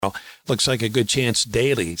Looks like a good chance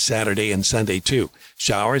daily Saturday and Sunday too.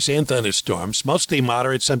 Showers and thunderstorms, mostly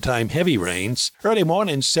moderate, sometime heavy rains. Early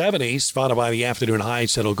morning 70s, followed by the afternoon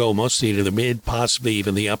highs that'll go mostly to the mid, possibly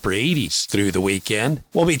even the upper 80s through the weekend.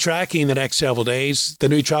 We'll be tracking the next several days. The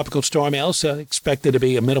new tropical storm Elsa, expected to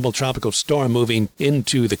be a minimal tropical storm moving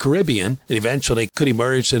into the Caribbean. It eventually could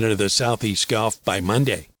emerge into the southeast Gulf by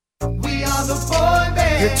Monday. We are the boy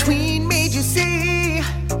band. Your tween made you see.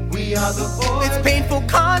 We are the boy It's painful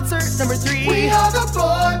concert number 3. We are the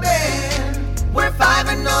boy band. We're 5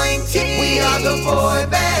 and 19. We are the boy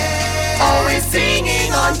band. Always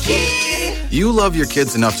singing on key. You love your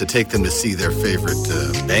kids enough to take them to see their favorite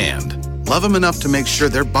band. Love them enough to make sure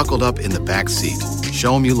they're buckled up in the back seat.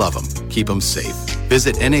 Show them you love them. Keep them safe.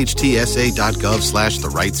 Visit nhtsa.gov/the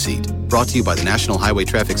right seat. Brought to you by the National Highway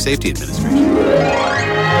Traffic Safety Administration.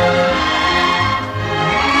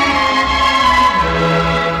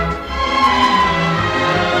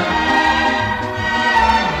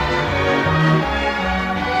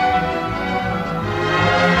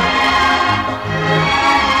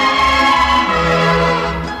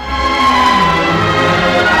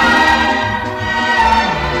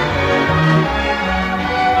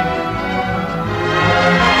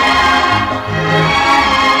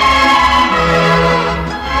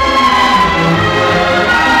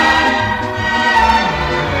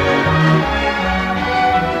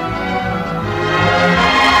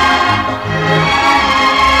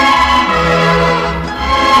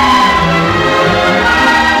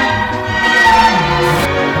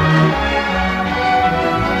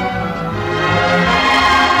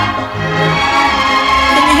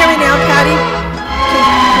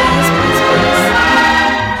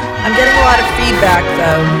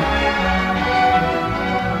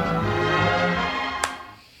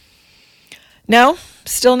 No?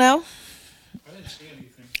 Still no? I didn't see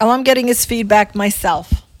anything. All I'm getting is feedback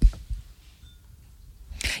myself.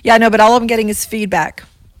 Yeah, I know, but all I'm getting is feedback.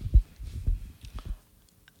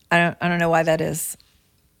 I don't know why that is.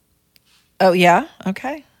 Oh, yeah?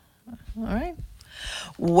 Okay. All right.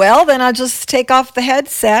 Well, then I'll just take off the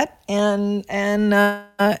headset and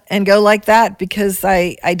go like that, because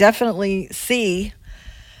I definitely see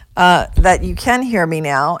that you can hear me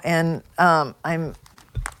now, and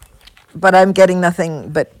but I'm getting nothing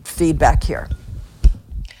but feedback here.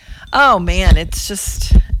 Oh man, it's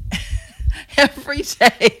just every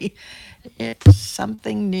day it's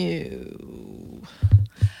something new.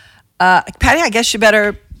 Patty, I guess you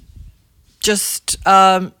better just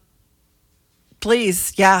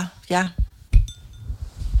please, yeah.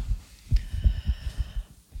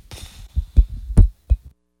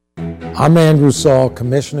 I'm Andrew Saul,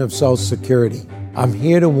 Commissioner of Social Security. I'm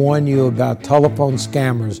here to warn you about telephone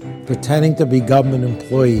scammers pretending to be government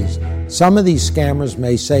employees. Some of these scammers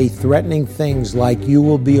may say threatening things like you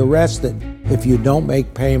will be arrested if you don't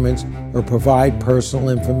make payments or provide personal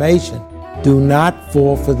information. Do not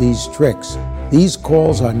fall for these tricks. These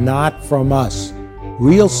calls are not from us.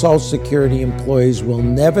 Real Social Security employees will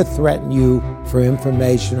never threaten you for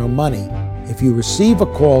information or money. If you receive a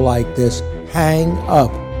call like this, hang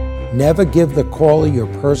up. Never give the caller your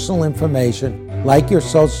personal information, like your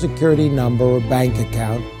Social Security number or bank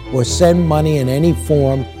account, or send money in any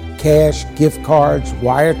form, cash, gift cards,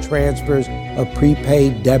 wire transfers, or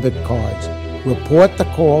prepaid debit cards. Report the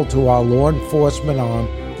call to our law enforcement arm,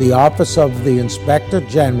 the Office of the Inspector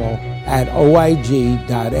General, at oig.ssa.gov.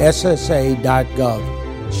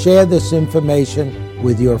 Share this information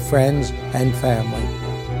with your friends and family.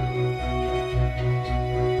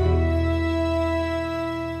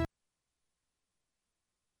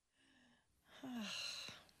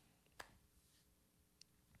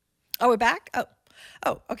 Oh, we're back? Oh,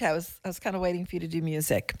 okay. I was kind of waiting for you to do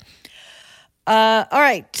music. All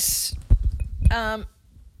right.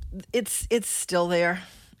 It's still there.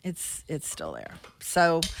 It's still there.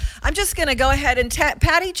 So I'm just going to go ahead and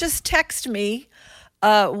Patty, just text me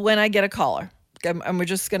when I get a caller. And we're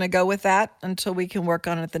just going to go with that until we can work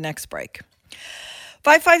on it at the next break.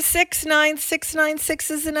 556-9696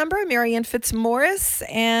 is the number. Marianne Fitzmaurice,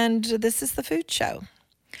 and this is the Food Show.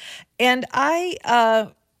 And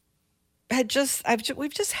we've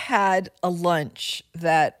just had a lunch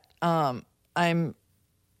that I'm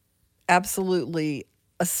absolutely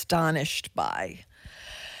astonished by.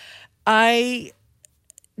 There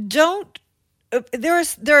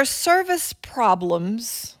are service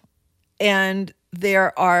problems and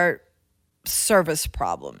there are service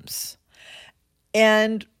problems.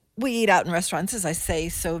 And we eat out in restaurants, as I say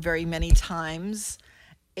so very many times.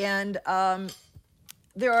 And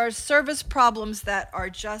there are service problems that are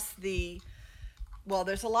just there's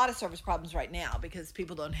a lot of service problems right now because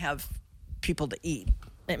people don't have people to eat.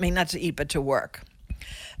 I mean, not to eat, but to work.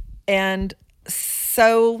 And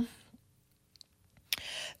so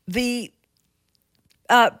you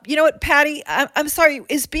know what, Patty, I'm sorry,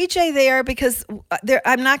 is BJ there? Because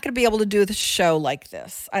I'm not going to be able to do the show like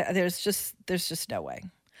this. There's just no way.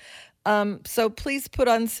 So please put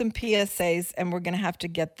on some PSAs, and we're going to have to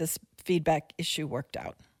get this feedback issue worked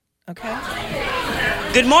out. Okay?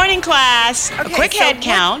 Good morning, class. Okay, a quick so head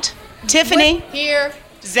count. Tiffany. Here.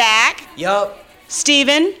 Zach. Yup.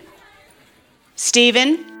 Steven.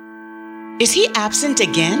 Is he absent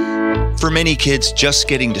again? For many kids, just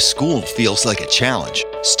getting to school feels like a challenge.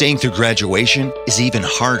 Staying through graduation is even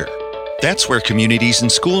harder. That's where Communities in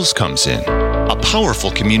Schools comes in. A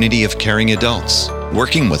powerful community of caring adults,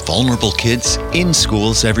 working with vulnerable kids in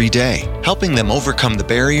schools every day, helping them overcome the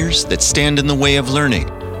barriers that stand in the way of learning.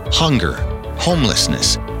 Hunger,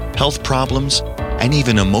 homelessness, health problems, and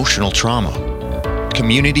even emotional trauma.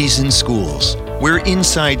 Communities in Schools. We're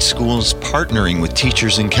inside schools partnering with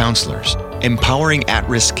teachers and counselors, empowering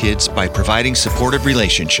at-risk kids by providing supportive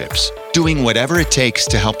relationships, doing whatever it takes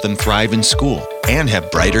to help them thrive in school and have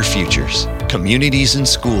brighter futures. Communities in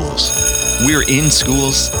Schools. We're in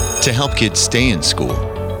schools to help kids stay in school.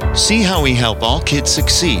 See how we help all kids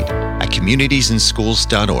succeed at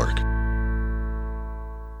communitiesinschools.org.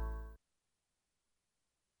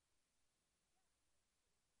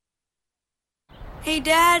 Hey,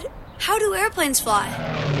 Dad, how do airplanes fly?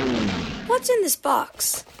 What's in this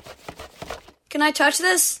box? Can I touch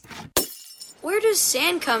this? Where does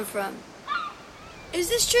sand come from? Is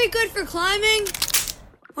this tree good for climbing?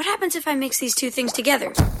 What happens if I mix these two things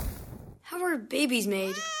together? How are babies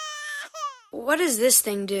made? What does this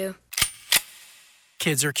thing do?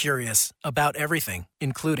 Kids are curious about everything,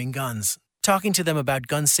 including guns. Talking to them about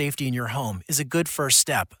gun safety in your home is a good first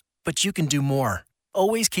step, but you can do more.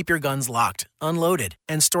 Always keep your guns locked, unloaded,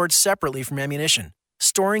 and stored separately from ammunition.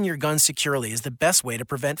 Storing your guns securely is the best way to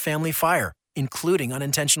prevent family fire, including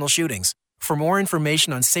unintentional shootings. For more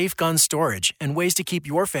information on safe gun storage and ways to keep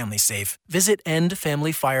your family safe, visit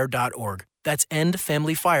endfamilyfire.org. That's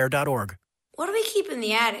endfamilyfire.org. What do we keep in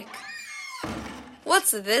the attic?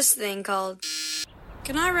 What's this thing called?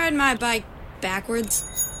 Can I ride my bike backwards?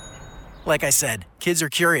 Like I said, kids are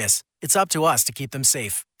curious. It's up to us to keep them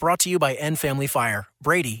safe. Brought to you by End Family Fire,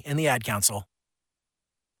 Brady, and the Ad Council.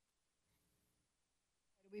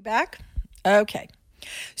 Are we back? Okay.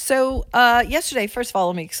 So yesterday, first of all,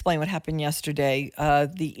 let me explain what happened yesterday.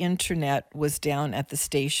 The internet was down at the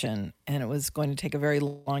station, and it was going to take a very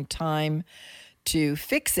long time to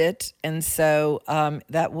fix it. And so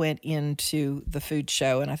that went into the food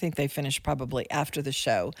show, and I think they finished probably after the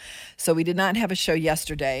show. So we did not have a show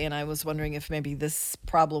yesterday, and I was wondering if maybe this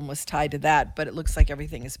problem was tied to that, but it looks like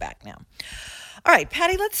everything is back now. All right,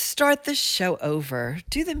 Patty, let's start the show over.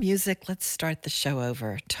 Do the music. Let's start the show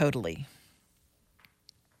over. Totally.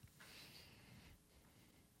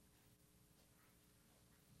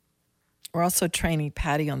 We're also training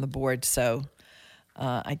Patty on the board, so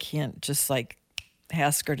I can't just like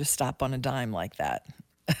ask her to stop on a dime like that.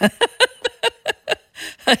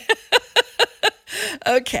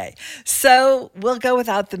 Okay, so we'll go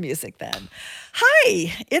without the music then.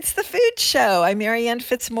 Hi, it's the food show. I'm Marianne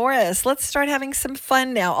Fitzmaurice. Let's start having some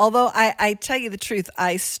fun now. Although I tell you the truth,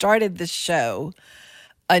 I started the show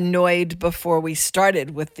annoyed before we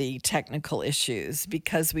started with the technical issues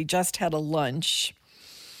because we just had a lunch.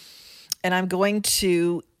 And I'm going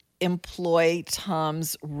to employ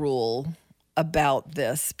Tom's rule about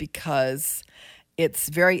this because it's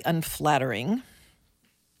very unflattering.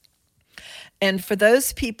 And for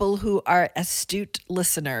those people who are astute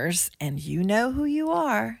listeners, and you know who you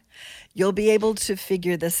are, you'll be able to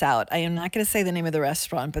figure this out. I am not going to say the name of the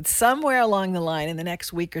restaurant, but somewhere along the line in the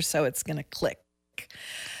next week or so, it's going to click.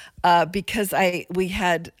 Because we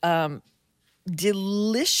had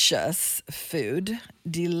delicious food,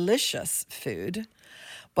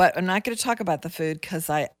 but I'm not going to talk about the food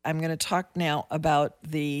because I'm going to talk now about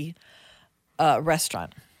the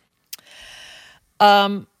restaurant.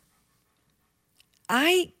 I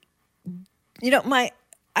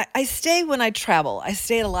stay when I travel. I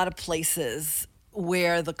stay at a lot of places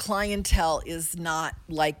where the clientele is not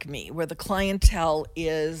like me, where the clientele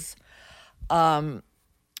is,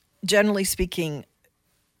 generally speaking,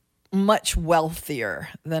 much wealthier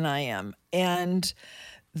than I am. And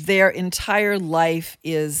their entire life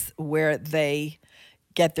is where they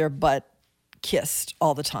get their butt kissed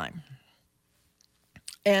all the time.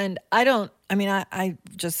 And that's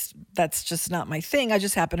just not my thing. I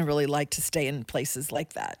just happen to really like to stay in places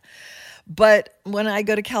like that. But when I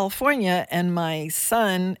go to California and my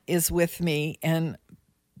son is with me and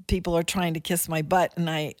people are trying to kiss my butt and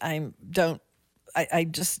I don't I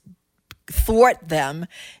just thwart them.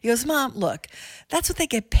 He goes, Mom, look, that's what they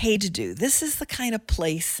get paid to do. This is the kind of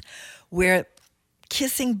place where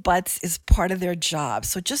kissing butts is part of their job.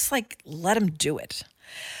 So just like let them do it.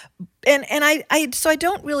 And so I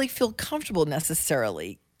don't really feel comfortable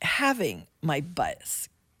necessarily having my butt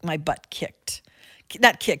kicked.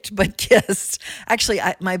 Not kicked, but kissed. Actually,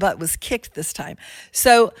 my butt was kicked this time.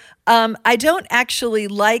 So I don't actually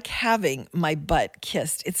like having my butt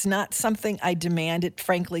kissed. It's not something I demand. It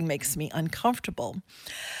frankly makes me uncomfortable.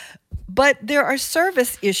 But there are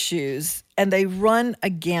service issues, and they run a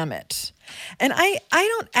gamut. And I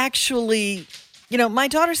don't actually, my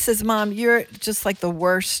daughter says, Mom, you're just like the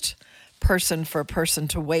worst person for a person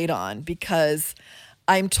to wait on, because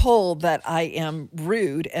I'm told that I am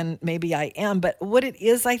rude, and maybe I am, but what it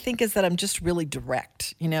is, I think, is that I'm just really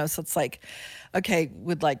direct, so it's like, okay,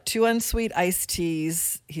 would like 2 unsweet iced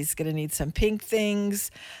teas. He's going to need some pink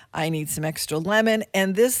things. I need some extra lemon.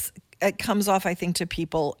 And this, it comes off, I think, to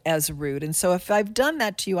people as rude. And so if I've done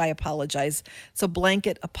that to you, I apologize. It's a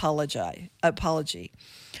blanket apology.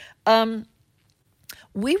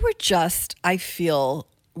 We were just, I feel,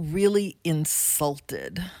 really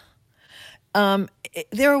insulted.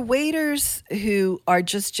 There are waiters who are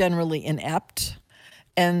just generally inept,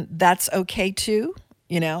 and that's okay too,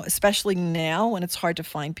 especially now when it's hard to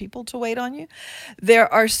find people to wait on you.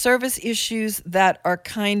 There are service issues that are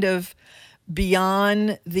kind of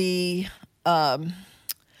beyond the,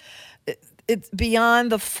 it's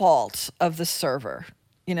beyond the fault of the server.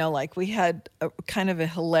 Like we had a kind of a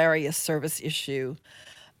hilarious service issue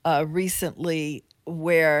recently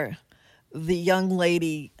where the young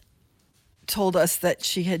lady told us that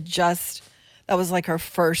she had that was like her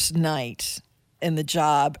first night in the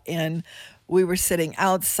job, and we were sitting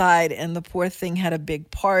outside, and the poor thing had a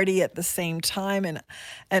big party at the same time, and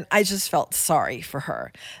I just felt sorry for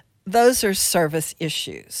her. Those are service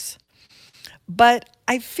issues. But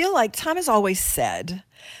I feel like Tom has always said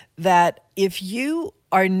that if you're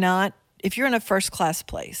in a first-class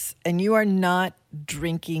place and you are not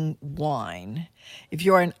drinking wine, if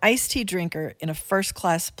you are an iced tea drinker in a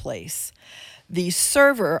first-class place, the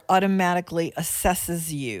server automatically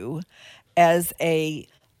assesses you as a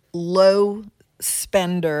low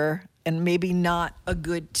spender and maybe not a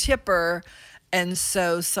good tipper, and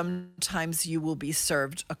so sometimes you will be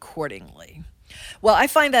served accordingly. Well, I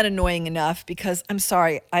find that annoying enough because, I'm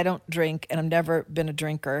sorry, I don't drink, and I've never been a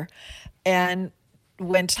drinker. And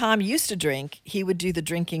when Tom used to drink, he would do the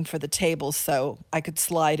drinking for the table so I could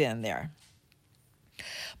slide in there.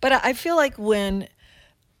 But I feel like when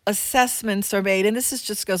assessments are made, and this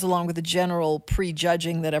just goes along with the general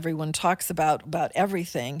prejudging that everyone talks about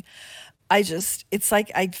everything, it's like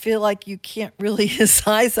I feel like you can't really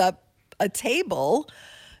size up a table,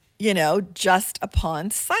 just upon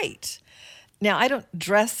sight. Now, I don't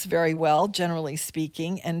dress very well, generally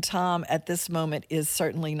speaking, and Tom at this moment is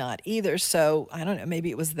certainly not either. So I don't know,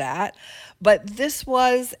 maybe it was that. But this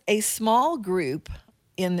was a small group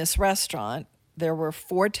in this restaurant. There were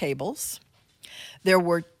 4 tables. There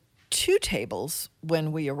were 2 tables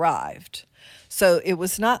when we arrived. So it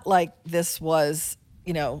was not like this was,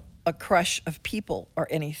 a crush of people or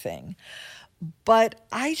anything. But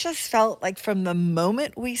I just felt like from the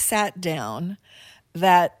moment we sat down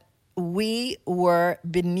that we were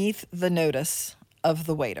beneath the notice of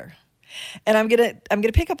the waiter. And I'm gonna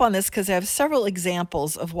pick up on this because I have several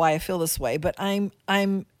examples of why I feel this way, but I'm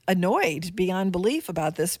annoyed beyond belief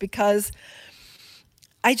about this because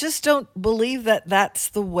I just don't believe that that's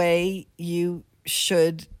the way you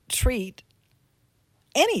should treat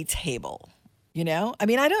any table, I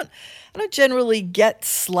mean, I don't generally get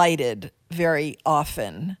slighted very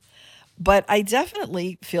often, but I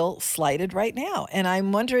definitely feel slighted right now. And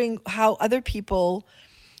I'm wondering how other people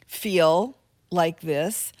feel like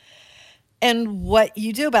this and what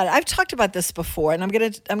you do about it. I've talked about this before, and I'm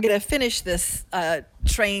gonna finish this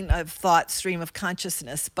train of thought, stream of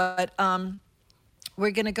consciousness, but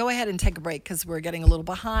we're going to go ahead and take a break because we're getting a little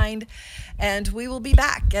behind, and we will be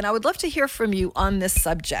back. And I would love to hear from you on this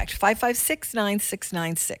subject,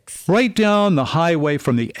 556-9696. Right down the highway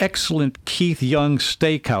from the excellent Keith Young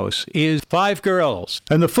Steakhouse is Five Girls,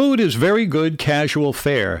 and the food is very good casual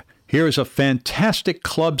fare. Here's a fantastic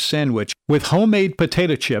club sandwich with homemade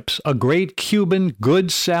potato chips, a great Cuban,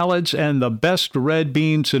 good salads, and the best red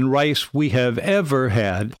beans and rice we have ever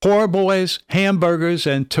had. Poor boys, hamburgers,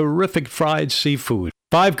 and terrific fried seafood.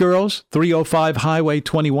 Five Girls, 305 Highway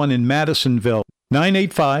 21 in Madisonville,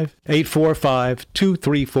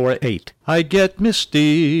 985-845-2348. I get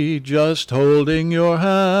misty just holding your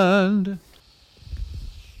hand.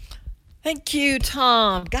 Thank you,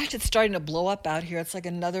 Tom. Gosh, it's starting to blow up out here. It's like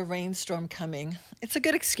another rainstorm coming. It's a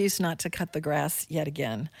good excuse not to cut the grass yet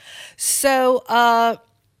again. So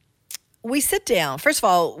we sit down. First of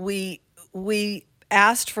all, we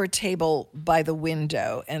asked for a table by the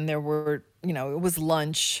window, and there were, it was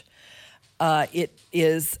lunch. It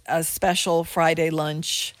is a special Friday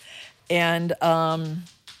lunch, and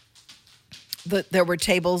there were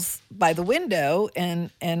tables by the window,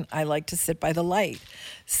 and I like to sit by the light.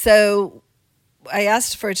 So I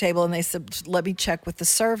asked for a table, and they said, let me check with the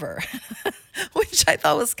server, which I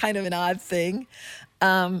thought was kind of an odd thing.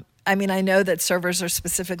 I mean, I know that servers are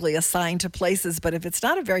specifically assigned to places, but if it's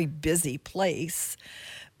not a very busy place,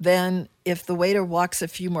 then if the waiter walks a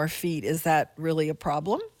few more feet, is that really a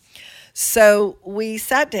problem? So we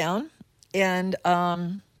sat down, and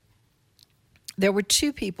there were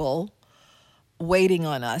two people waiting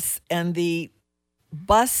on us, and the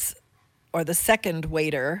bus or the second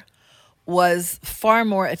waiter was far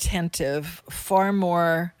more attentive, far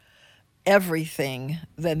more everything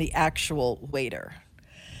than the actual waiter.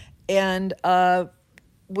 And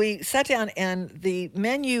we sat down, and the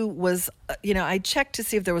menu was, I checked to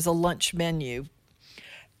see if there was a lunch menu,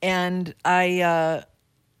 and I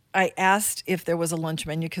asked if there was a lunch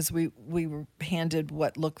menu because we were handed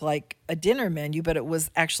what looked like a dinner menu, but it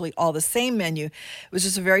was actually all the same menu. It was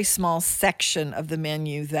just a very small section of the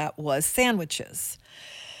menu that was sandwiches.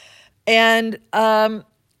 And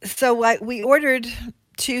so we ordered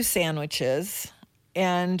 2 sandwiches,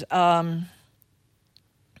 and I'm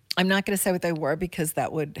not going to say what they were because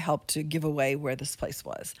that would help to give away where this place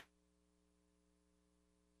was.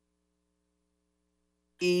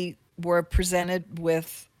 We were presented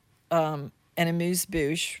with an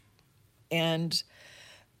amuse-bouche, and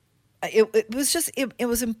it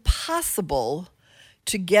was impossible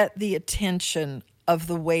to get the attention of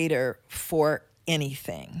the waiter for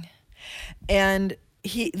anything. And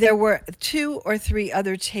there were 2 or 3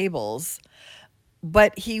 other tables,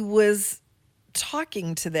 but he was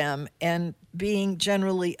talking to them and being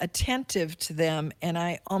generally attentive to them, and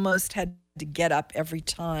I almost had to get up every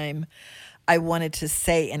time I wanted to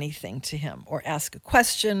say anything to him or ask a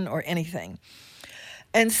question or anything.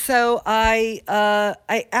 And so I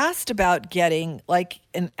asked about getting like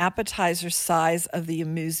an appetizer size of the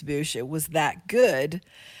amuse-bouche. It was that good.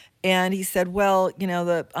 And he said, well,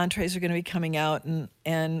 the entrees are going to be coming out.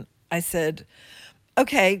 And I said,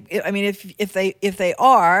 okay, I mean, if they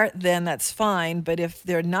are, then that's fine. But if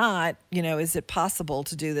they're not, is it possible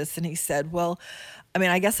to do this? And he said, well, I mean,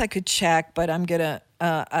 I guess I could check, but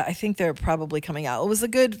I think they're probably coming out. It was a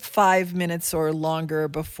good 5 minutes or longer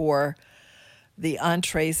before the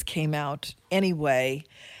entrees came out anyway.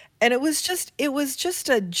 And it was just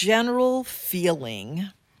a general feeling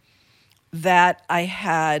that I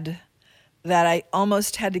had, that I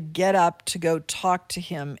almost had to get up to go talk to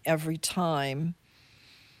him every time.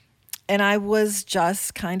 And I was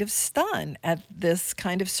just kind of stunned at this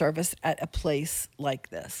kind of service at a place like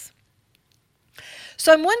this.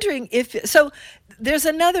 So I'm wondering so there's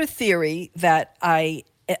another theory that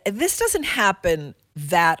this doesn't happen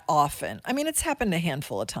that often. I mean, it's happened a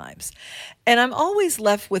handful of times. And I'm always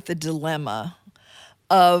left with the dilemma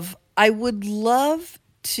of, I would love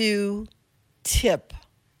to tip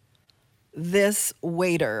this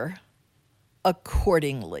waiter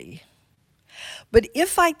accordingly. But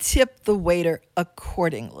if I tip the waiter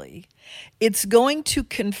accordingly, it's going to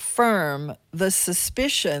confirm the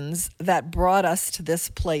suspicions that brought us to this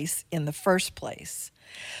place in the first place.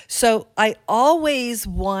 So I always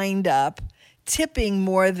wind up tipping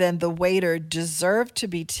more than the waiter deserved to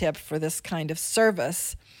be tipped for this kind of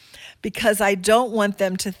service, because I don't want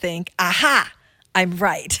them to think, aha, I'm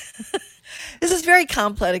right. This is very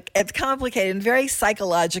complicated and very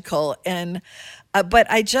psychological, and but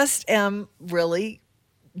I just am really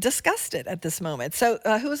disgusted at this moment. So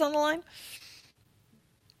who is on the line?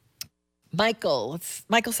 Michael. It's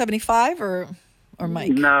Michael 75 or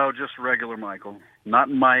Mike? No, just regular Michael. Not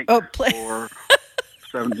Mike or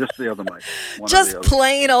just the other Mike. Just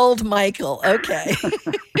plain old Michael. Okay.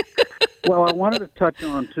 Well, I wanted to touch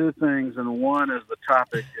on 2 things, and one is the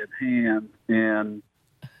topic at hand. And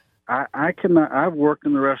I've worked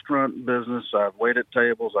in the restaurant business. I've waited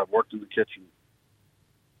tables. I've worked in the kitchen.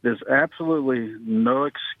 There's absolutely no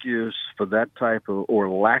excuse for that type of or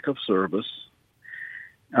lack of service.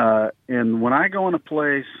 And when I go in a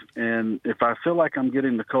place and if I feel like I'm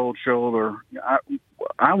getting the cold shoulder,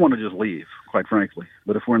 I want to just leave, quite frankly.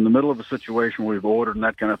 But if we're in the middle of a situation where we've ordered and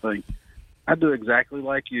that kind of thing, I do exactly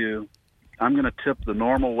like you. I'm going to tip the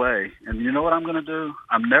normal way. And you know what I'm going to do?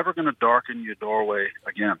 I'm never going to darken your doorway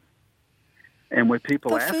again. And when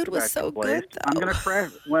people The ask food was about so your place, good, I'm though. going to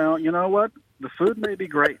crash. Well, you know what? The food may be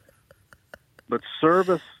great, but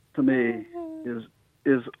service to me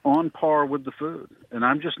is on par with the food, and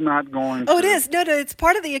I'm just not going to. Oh, it is. No, it's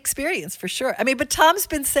part of the experience for sure. I mean, but Tom's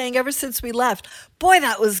been saying ever since we left, boy,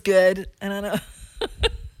 that was good. And I know.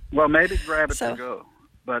 Well, maybe grab it So- to go.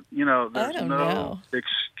 But, you know, I there's don't no know.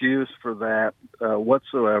 excuse for that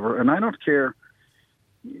whatsoever. And I don't care.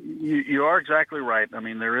 You are exactly right. I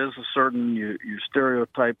mean, there is a certain, you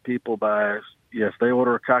stereotype people by, if they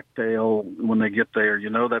order a cocktail when they get there,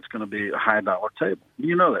 you know that's going to be a high-dollar table.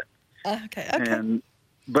 You know that. Okay.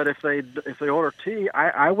 But if they order tea,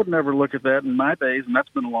 I would never look at that in my days, and that's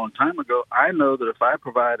been a long time ago. I know that if I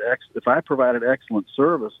provided excellent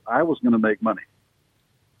service, I was going to make money.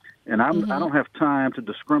 And I don't have time to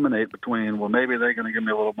discriminate between, well, maybe they're going to give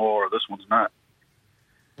me a little more, or this one's not.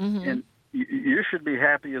 And you should be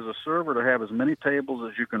happy as a server to have as many tables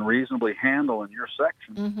as you can reasonably handle in your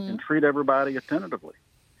section and treat everybody attentively.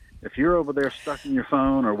 If you're over there stuck in your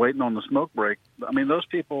phone or waiting on the smoke break, I mean, those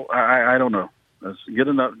people, I don't know. Get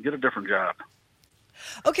a different job.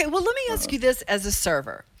 Okay, well, let me ask you this as a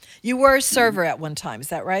server. You were a server at one time, is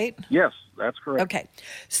that right? Yes, that's correct. Okay.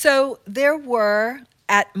 So there were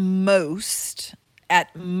at most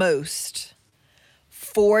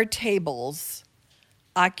 4 tables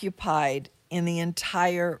occupied in the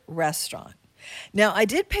entire restaurant. Now, I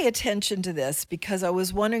did pay attention to this because I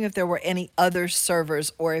was wondering if there were any other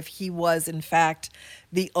servers or if he was, in fact,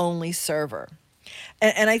 the only server.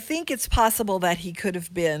 And I think it's possible that he could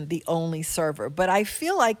have been the only server, but I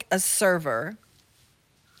feel like a server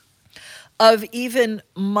of even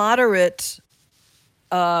moderate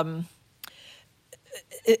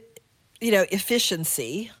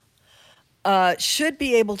efficiency should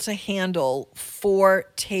be able to handle 4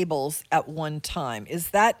 tables at one time. Is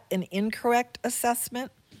that an incorrect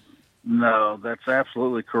assessment? No, that's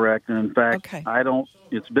absolutely correct. And in fact,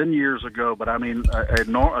 it's been years ago, but I mean,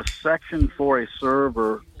 a section for a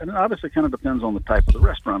server, and it obviously kind of depends on the type of the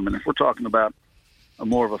restaurant. I mean, if we're talking about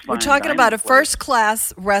more of a fine We're talking dining about a place,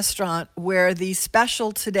 first-class restaurant where the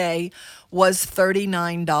special today was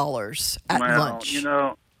 $39 at lunch. You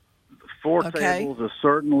know, 4 tables is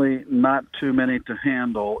certainly not too many to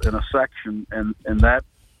handle in a section, and that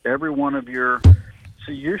every one of you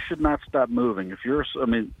should not stop moving. If you're,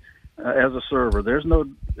 as a server, there's no,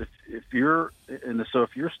 if you're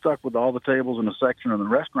stuck with all the tables in a section of the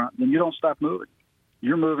restaurant, then you don't stop moving.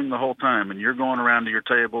 You're moving the whole time, and you're going around to your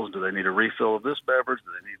tables. Do they need a refill of this beverage? Do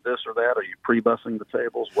they need this or that? Are you pre-bussing the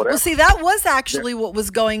tables? Whatever. Well, see, that was actually what was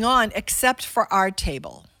going on, except for our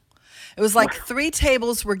table. It was like 3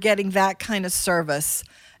 tables were getting that kind of service,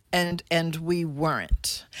 and we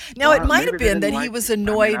weren't. Now, it might have been that he was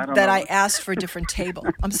annoyed that I asked for a different table.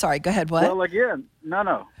 I'm sorry, go ahead, what? Well, again,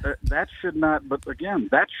 no, that should not, but again,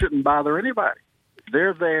 that shouldn't bother anybody.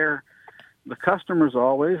 They're there. The customer's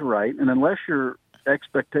always right, and unless your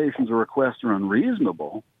expectations or requests are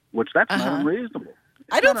unreasonable, which that's not unreasonable.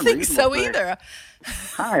 I don't think so either.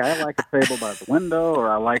 Hi, I like a table by the window, or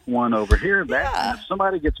I like one over here. And if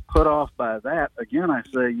somebody gets put off by that, again, I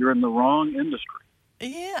say you're in the wrong industry.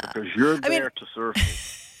 Yeah. Because you're there to serve people.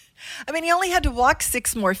 I mean, he only had to walk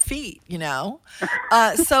 6 more feet, you know.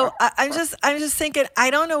 So I'm just thinking,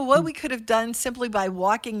 I don't know what we could have done simply by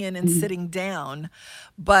walking in and sitting down,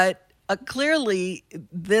 but clearly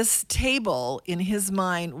this table in his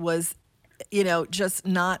mind was, just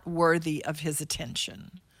not worthy of his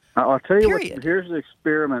attention. I'll tell you what, here's the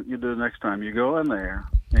experiment you do next time. You go in there,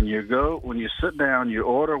 and when you sit down, you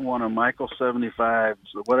order one of Michael 75's,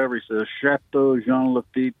 whatever he says, Chateau Jean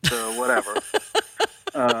Lafitte, whatever.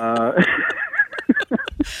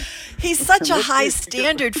 He's such a high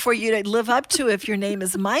standard for you to live up to if your name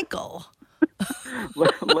is Michael.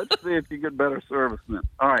 Let's see if you get better service then.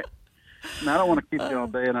 All right. Now, I don't want to keep you all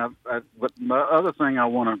day, but my other thing I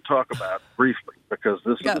want to talk about briefly, because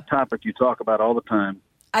this is a topic you talk about all the time.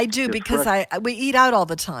 I do, because we eat out all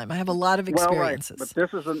the time. I have a lot of experiences. Well,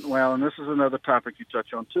 right. But this is another topic you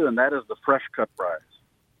touch on too, and that is the fresh cut fries.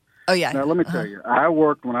 Oh yeah. Now let me tell you,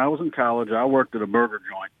 when I was in college, I worked at a burger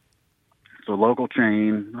joint. It's a local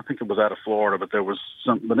chain. I think it was out of Florida, but there was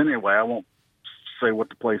something. But anyway, I won't say what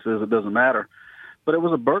the place is. It doesn't matter. But it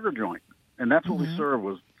was a burger joint, and that's what we served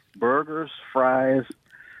was burgers, fries.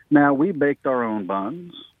 Now we baked our own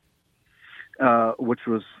buns, which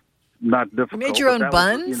was not difficult. You made your own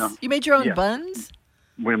buns? You made your own buns?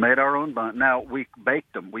 We made our own buns. Now, we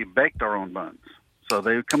baked them. We baked our own buns. So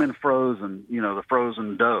they would come in frozen, the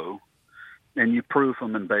frozen dough, and you proof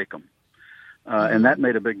them and bake them. And that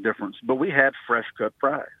made a big difference. But we had fresh cut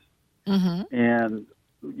fries. And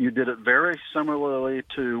you did it very similarly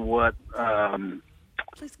to what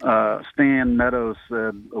Stan Meadows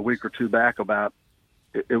said a week or two back about.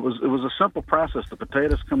 It was a simple process. The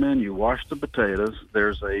potatoes come in, you wash the potatoes.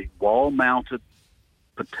 There's a wall-mounted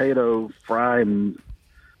potato fry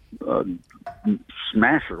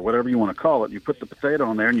smasher, whatever you want to call it. You put the potato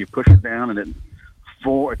on there and you push it down, and it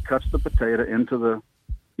cuts the potato into the,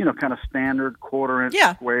 kind of standard quarter-inch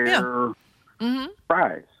square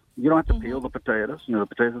fries. You don't have to peel the potatoes. The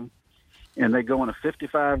potatoes, and they go in a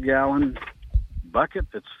 55-gallon bucket.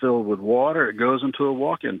 It's filled with water. It goes into a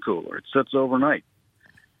walk-in cooler. It sits overnight.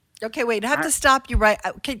 Okay, wait. I have to stop you right.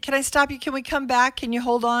 Can I stop you? Can we come back? Can you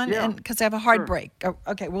hold on? Yeah. Because I have a hard break.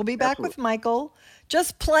 Okay, we'll be back with Michael.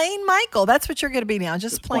 Just plain Michael. That's what you're going to be now.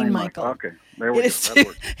 Just plain Michael. Okay, there we go. It's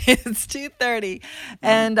 2:30,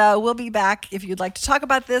 and we'll be back if you'd like to talk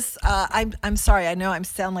about this. I'm sorry. I know I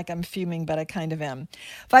sound like I'm fuming, but I kind of am.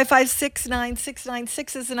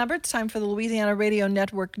 556-9696 is the number. It's time for the Louisiana Radio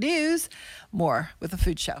Network News. More with the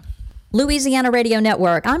Food Show. Louisiana Radio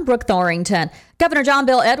Network, I'm Brooke Thorington. Governor John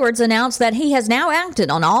Bel Edwards announced that he has now acted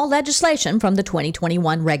on all legislation from the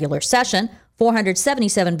 2021 regular session.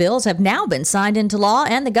 477 bills have now been signed into law,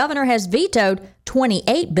 and the governor has vetoed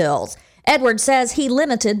 28 bills. Edwards says he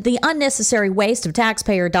limited the unnecessary waste of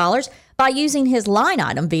taxpayer dollars by using his line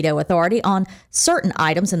item veto authority on certain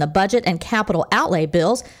items in the budget and capital outlay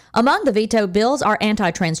bills. Among the vetoed bills are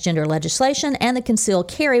anti-transgender legislation and the concealed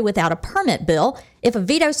carry without a permit bill. If a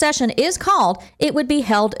veto session is called, it would be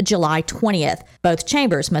held July 20th. Both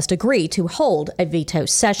chambers must agree to hold a veto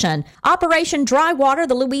session. Operation Dry Water,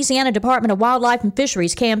 the Louisiana Department of Wildlife and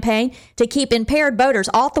Fisheries campaign to keep impaired boaters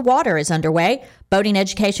off the water is underway. Boating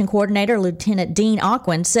Education Coordinator Lieutenant Dean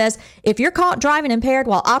Aquin says if you're caught driving impaired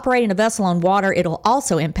while operating a vessel on water, it'll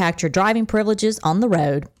also impact your driving privileges on the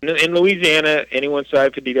road. In Louisiana, anyone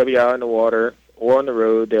cited for DWI on the water or on the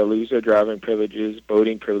road, they'll lose their driving privileges,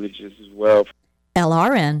 boating privileges as well.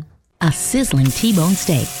 LRN. A sizzling T-bone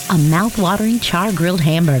steak, a mouth-watering char-grilled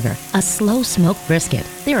hamburger, a slow-smoked brisket.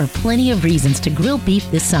 There are plenty of reasons to grill beef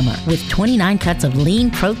this summer. With 29 cuts of lean,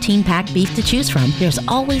 protein-packed beef to choose from, there's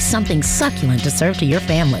always something succulent to serve to your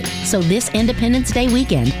family. So this Independence Day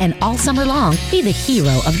weekend and all summer long, be the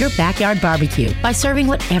hero of your backyard barbecue by serving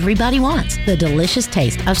what everybody wants, the delicious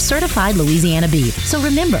taste of certified Louisiana beef. So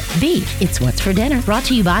remember, beef, it's what's for dinner. Brought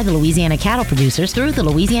to you by the Louisiana Cattle Producers through the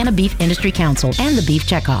Louisiana Beef Industry Council and the Beef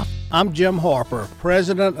Checkoff. I'm Jim Harper,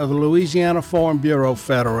 president of the Louisiana Farm Bureau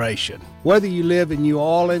Federation. Whether you live in New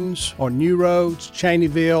Orleans or New Roads,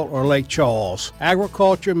 Cheneyville, or Lake Charles,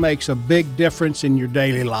 agriculture makes a big difference in your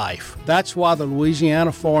daily life. That's why the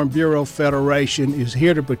Louisiana Farm Bureau Federation is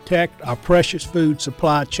here to protect our precious food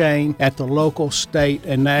supply chain at the local, state,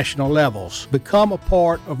 and national levels. Become a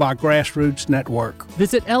part of our grassroots network.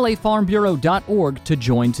 Visit lafarmbureau.org to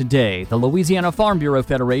join today. The Louisiana Farm Bureau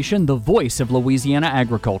Federation, the voice of Louisiana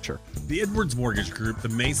agriculture. The Edwards Mortgage Group, the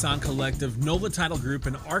Mason Collective, Nova Title Group,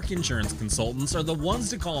 and ARC Insurance Consultants are the ones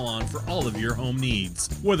to call on for all of your home needs.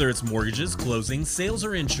 Whether it's mortgages, closing, sales,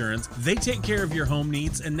 or insurance, they take care of your home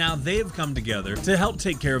needs, and now they have come together to help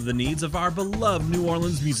take care of the needs of our beloved New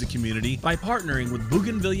Orleans music community by partnering with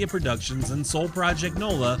Bougainvillea Productions and Soul Project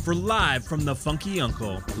NOLA for Live from the Funky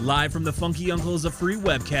Uncle. Live from the Funky Uncle is a free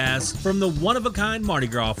webcast from the one-of-a-kind Mardi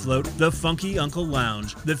Gras float, the Funky Uncle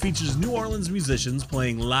Lounge, that features New Orleans musicians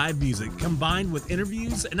playing live music combined with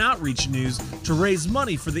interviews and outreach news to raise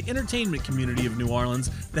money for the entertainment community of New Orleans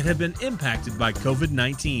that have been impacted by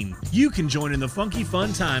COVID-19. You can join in the funky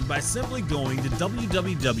fun time by simply going to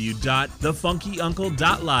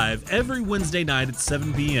www.thefunkyuncle.live every Wednesday night at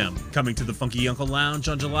 7 p.m. Coming to the Funky Uncle Lounge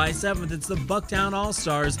on July 7th, it's the Bucktown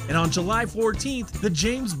All-Stars, and on July 14th, the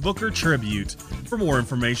James Booker Tribute. For more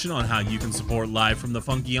information on how you can support Live from the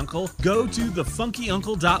Funky Uncle, go to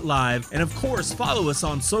thefunkyuncle.live, and of course, follow us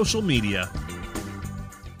on social media.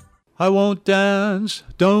 I won't dance,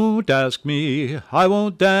 don't ask me. I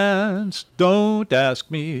won't dance, don't ask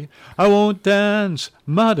me. I won't dance,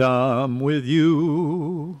 madame, with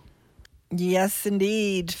you. Yes,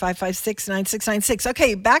 indeed. 556-9696.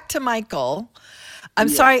 Okay, back to Michael. I'm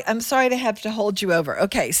sorry to have to hold you over.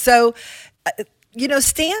 Okay, so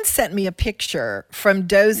Stan sent me a picture from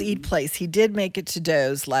Doe's Eat Place. He did make it to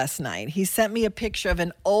Doe's last night. He sent me a picture of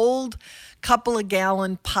an old couple of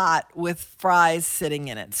gallon pot with fries sitting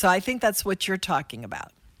in it. So I think that's what you're talking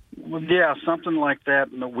about. Well, yeah, something like that.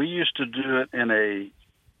 We used to do it in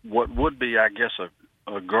what would be, I guess,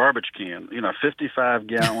 a garbage can,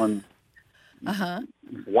 55-gallon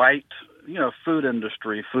white, food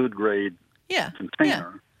industry, food grade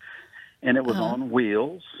container. And it was on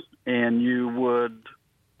wheels, and you would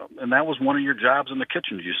and that was one of your jobs in the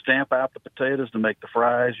kitchen. You stamp out the potatoes to make the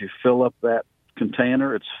fries. You fill up that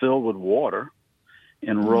container. It's filled with water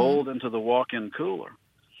and rolled into the walk-in cooler.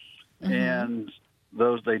 And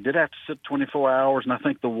they did have to sit 24 hours, and I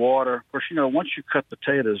think the water, of course, once you cut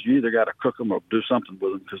potatoes, you either got to cook them or do something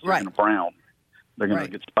with them because they're going to brown. They're going to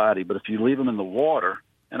get spotty. But if you leave them in the water,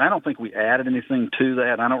 and I don't think we added anything to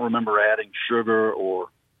that. I don't remember adding sugar or,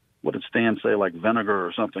 what did Stan say, like vinegar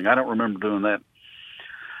or something. I don't remember doing that.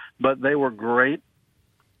 But they were great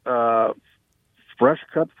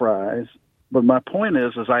fresh-cut fries. But my point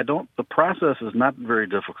is the process is not very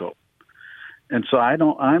difficult. And so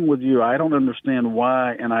I'm with you. I don't understand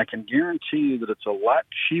why, and I can guarantee you that it's a lot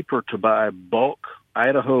cheaper to buy bulk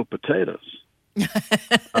Idaho potatoes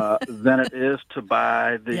than it is to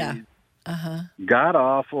buy the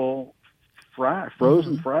god-awful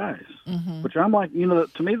frozen fries, which I'm like,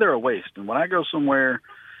 to me they're a waste. And when I go somewhere,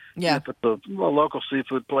 if it's a local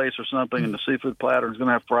seafood place or something, and the seafood platter is going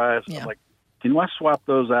to have fries, I'm like, can I swap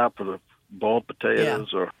those out for the boiled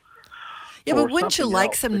potatoes or... Yeah, but wouldn't you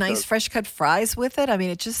like some nice fresh-cut fries with it? I mean,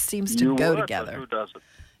 it just seems to go together. Who doesn't?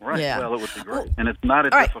 Right. Yeah. Well, it would be great. And it's not a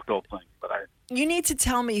difficult thing. But you need to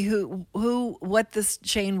tell me what this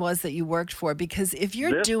chain was that you worked for, because if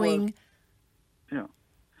you're doing...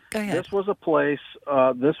 Go ahead. This was a place,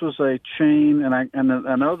 this was a chain, and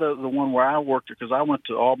I know the one where I worked, because I went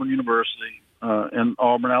to Auburn University in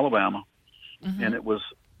Auburn, Alabama, and it was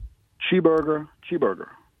Cheeseburger.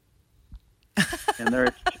 And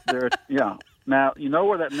they're Now, you know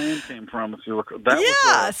where that name came from, if you recall.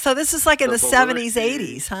 So this is like in the 70s,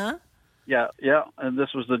 80s, huh? Yeah, and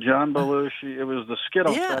this was the John Belushi. It was the skit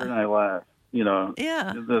on Saturday Night Live,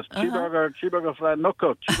 The cheeseburger fried, no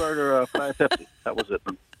coke, cheeseburger fried Pepsi. That was it.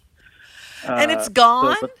 And it's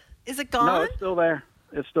gone? Is it gone? No, it's still there.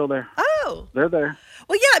 It's still there. Oh. They're there.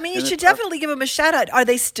 Well, yeah, I mean, you should definitely give them a shout out. Are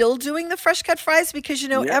they still doing the fresh cut fries? Because,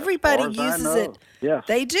 everybody uses it. Yes.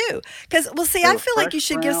 They do. Because, I feel like you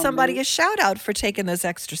should give somebody a shout out for taking those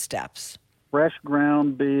extra steps. Fresh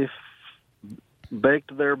ground beef,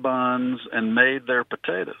 baked their buns, and made their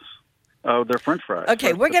potatoes. Oh, their French fries.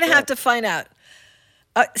 Okay, we're going to have to find out.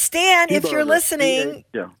 Stan, if you're listening,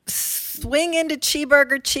 swing into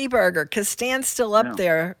Cheeseburger, because Stan's still up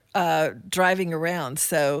there driving around.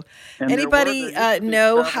 So, anybody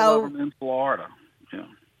know how? In Florida.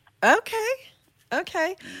 Okay.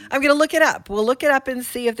 I'm going to look it up. We'll look it up and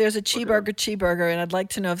see if there's a Cheeseburger, and I'd like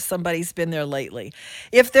to know if somebody's been there lately.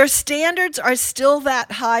 If their standards are still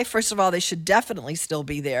that high, first of all, they should definitely still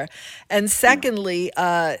be there, and secondly,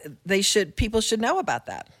 people should know about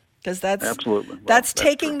that. Because that's that's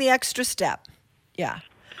taking the extra step. Yeah.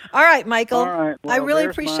 All right, Michael. All right. Well, I really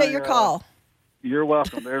appreciate your call. You're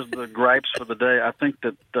welcome. There's the gripes for the day. I think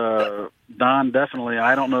that Don definitely,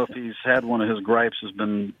 I don't know if he's had one of his gripes has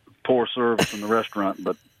been poor service in the restaurant,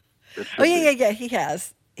 but it should be. He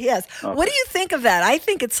has. Okay. What do you think of that? I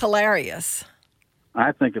think it's hilarious.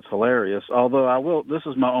 I think it's hilarious, although this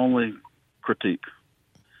is my only critique.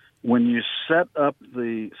 When you set up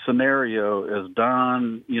the scenario as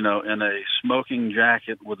Don, in a smoking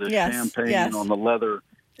jacket with his champagne on the leather,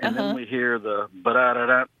 and then we hear the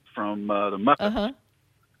ba-da-da-da from the Muppets,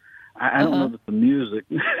 I don't know that the music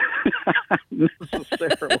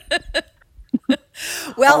necessarily.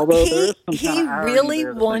 Well, he really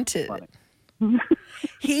wanted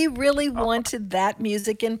He really wanted that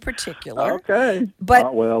music in particular. Okay.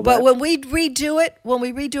 But when we redo it, we're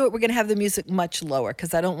going to have the music much lower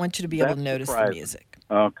because I don't want you to be able to notice the music.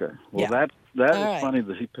 Okay. Well, that is funny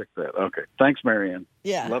that he picked that. Okay. Thanks, Marianne.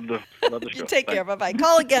 Yeah. Love the show. You take care. Bye-bye.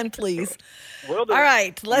 Call again, please. Will do. All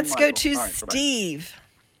right. Let's go to Steve.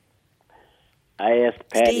 I asked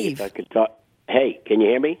Patty if I could talk. Hey, can you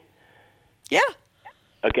hear me? Yeah.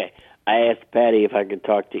 Okay. I asked Patty if I could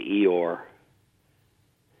talk to Eeyore.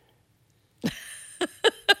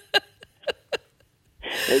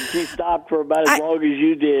 And she stopped for about as long as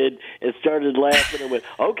you did and started laughing and went,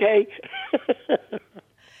 okay.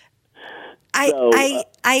 I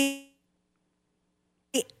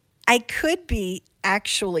could be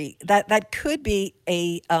actually that could be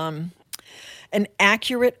an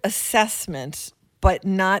accurate assessment, but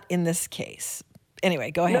not in this case.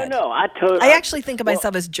 Anyway, go ahead. No, I actually think of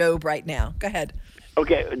myself as Job right now. Go ahead.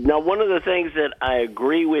 Okay. Now, one of the things that I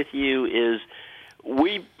agree with you is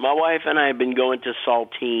my wife and I have been going to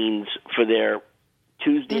Saltines for their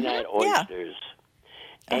Tuesday night oysters.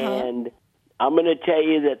 Yeah. And I'm going to tell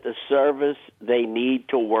you that the service, they need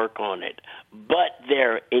to work on it. But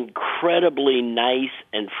they're incredibly nice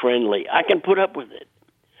and friendly. I can put up with it.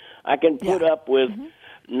 I can put up with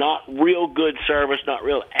not real good service, not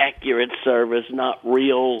real accurate service, not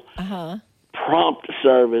real prompt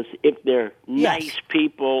service if they're nice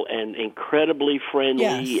people and incredibly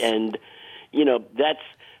friendly, and that's.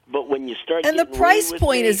 But when you start, and the price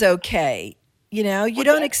point me, is okay. You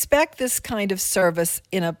don't expect this kind of service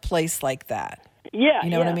in a place like that. Yeah, you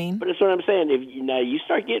know what I mean. But that's what I'm saying. If you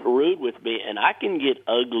start getting rude with me, and I can get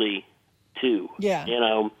ugly too. Yeah.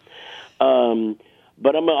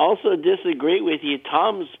 But I'm gonna also disagree with you.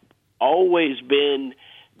 Tom's always been,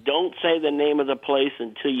 don't say the name of the place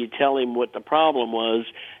until you tell him what the problem was,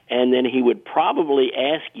 and then he would probably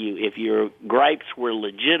ask you if your gripes were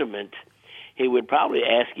legitimate. He would probably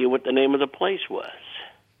ask you what the name of the place was.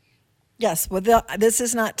 Yes, well, this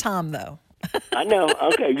is not Tom, though. I know.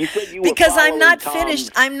 Okay, you said you were because I'm not Tom. finished.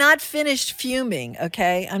 I'm not finished fuming.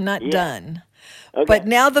 Okay, I'm not done. Okay. But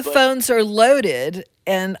now the phones are loaded,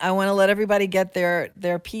 and I want to let everybody get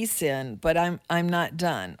their piece in. But I'm not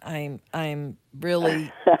done. I'm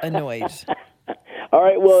really annoyed. All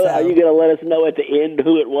right. Well, are you going to let us know at the end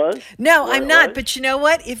who it was? No, I'm not. But you know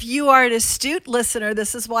what? If you are an astute listener,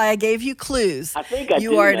 this is why I gave you clues. I think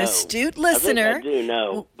you are an astute listener. I do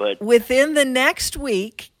know, but within the next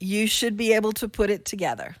week, you should be able to put it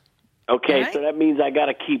together. Okay, right? So that means I got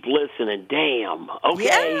to keep listening. Damn.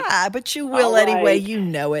 Okay. Yeah, but you will anyway. You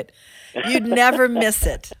know it. You'd never miss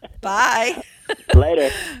it. Bye. Later.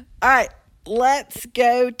 All right. Let's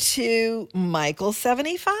go to Michael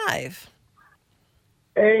 75.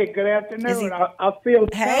 Hey, good afternoon. I feel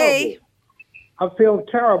terrible. I feel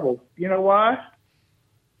terrible. You know why?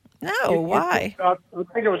 No, why? I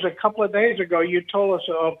think it was a couple of days ago you told us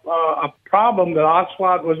a problem that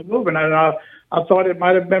Oxford was moving, and I thought it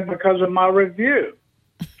might have been because of my review.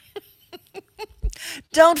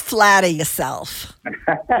 Don't flatter yourself.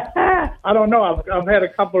 I don't know. I've had a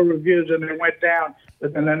couple of reviews, and they went down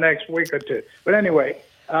within the next week or two. But anyway,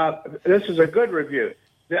 this is a good review.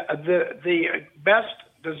 The best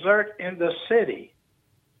dessert in the city,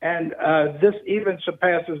 and this even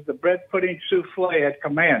surpasses the bread pudding souffle at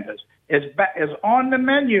Commander's. Is on the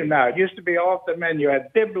menu now. It used to be off the menu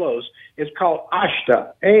at Biblos. It's called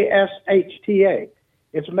Ashta, A-S-H-T-A.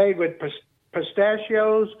 It's made with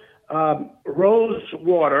pistachios, rose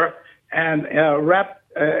water, and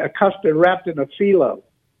a custard wrapped in a phyllo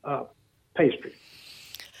pastry.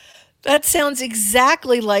 That sounds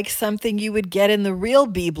exactly like something you would get in the real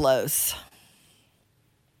Biblos.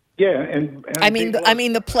 Yeah, and I mean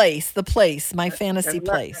the place, my fantasy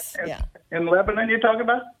place. Yeah. In Lebanon, you're talking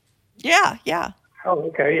about? Yeah. Oh,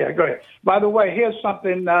 okay. Yeah, go ahead. By the way, here's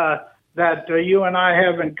something that you and I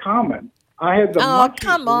have in common. I had the munchies.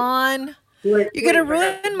 Come on. You're going to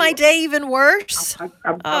ruin my day even worse.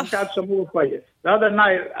 I've got some more for you. The other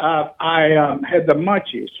night, I had the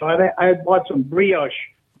munchies. So I had bought some brioche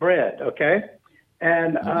bread, okay?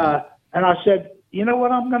 And I said, you know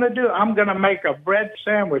what I'm going to do? I'm going to make a bread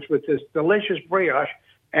sandwich with this delicious brioche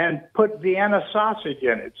and put Vienna sausage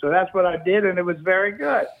in it. So that's what I did, and it was very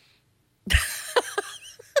good.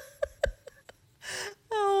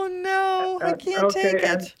 Oh, no. I can't take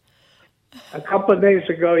it. A couple of days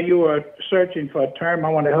ago, you were searching for a term. I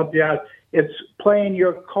want to help you out. It's playing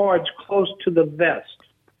your cards close to the vest.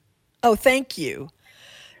 Oh, thank you.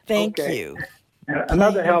 Thank you.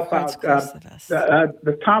 Another help out,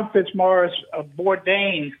 the Tom Fitzmaurice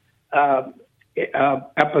Bourdain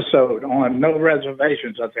episode on No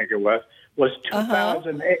Reservations, I think it was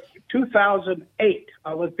 2008. 2008.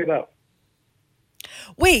 I looked it up.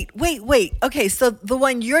 Wait. Okay, so the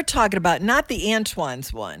one you're talking about, not the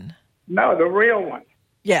Antoine's one. No, the real one.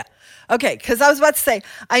 Yeah. Okay, because I was about to say,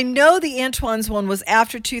 I know the Antoine's one was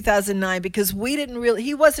after 2009 because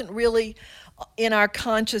he wasn't really in our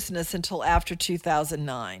consciousness until after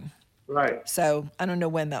 2009. Right. So I don't know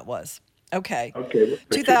when that was. Okay.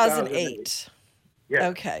 2008. Yeah.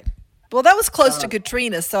 Okay. Well, that was close to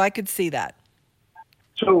Katrina, so I could see that.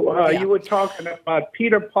 So you were talking about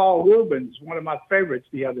Peter Paul Rubens, one of my favorites,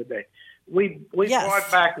 the other day. We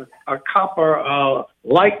brought back a copper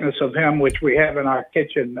likeness of him, which we have in our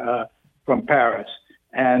kitchen from Paris.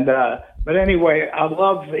 And but anyway,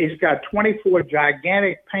 he's got 24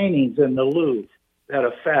 gigantic paintings in the Louvre that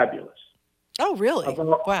are fabulous. Oh, really?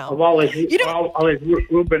 Wow. Of all his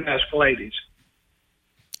Rubenesque ladies.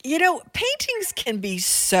 You know, paintings can be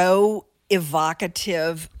so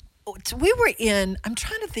evocative. I'm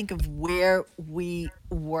trying to think of where we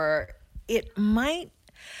were. It might,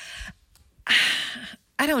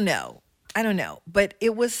 I don't know, but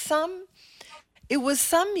it was some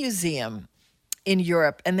museum in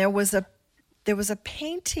Europe, and there was a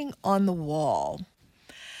painting on the wall,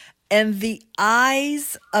 and the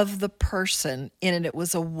eyes of the person in it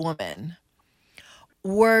was a woman,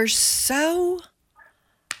 were so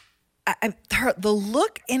the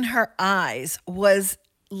look in her eyes was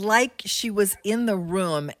like she was in the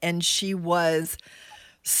room and she was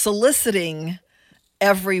soliciting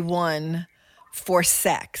everyone for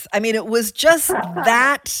sex. I mean, it was just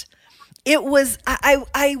that. It was,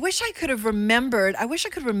 I wish I could have remembered. I wish I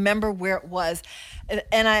could remember where it was.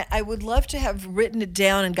 And I would love to have written it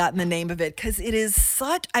down and gotten the name of it, because it is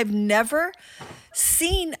such, I've never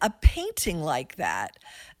seen a painting like that.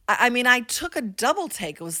 I mean, I took a double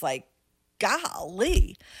take. It was like,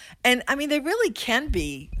 golly. And I mean, they really can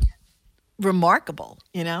be remarkable,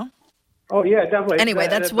 you know? Oh, yeah, definitely. Anyway,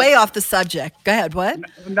 that's way off the subject. Go ahead, what?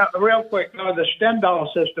 No, real quick, the Stendhal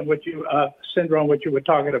system, syndrome, which you were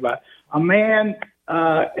talking about. A man,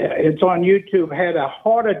 it's on YouTube, had a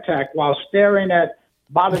heart attack while staring at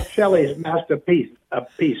Botticelli's masterpiece,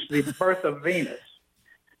 The Birth of Venus.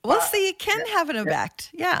 Well, see, you can have an effect,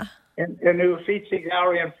 yeah. In the Uffizi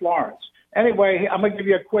Gallery in Florence. Anyway, I'm going to give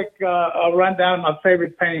you a quick rundown of my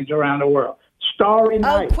favorite paintings around the world. Starry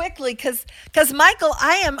Night. Oh, quickly, because Michael,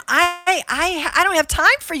 I don't have time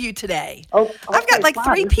for you today. Oh, okay, I've got like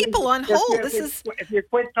fine. 3 people on hold. If you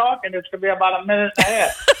quit talking, it's going to be about a minute and a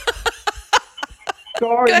half.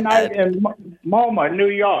 Starry Night in MoMA, New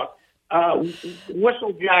York.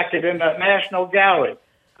 Whistle Jacket in the National Gallery.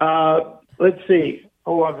 Let's see.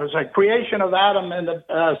 It's a Creation of Adam in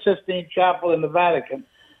the Sistine Chapel in the Vatican.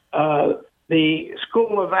 The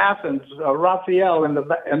School of Athens, Raphael in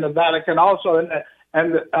the Vatican, also,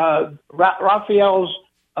 Raphael's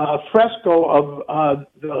fresco of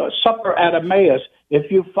the Supper at Emmaus.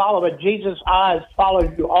 If you follow it, Jesus' eyes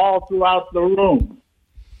follow you all throughout the room.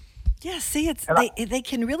 Yeah, see, they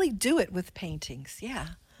can really do it with paintings. Yeah.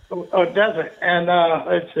 Oh, does it? And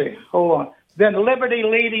let's see. Hold on. Then Liberty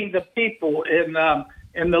Leading the People in the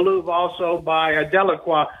Louvre, also by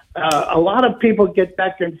Delacroix. A lot of people get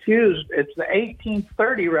that confused. It's the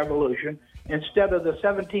 1830 revolution instead of the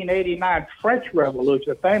 1789 French Revolution,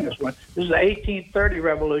 the famous one. This is the 1830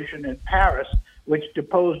 revolution in Paris, which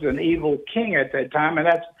deposed an evil king at that time, and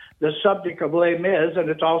that's the subject of Les Mis, and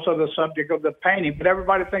it's also the subject of the painting. But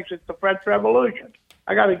everybody thinks it's the French Revolution.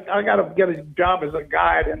 I gotta get a job as a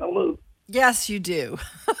guide in the Louvre. Yes, you do.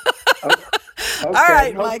 Okay. All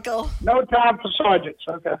right, Michael. No time for sergeants.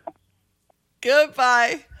 Okay.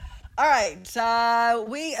 Goodbye. All right.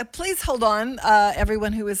 Please hold on,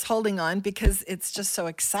 everyone who is holding on, because it's just so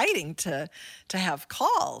exciting to have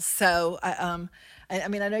calls. So, I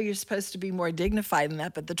mean, I know you're supposed to be more dignified than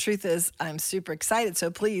that, but the truth is I'm super excited. So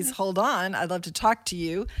please hold on. I'd love to talk to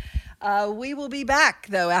you. We will be back,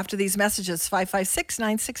 though, after these messages,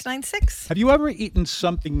 556-9696. Have you ever eaten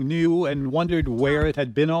something new and wondered where it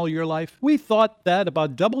had been all your life? We thought that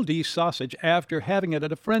about Double D sausage after having it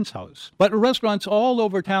at a friend's house. But restaurants all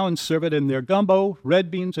over town serve it in their gumbo, red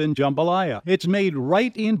beans, and jambalaya. It's made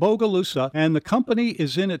right in Bogalusa, and the company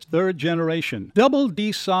is in its 3rd generation. Double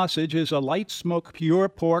D sausage is a light smoke, pure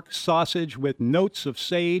pork sausage with notes of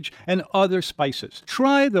sage and other spices.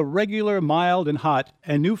 Try the regular, mild, and hot,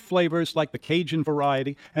 and new flavors like the Cajun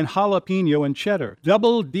variety and jalapeno and cheddar.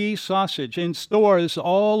 Double D sausage in stores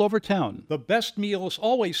all over town. The best meals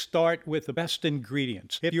always start with the best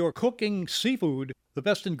ingredients. If you're cooking seafood, the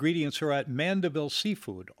best ingredients are at Mandeville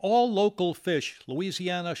Seafood. All local fish,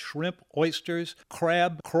 Louisiana shrimp, oysters,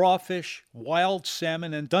 crab, crawfish, wild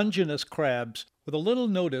salmon, and Dungeness crabs. With a little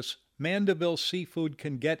notice, Mandeville Seafood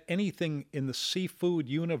can get anything in the seafood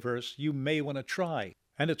universe you may want to try.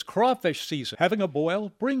 And it's crawfish season. Having a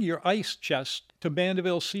boil? Bring your ice chest to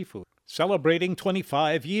Mandeville Seafood. Celebrating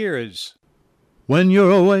 25 years. When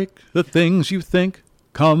you're awake, the things you think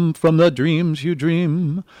come from the dreams you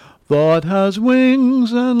dream. Thought has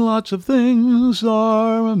wings and lots of things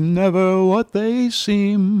are never what they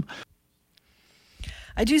seem.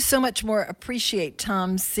 I do so much more appreciate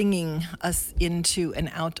Tom singing us into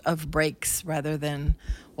and out of breaks rather than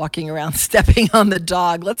walking around stepping on the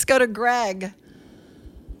dog. Let's go to Greg.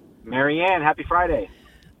 Marianne, happy Friday.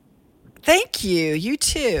 Thank you. You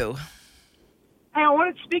too. Hey,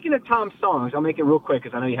 speaking of Tom's songs, I'll make it real quick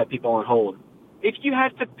because I know you had people on hold. If you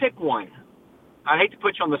had to pick one, I hate to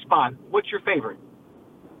put you on the spot, what's your favorite?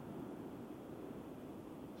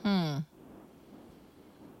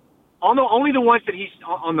 Only the ones that he's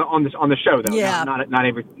on the show though. Yeah. Not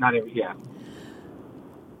every. Yeah.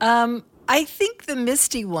 I think the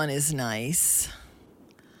Misty one is nice.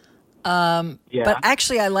 Yeah. But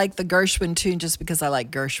actually, I like the Gershwin tune just because I like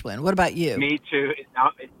Gershwin. What about you? Me too.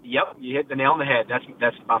 Yep, you hit the nail on the head. That's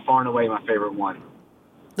by far and away my favorite one.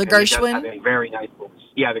 The Gershwin? I think very nice books.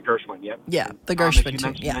 Yeah, the Gershwin. Yep. Yeah, the Gershwin you tune.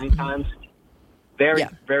 mentioned Yeah. many times.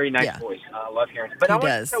 Very nice voice. I love hearing it. But He I want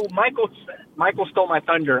does. to know, Michael stole my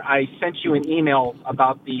thunder. I sent you an email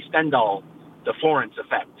about the Stendhal, the Florence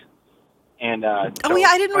effect. And I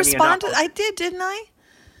didn't respond to. I did, didn't I?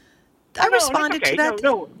 I No, responded it's okay. to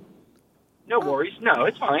that. No worries. No,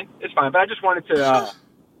 it's fine. It's fine. But I just wanted to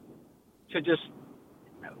just.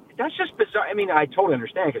 That's just bizarre. I mean, I totally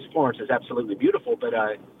understand because Florence is absolutely beautiful, but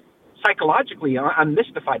psychologically, I'm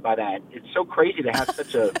mystified by that. It's so crazy to have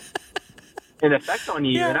such an effect on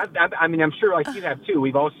you. Yeah. And I mean, I'm sure like you have too.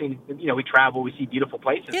 We've all seen, we travel, we see beautiful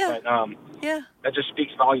places, but that just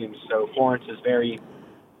speaks volumes. So Florence is very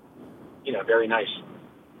nice.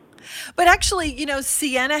 But actually,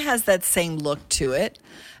 Siena has that same look to it.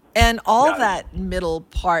 And all that middle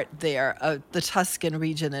part there, the Tuscan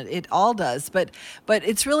region, it all does. But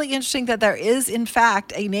it's really interesting that there is, in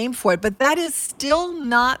fact, a name for it. But that is still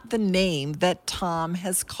not the name that Tom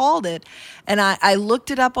has called it. And I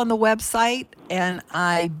looked it up on the website, and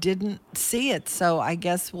I didn't see it. So I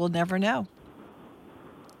guess we'll never know.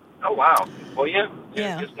 Oh, wow. Well, yeah.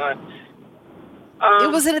 It's not.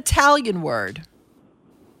 It was an Italian word.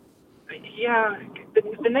 Yeah,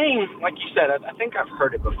 the name, like you said, I think I've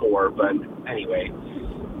heard it before, but anyway.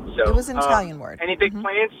 So it was an Italian word. Any big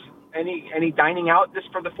plans? Any dining out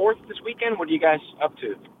for the 4th this weekend? What are you guys up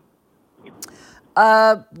to?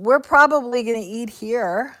 We're probably going to eat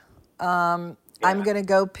here. I'm going to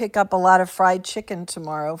go pick up a lot of fried chicken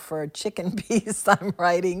tomorrow for a chicken piece I'm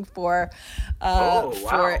writing for From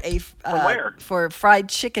where? For Fried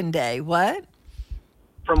Chicken Day. What?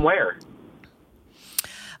 From where?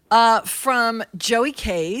 From Joey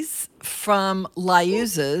K's, from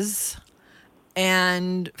Liuzza's,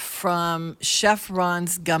 and from Chef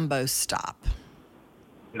Ron's Gumbo Stop.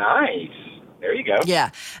 Nice. There you go. Yeah,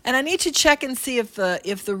 and I need to check and see if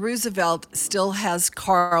the Roosevelt still has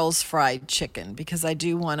Carl's fried chicken, because I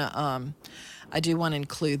do want to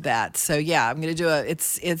include that. So yeah, I'm gonna do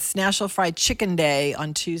it's National Fried Chicken Day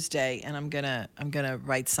on Tuesday, and I'm gonna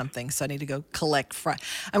write something. So I need to go collect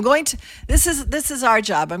This is our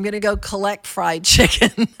job. I'm gonna go collect fried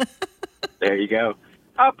chicken. There you go.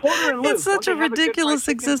 Porter and Luke. It's such a ridiculous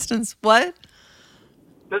existence. What?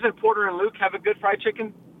 Doesn't Porter and Luke have a good fried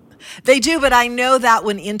chicken? They do, but I know that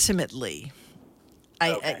one intimately.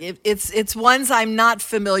 It's ones I'm not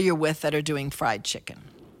familiar with that are doing fried chicken.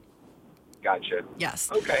 Gotcha.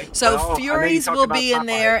 Yes. Okay. So well, Fury's will be in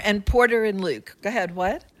there, and Porter and Luke. Go ahead.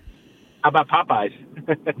 What? How about Popeyes?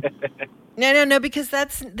 No, because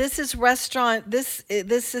this is restaurant. This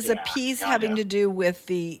is a piece having to do with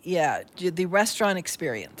the restaurant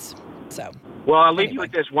experience. So. Well, I'll leave you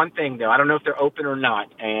with this one thing, though. I don't know if they're open or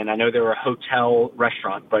not, and I know they're a hotel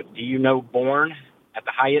restaurant, but do you know Bourne at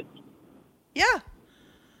the Hyatt? Yeah.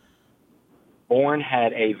 Bourne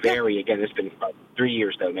had a again, it's been about 3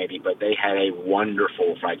 years, though, maybe, but they had a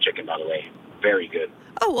wonderful fried chicken, by the way. Very good.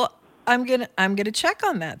 Oh, well, I'm gonna check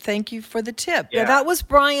on that. Thank you for the tip. Yeah. Now, that was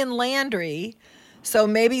Brian Landry, so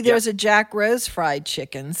maybe there's a Jack Rose fried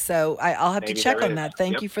chicken, so I'll have to check on that.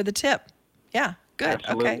 Thank you for the tip. Yeah. Good.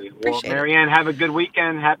 Absolutely. Okay. Well, Appreciate it. Marianne, have a good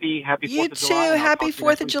weekend. Happy 4th of July. You too. Happy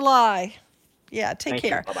 4th of July. Yeah, take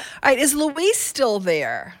care. Bye-bye. All right, is Luis still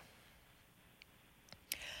there?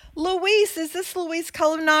 Luis, is this Luis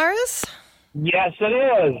Colmenares? Yes, it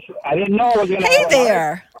is. I didn't know it was going to Hey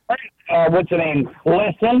there. What's the name?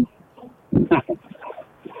 Listen.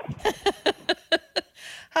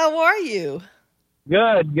 How are you?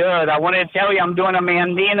 Good. I wanted to tell you I'm doing a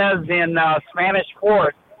Mandina's in Spanish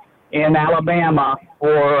Fort in Alabama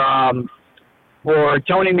for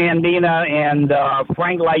Tony Mandina and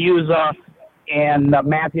Frank Liuzza and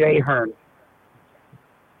Matthew Ahern.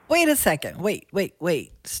 Wait a second.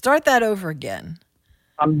 Wait. Start that over again.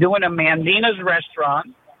 I'm doing a Mandina's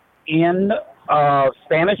restaurant in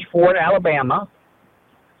Spanish Fort, Alabama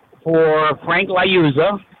for Frank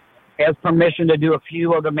Liuzza. Has permission to do a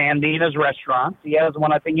few of the Mandina's restaurants. He has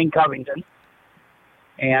one, I think, in Covington.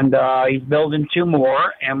 And he's building 2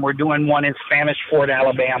 more, and we're doing one in Spanish Fort,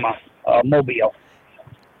 Alabama, Mobile.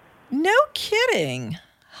 No kidding.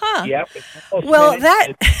 Huh. Yep. Well,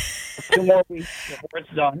 that... 2 more weeks before it's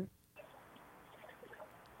done.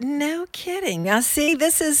 No kidding. Now, see,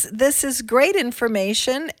 this is great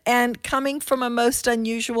information and coming from a most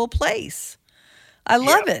unusual place. I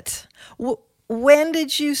love it. When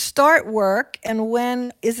did you start work, and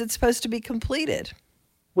when is it supposed to be completed?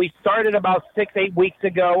 We started about 6-8 weeks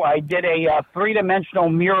ago. I did a 3-dimensional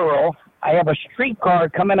mural. I have a streetcar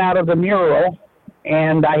coming out of the mural,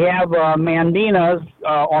 and I have Mandina's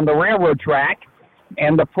on the railroad track.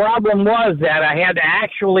 And the problem was that I had to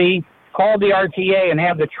actually call the RTA and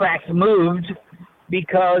have the tracks moved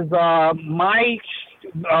because my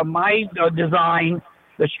my design,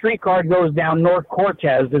 the streetcar goes down North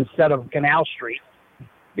Cortez instead of Canal Street.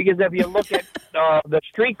 Because if you look at the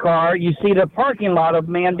streetcar, you see the parking lot of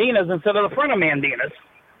Mandinas instead of the front of Mandinas.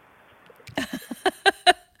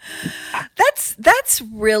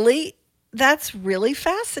 That's really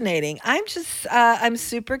fascinating. I'm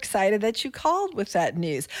super excited that you called with that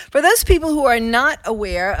news. For those people who are not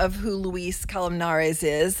aware of who Luis Colmenares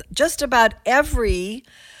is, just about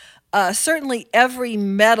certainly every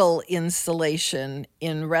metal installation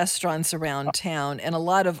in restaurants around town and a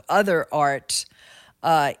lot of other art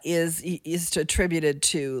is attributed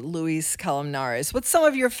to Luis Colmenares. What's some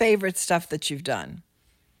of your favorite stuff that you've done?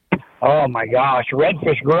 Oh my gosh,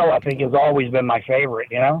 Redfish Grill I think has always been my favorite,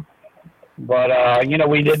 But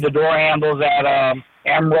we did the door handles at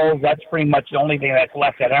Emerald's. That's pretty much the only thing that's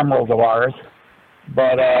left at Emerald's of ours.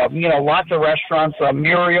 But lots of restaurants,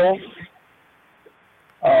 Muriel's.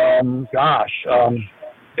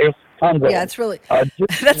 There's tons of. Yeah, it's really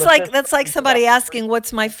that's like somebody asking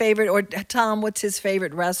what's my favorite, or Tom, what's his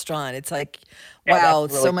favorite restaurant? It's like, wow,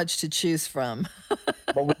 really, so much to choose from.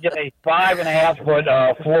 But we did a 5.5-foot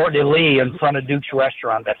fleur de lis in front of Duke's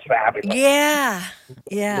restaurant. That's fabulous. Yeah,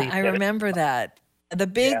 I remember that. The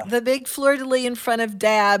big fleur de lis in front of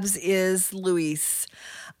Dabs is Luis.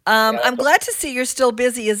 I'm glad to see you're still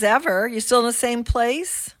busy as ever. You're still in the same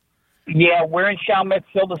place? Yeah, we're in Chalmette,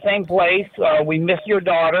 still the same place. We miss your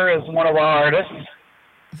daughter as one of our artists.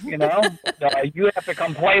 You have to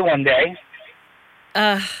come play one day.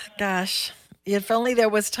 Gosh. If only there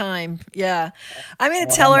was time. Yeah. I'm going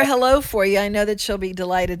to tell her hello for you. I know that she'll be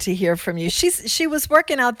delighted to hear from you. She was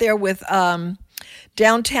working out there with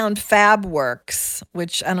Downtown Fab Works,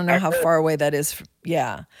 which I don't know how far away that is.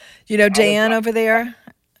 Yeah. Diane over there?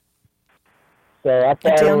 So I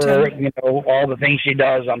tell her, all the things she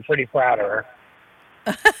does. I'm pretty proud of her.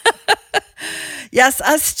 Yes,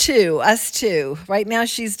 us too. Right now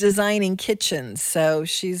she's designing kitchens. So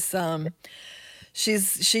she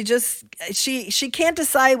can't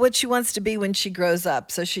decide what she wants to be when she grows up.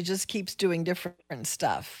 So she just keeps doing different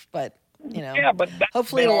stuff. But, but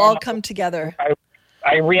hopefully it'll all come together.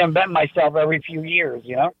 I reinvent myself every few years,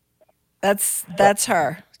 That's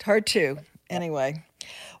her too. Anyway.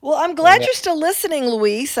 Well, I'm glad you're still listening,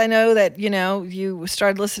 Luis. I know that, you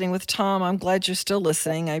started listening with Tom. I'm glad you're still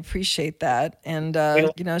listening. I appreciate that. And,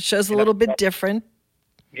 it shows a little bit different.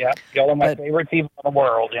 Yeah, y'all are my favorite people in the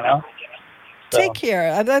world, So. Take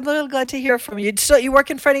care. I'm really glad to hear from you. So you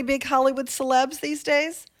working for any big Hollywood celebs these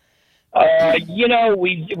days?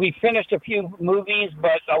 We finished a few movies,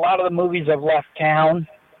 but a lot of the movies have left town.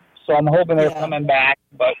 So I'm hoping they're coming back.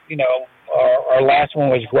 But, our last one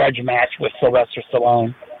was Grudge Match with Sylvester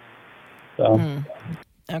Stallone. So.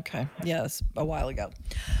 Okay. Yes, a while ago.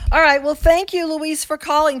 All right. Well, thank you, Luis, for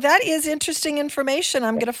calling. That is interesting information.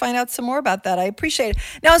 I'm going to find out some more about that. I appreciate it.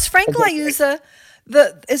 Now, is Frank Liuzza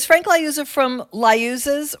from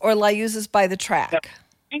Liuzza's or Liuzza's by the Track? Now,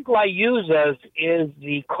 Frank Liuzza's is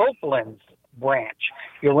the Copeland's branch.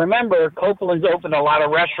 You'll remember Copeland's opened a lot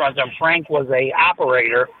of restaurants, and Frank was a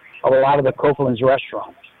operator of a lot of the Copeland's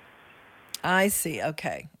restaurants. I see.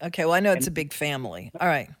 Okay. Well, I know it's a big family. All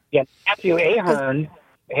right. Yeah, Matthew Ahern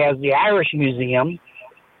has the Irish Museum,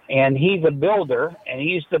 and he's a builder, and he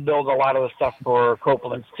used to build a lot of the stuff for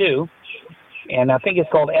Copeland's too. And I think it's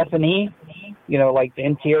called F&E, like the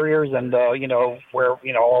interiors and, where,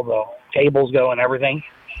 all the tables go and everything.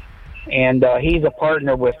 And he's a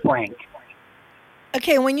partner with Frank.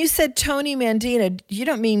 Okay, when you said Tony Mandina, you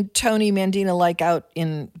don't mean Tony Mandina like out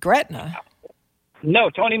in Gretna?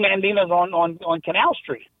 No, Tony Mandina's on Canal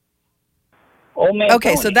Street. Old man.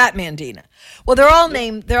 Okay, Tony. So that Mandina. Well, they're all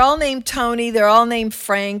named Tony. They're all named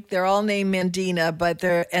Frank. They're all named Mandina, but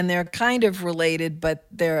they're kind of related. But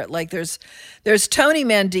they're like there's Tony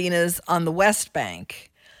Mandina's on the West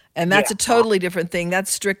Bank, and that's a totally different thing.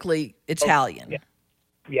 That's strictly Italian.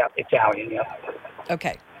 Yeah, Italian. Yeah.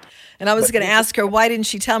 Okay. And I was going to ask her, why didn't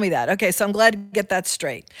she tell me that? Okay, so I'm glad to get that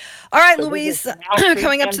straight. All right, so Luis,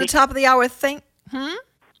 coming up to the top of the hour. Okay,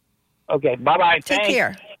 bye-bye. Take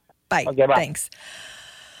care. Bye. Okay, bye. Thanks.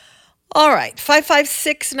 All right,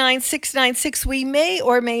 556-9696. We may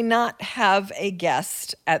or may not have a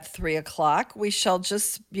guest at 3 o'clock. We shall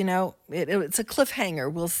just, it's a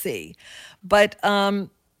cliffhanger. We'll see. But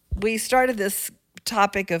we started this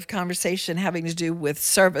topic of conversation having to do with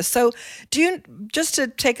service. So just to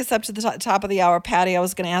take us up to the top of the hour, Patty, I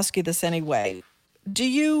was going to ask you this anyway. Do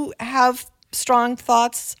you have strong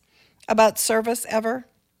thoughts about service ever?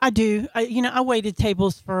 I do. I waited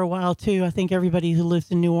tables for a while too. I think everybody who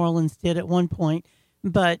lives in New Orleans did at one point.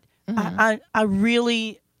 But I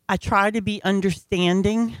try to be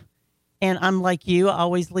understanding And I'm like you, I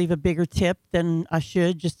always leave a bigger tip than I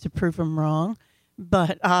should just to prove them wrong.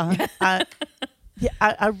 But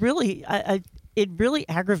it really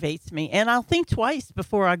aggravates me. And I'll think twice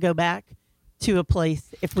before I go back to a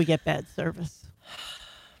place if we get bad service.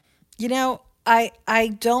 You know, I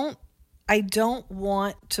don't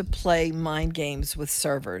want to play mind games with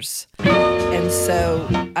servers. And so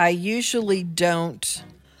I usually don't.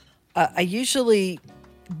 I usually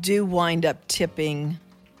do wind up tipping,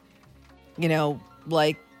 you know,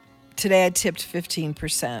 like today I tipped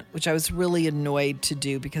 15%, which I was really annoyed to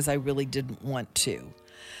do because I really didn't want to.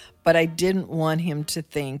 But I didn't want him to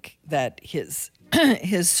think that his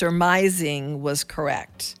surmising was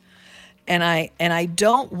correct. And I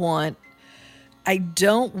don't want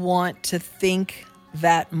to think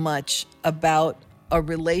that much about a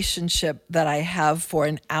relationship that I have for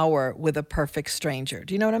an hour with a perfect stranger.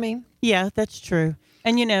 Do you know what I mean? Yeah, that's true.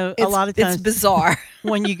 And, you know, a lot of times it's bizarre.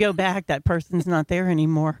 When you go back, that person's not there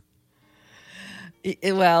anymore.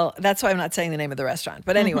 Well, that's why I'm not saying the name of the restaurant.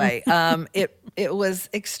 But anyway, it was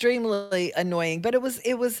extremely annoying. But it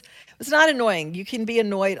was not annoying. You can be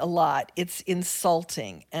annoyed a lot. It's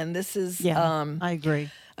insulting. And this is... I agree.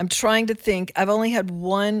 I'm trying to think. I've only had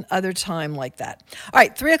one other time like that. All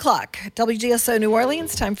right, 3 o'clock, WGSO New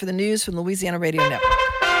Orleans. Time for the news from Louisiana Radio Network.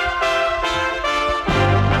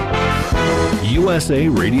 USA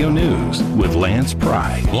Radio News with Lance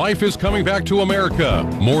Pry. Life is coming back to America.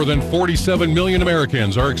 More than 47 million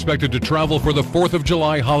Americans are expected to travel for the 4th of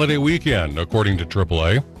July holiday weekend, according to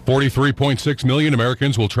AAA. 43.6 million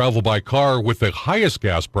Americans will travel by car with the highest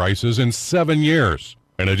gas prices in 7 years.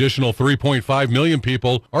 An additional 3.5 million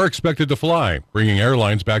people are expected to fly, bringing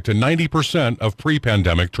airlines back to 90% of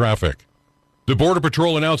pre-pandemic traffic. The Border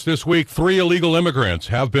Patrol announced this week 3 illegal immigrants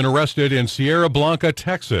have been arrested in Sierra Blanca,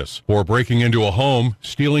 Texas, for breaking into a home,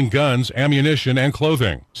 stealing guns, ammunition, and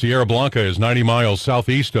clothing. Sierra Blanca is 90 miles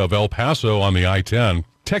southeast of El Paso on the I-10.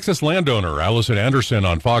 Texas landowner Allison Anderson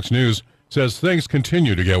on Fox News says things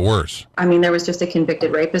continue to get worse. I mean, there was just a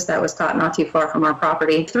convicted rapist that was caught not too far from our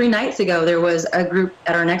property. 3 nights ago, there was a group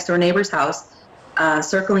at our next door neighbor's house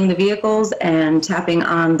circling the vehicles and tapping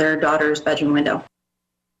on their daughter's bedroom window.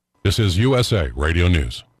 This is USA Radio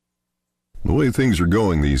News. The way things are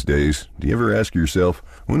going these days, do you ever ask yourself,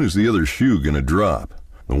 when is the other shoe going to drop?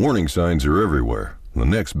 The warning signs are everywhere. The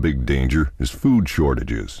next big danger is food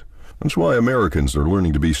shortages. That's why Americans are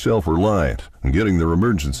learning to be self-reliant and getting their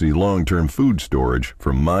emergency long-term food storage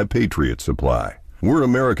from My Patriot Supply. We're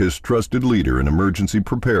America's trusted leader in emergency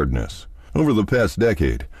preparedness. Over the past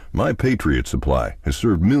decade, My Patriot Supply has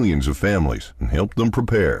served millions of families and helped them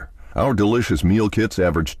prepare. Our delicious meal kits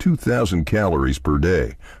average 2,000 calories per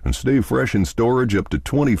day and stay fresh in storage up to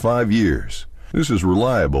 25 years. This is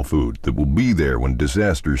reliable food that will be there when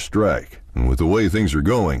disasters strike. And with the way things are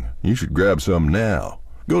going, you should grab some now.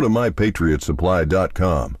 Go to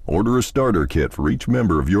MyPatriotSupply.com, order a starter kit for each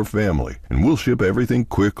member of your family, and we'll ship everything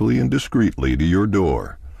quickly and discreetly to your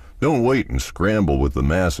door. Don't wait and scramble with the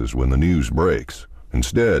masses when the news breaks.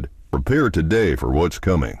 Instead, prepare today for what's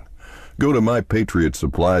coming. Go to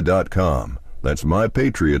MyPatriotSupply.com. That's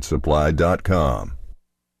MyPatriotSupply.com.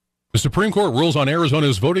 The Supreme Court rules on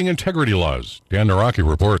Arizona's voting integrity laws. Dan Naraki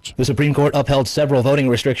reports. The Supreme Court upheld several voting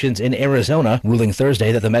restrictions in Arizona, ruling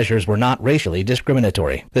Thursday that the measures were not racially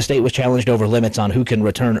discriminatory. The state was challenged over limits on who can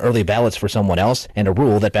return early ballots for someone else and a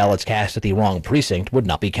rule that ballots cast at the wrong precinct would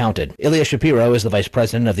not be counted. Ilya Shapiro is the vice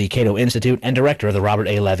president of the Cato Institute and director of the Robert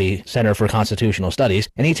A. Levy Center for Constitutional Studies,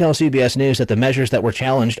 and he tells CBS News that the measures that were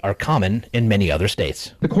challenged are common in many other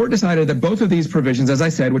states. The court decided that both of these provisions, as I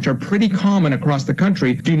said, which are pretty common across the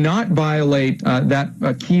country, do not violate that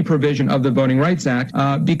key provision of the Voting Rights Act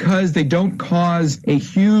because they don't cause a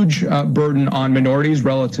huge burden on minorities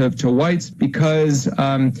relative to whites, because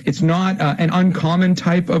it's not an uncommon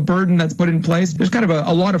type of burden that's put in place. There's kind of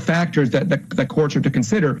a lot of factors that courts are to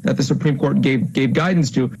consider that the Supreme Court gave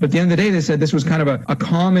guidance to. But at the end of the day, they said this was kind of a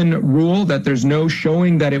common rule, that there's no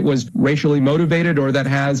showing that it was racially motivated or that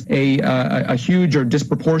has a huge or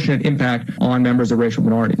disproportionate impact on members of racial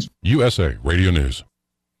minorities. USA Radio News.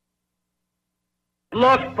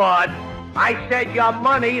 Look, bud, I said your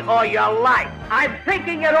money or your life. I'm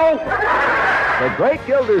thinking it over. The Great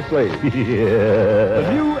Gildersleeve. Yeah.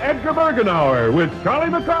 The new Edgar Bergenauer with Charlie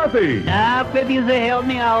McCarthy. Now, if you say help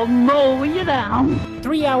me, I'll mow you down.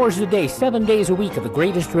 3 hours a day, 7 days a week of the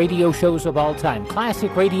greatest radio shows of all time.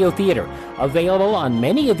 Classic Radio Theater. Available on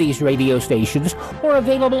many of these radio stations or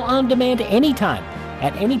available on demand anytime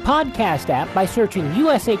at any podcast app by searching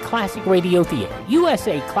USA Classic Radio Theater.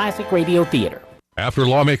 USA Classic Radio Theater. After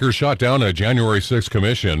lawmakers shot down a January 6th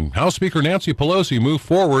commission, House Speaker Nancy Pelosi moved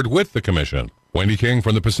forward with the commission. Wendy King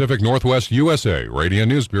from the Pacific Northwest USA Radio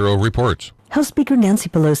News Bureau reports. House Speaker Nancy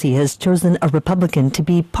Pelosi has chosen a Republican to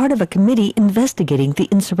be part of a committee investigating the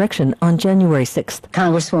insurrection on January 6th.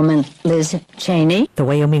 Congresswoman Liz Cheney. The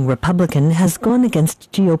Wyoming Republican has gone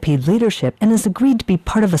against GOP leadership and has agreed to be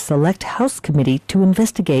part of a select House committee to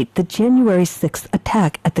investigate the January 6th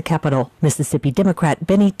attack at the Capitol. Mississippi Democrat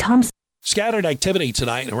Benny Thompson. Scattered activity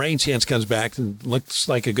tonight. A rain chance comes back and looks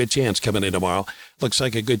like a good chance coming in tomorrow. Looks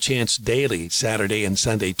like a good chance daily, Saturday and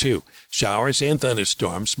Sunday too. Showers and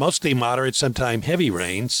thunderstorms, mostly moderate, sometime heavy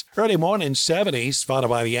rains. Early morning 70s, followed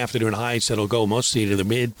by the afternoon highs that'll go mostly to the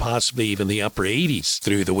mid, possibly even the upper 80s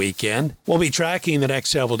through the weekend. We'll be tracking the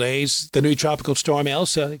next several days. The new tropical storm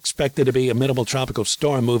Elsa, expected to be a minimal tropical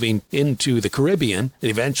storm moving into the Caribbean.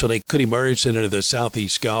 It eventually could emerge into the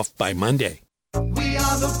southeast Gulf by Monday. We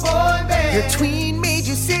are the boy band. Your tween made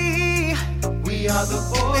you see. We are the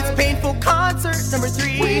boy It's Painful Concert number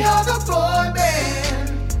 3. We are the boy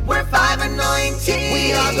band. We're 5 and 19.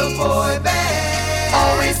 We are the boy band.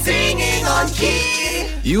 Always singing on key.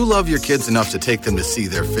 You love your kids enough to take them to see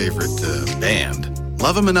their favorite band.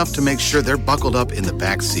 Love them enough to make sure they're buckled up in the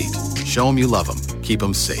back seat. Show them you love them. Keep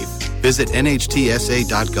them safe. Visit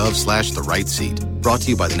nhtsa.gov/the right seat. Brought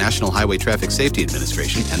to you by the National Highway Traffic Safety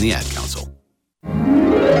Administration and the Ad Council.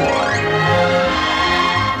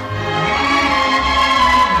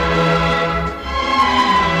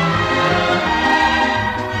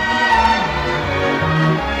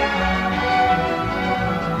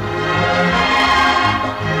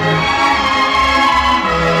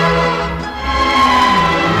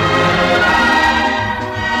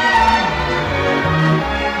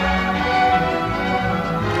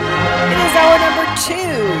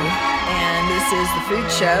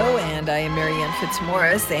 Food Show, and I am Marianne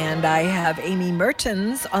Fitzmaurice, and I have Amy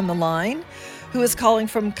Mertens on the line, who is calling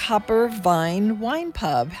from Copper Vine Wine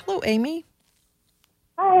Pub. Hello, Amy.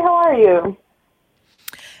 Hi, how are you?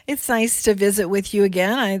 It's nice to visit with you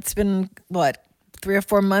again. It's been, 3 or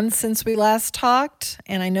 4 months since we last talked,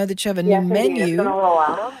 and I know that you have a new menu. It's been a little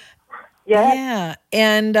while. Yeah,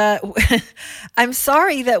 and I'm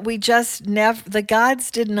sorry that we just the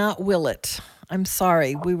gods did not will it. I'm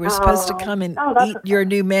sorry. We were supposed to come and eat your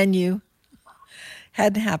new menu.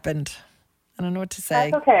 Hadn't happened. I don't know what to say.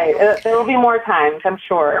 That's okay. There will be more times, I'm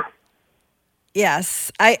sure. Yes.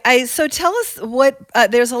 So tell us what,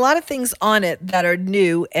 there's a lot of things on it that are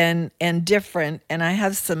new and different, and I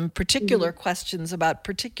have some particular questions about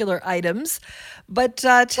particular items. But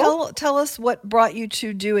tell us what brought you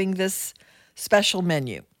to doing this special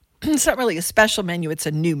menu. It's not really a special menu, it's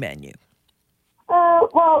a new menu.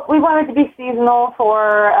 Well, we wanted to be seasonal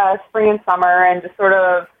for spring and summer and to sort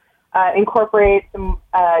of incorporate some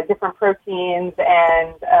different proteins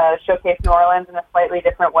and showcase New Orleans in a slightly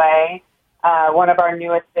different way. One of our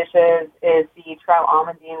newest dishes is the trout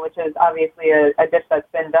almondine, which is obviously a dish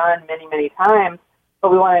that's been done many, many times,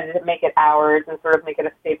 but we wanted to make it ours and sort of make it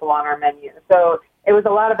a staple on our menu. So it was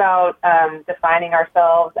a lot about defining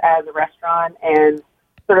ourselves as a restaurant and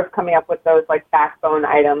sort of coming up with those backbone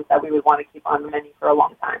items that we would want to keep on the menu for a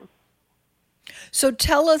long time. So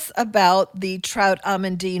tell us about the trout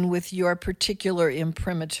almondine with your particular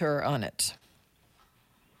imprimatur on it.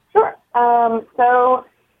 Sure. So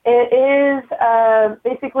it is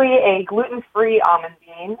basically a gluten-free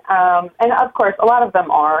almondine, and of course a lot of them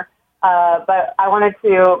are, but I wanted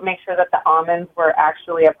to make sure that the almonds were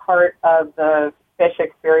actually a part of the fish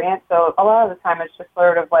experience. So a lot of the time it's just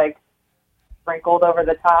sort of sprinkled over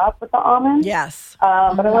the top with the almonds. Yes.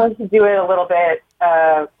 But I wanted to do it a little bit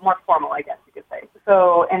more formal, I guess you could say.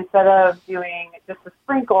 So instead of doing just a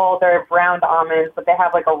sprinkle, they're browned almonds, but they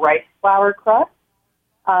have a rice flour crust.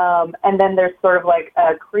 And then there's sort of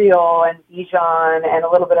a Creole and Dijon and a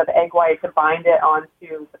little bit of egg white to bind it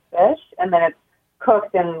onto the fish. And then it's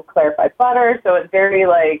cooked in clarified butter. So it's very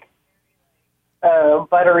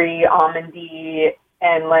buttery, almondy,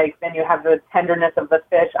 and then you have the tenderness of the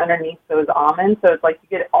fish underneath those almonds. So it's you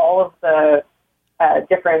get all of the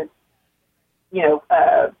different,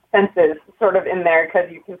 senses sort of in there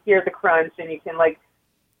because you can hear the crunch and you can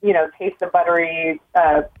taste the buttery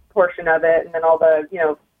portion of it, and then all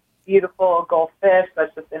the beautiful Gulf fish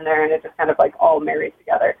that's just in there, and it just kind of all marries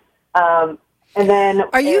together. And then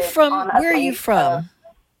where are you from?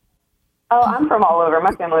 I'm from all over.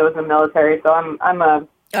 My family was in the military, so I'm a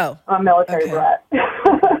military brat.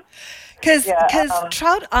 Because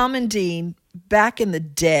trout almondine back in the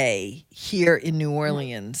day here in New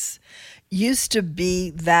Orleans used to be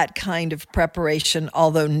that kind of preparation,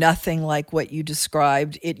 although nothing like what you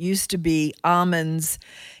described. It used to be almonds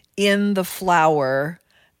in the flour,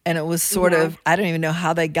 and it was sort of, I don't even know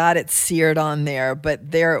how they got it seared on there,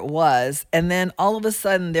 but there it was. And then all of a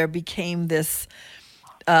sudden there became this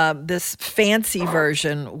this fancy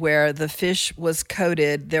version where the fish was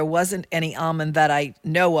coated. There wasn't any almond that I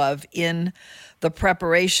know of in the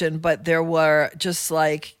preparation, but there were just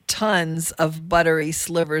like tons of buttery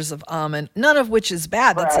slivers of almond, none of which is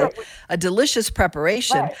bad. That's a delicious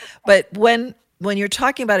preparation. But when you're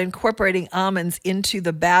talking about incorporating almonds into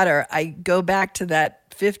the batter, I go back to that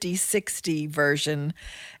 50-60 version,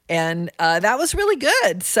 and that was really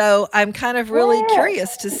good. So I'm kind of really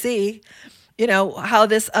curious to see, how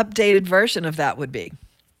this updated version of that would be.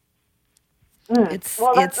 That's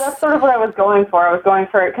sort of what I was going for. I was going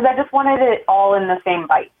for, because I just wanted it all in the same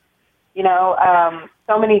bite.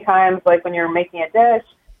 So many times, like when you're making a dish,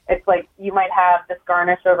 it's like you might have this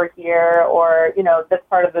garnish over here, or, this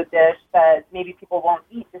part of the dish that maybe people won't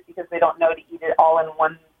eat just because they don't know to eat it all in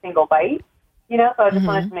one single bite. So I just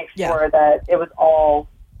wanted to make sure that it was all,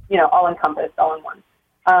 all encompassed, all in one.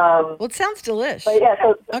 Well, it sounds delish. But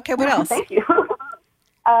yeah, okay, what else? Thank you.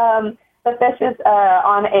 The fish is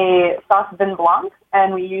on a sauce vin blanc,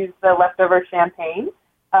 and we use the leftover champagne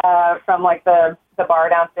from like the bar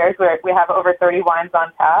downstairs, where we have over 30 wines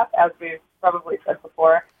on tap, as we've probably said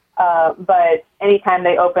before. But anytime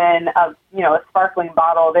they open a sparkling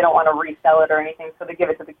bottle, they don't want to resell it or anything, so they give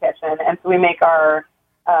it to the kitchen. And so we make our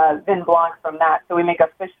vin blanc from that. So we make a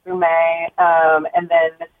fish fumet, and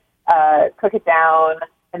then cook it down,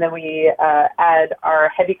 and then we add our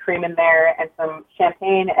heavy cream in there and some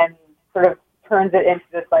champagne, and sort of turns it into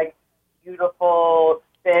this like beautiful,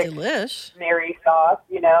 thick, Mary sauce,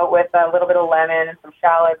 with a little bit of lemon and some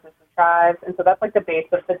shallots and some chives. And so that's like the base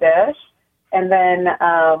of the dish. And then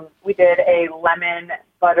we did a lemon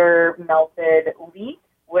butter melted leek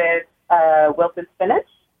with wilted spinach.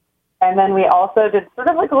 And then we also did sort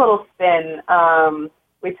of like a little spin.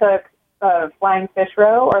 We took flying fish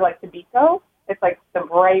roe, or like tabiko. It's like the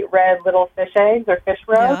bright red little fish eggs or fish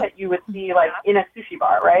roe that you would see like in a sushi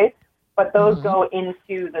bar, right? But those go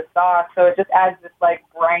into the sauce, so it just adds this like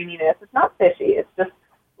brininess. It's not fishy. It's just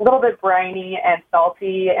a little bit briny and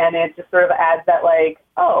salty, and it just sort of adds that like,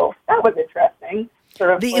 oh, that was interesting.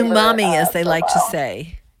 Sort of the flavor, umami, as they like to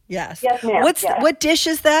say. Yes. Yes, ma'am. What dish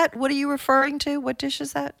is that? What are you referring to? What dish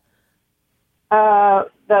is that?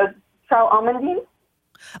 The trout almondine.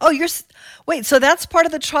 Oh, wait. So that's part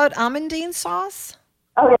of the trout almondine sauce?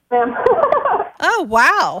 Oh, yes, ma'am. Oh,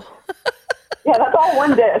 wow. Yeah, that's all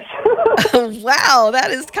one dish. Wow,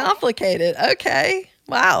 that is complicated. Okay.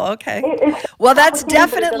 Wow, okay. Well, that's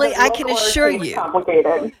definitely, I can assure you,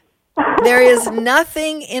 there is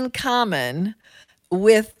nothing in common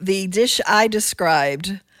with the dish I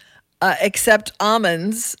described except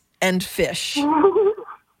almonds and fish.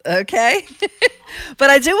 Okay? But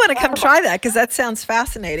I do want to come try that because that sounds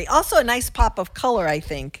fascinating. Also a nice pop of color, I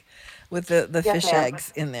think, with the fish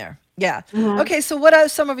eggs in there. Yeah. Okay, so what are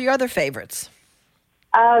some of your other favorites?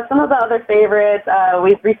 Some of the other favorites,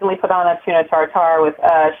 we've recently put on a tuna tartare with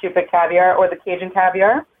Shupik caviar, or the Cajun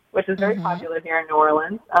caviar, which is very popular here in New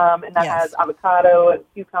Orleans. And that has avocado and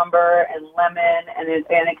cucumber and lemon, and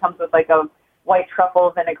it comes with like a white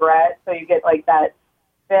truffle vinaigrette. So you get like that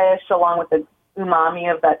fish along with the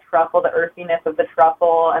umami of that truffle, the earthiness of the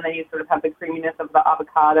truffle, and then you sort of have the creaminess of the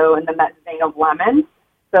avocado, and then that zing of lemon.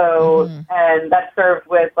 So, and that's served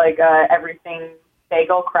with like everything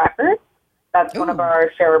bagel crackers. That's one of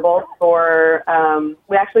our shareables for,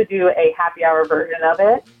 we actually do a happy hour version of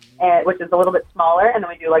it, which is a little bit smaller, and then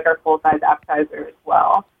we do like our full-size appetizer as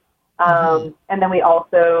well. And then we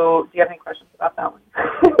also, do you have any questions about that one?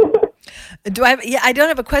 I don't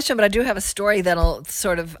have a question, but I do have a story that'll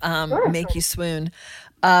sort of make you swoon.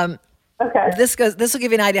 Okay. This will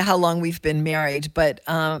give you an idea how long we've been married, but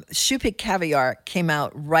Shupik caviar came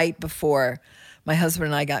out right before my husband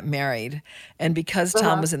and I got married. And because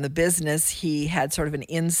Tom was in the business, he had sort of an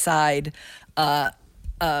inside,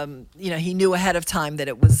 he knew ahead of time that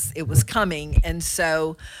it was coming. And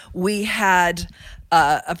so we had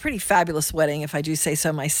a pretty fabulous wedding, if I do say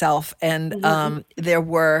so myself. And there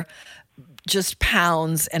were just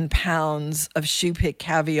pounds and pounds of Shupik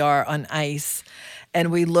caviar on ice. And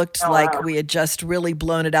we looked like we had just really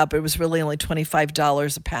blown it up. It was really only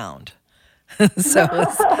 $25 a pound. So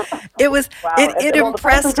it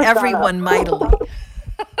impressed everyone mightily.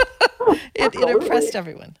 It impressed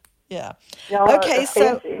everyone. Yeah. Okay,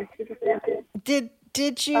 so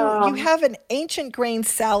did you have an ancient grain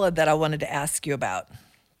salad that I wanted to ask you about?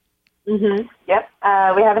 Yep.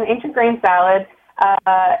 We have an ancient grain salad.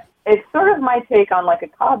 It's sort of my take on like a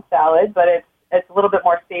Cobb salad, but It's a little bit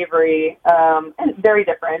more savory and very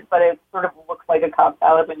different, but it sort of looks like a Cobb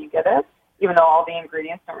salad when you get it, even though all the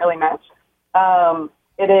ingredients don't really match.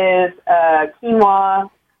 It is quinoa,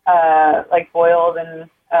 like boiled and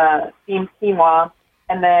steamed quinoa,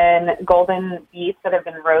 and then golden beets that have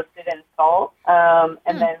been roasted in salt,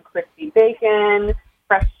 and then crispy bacon,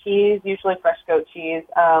 fresh cheese, usually fresh goat cheese,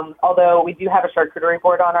 although we do have a charcuterie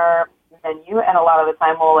board on our menu, and a lot of the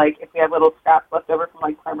time we'll, like, if we have little scraps left over from,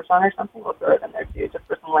 like, Parmesan or something, we'll throw it in there, too, just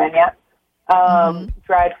for some lagniappe.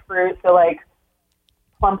 Dried fruit, so, like,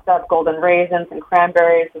 plumped up golden raisins and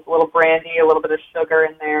cranberries with a little brandy, a little bit of sugar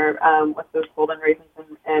in there with those golden raisins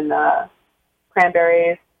and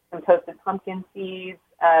cranberries, some toasted pumpkin seeds.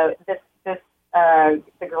 The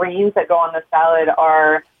greens that go on the salad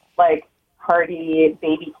are, like, hearty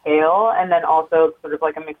baby kale, and then also sort of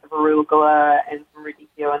like a mix of arugula and some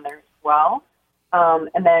radicchio in there as well.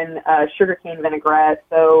 And then sugarcane vinaigrette.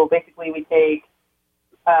 So basically we take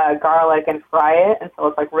garlic and fry it until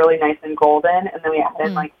it's like really nice and golden, and then we add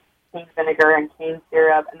in like cane vinegar and cane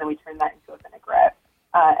syrup, and then we turn that into a vinaigrette.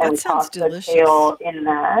 And we toss the kale in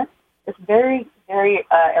that. It's very, very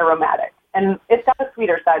aromatic, and it's got a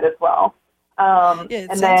sweeter side as well. And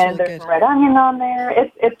then there's some red onion on there.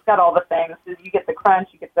 It's got all the things. So you get the crunch,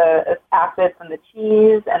 you get the acid from the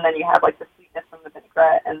cheese, and then you have like the sweetness from the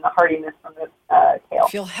vinaigrette and the heartiness from the kale.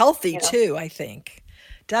 Feel healthy too, I think.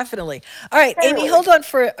 Definitely. All right, Amy, hold on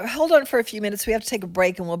for a few minutes. We have to take a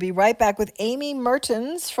break, and we'll be right back with Amy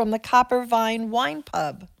Mertens from the Copper Vine Wine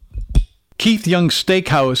Pub. Keith Young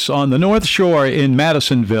Steakhouse on the North Shore in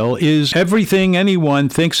Madisonville is everything anyone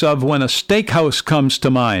thinks of when a steakhouse comes to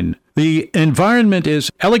mind. The environment is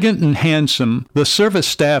elegant and handsome. The service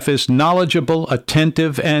staff is knowledgeable,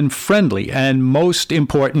 attentive, and friendly. And most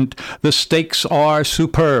important, the steaks are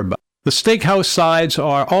superb. The steakhouse sides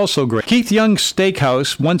are also great. Keith Young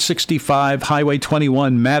Steakhouse, 165 Highway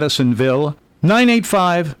 21, Madisonville,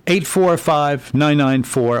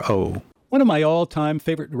 985-845-9940. One of my all-time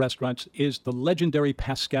favorite restaurants is the legendary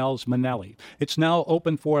Pascal's Manali. It's now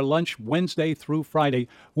open for lunch Wednesday through Friday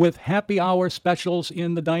with happy hour specials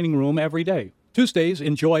in the dining room every day. Tuesdays,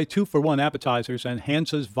 enjoy 2-for-1 appetizers and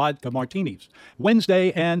Hansa's vodka martinis.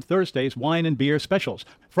 Wednesday and Thursdays, wine and beer specials.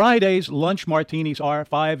 Fridays, lunch martinis are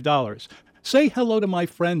 $5. Say hello to my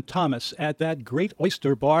friend Thomas at that great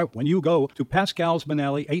oyster bar when you go to Pascal's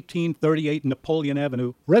Manali, 1838 Napoleon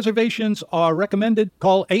Avenue. Reservations are recommended.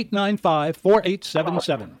 Call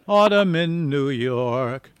 895-4877. Autumn in New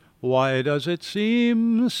York. Why does it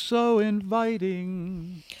seem so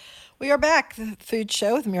inviting? We are back, the Food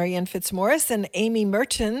Show with Marianne Fitzmaurice, and Amy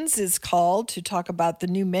Mertens is called to talk about the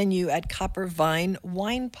new menu at Copper Vine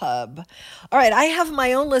Wine Pub. All right, I have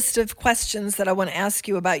my own list of questions that I want to ask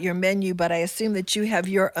you about your menu, but I assume that you have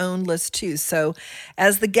your own list too. So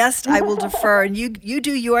as the guest, I will defer, and you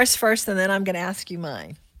do yours first, and then I'm going to ask you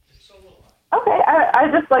mine. Okay,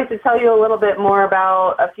 I'd just like to tell you a little bit more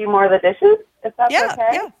about a few more of the dishes, if that's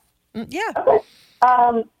okay. Yeah. Okay.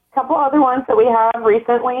 Couple other ones that we have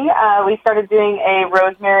recently. We started doing a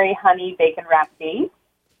rosemary honey bacon wrap date,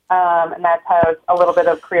 and that has a little bit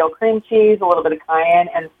of Creole cream cheese, a little bit of cayenne,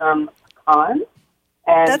 and some pecans.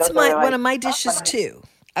 And that's one of my dishes too.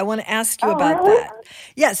 I want to ask you about that.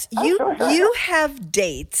 Yes, you have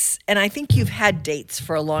dates, and I think you've had dates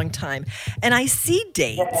for a long time. And I see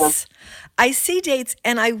dates.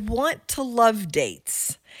 And I want to love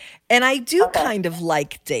dates. And I do kind of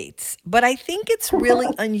like dates, but I think it's really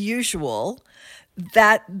unusual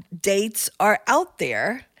that dates are out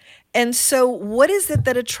there. And so what is it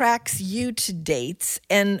that attracts you to dates?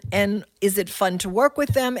 And is it fun to work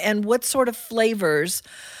with them? And what sort of flavors,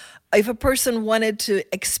 if a person wanted to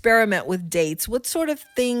experiment with dates, what sort of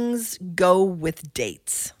things go with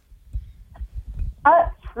dates?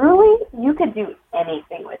 Truly, you could do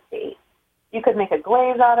anything with dates. You could make a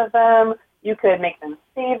glaze out of them. You could make them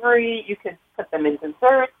savory. You could put them in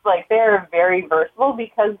desserts. Like, they're very versatile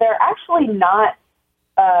because they're actually not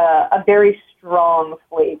a very strong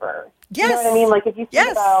flavor. Yes. You know what I mean? Like, if you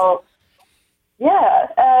think about,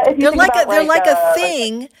 they're like a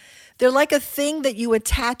thing. They're like a thing that you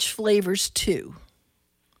attach flavors to.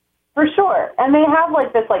 For sure. And they have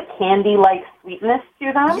like this like candy-like sweetness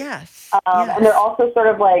to them. Yes. And they're also sort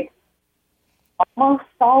of like almost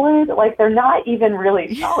solid. Like, they're not even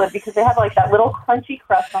really solid because they have like that little crunchy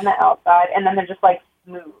crust on the outside, and then they're just like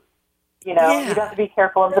smooth. You know, you have to be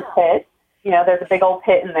careful of the pit. You know, there's a big old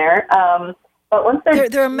pit in there. But once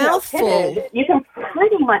they're a mouthful, pitted, you can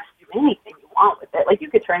pretty much do anything you want with it. Like, you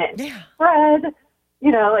could turn it into bread.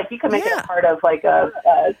 You know, like you could make it a part of like a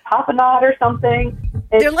tapenade or something.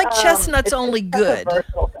 They're like chestnuts, only good.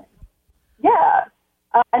 Yeah.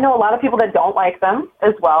 I know a lot of people that don't like them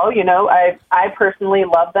as well. You know, I personally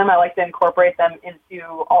love them. I like to incorporate them into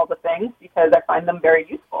all the things because I find them very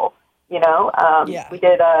useful. You know, we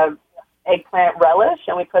did a eggplant relish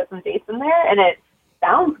and we put some dates in there, and it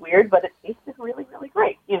sounds weird, but it tasted really, really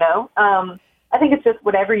great. You know, I think it's just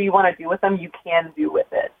whatever you want to do with them, you can do with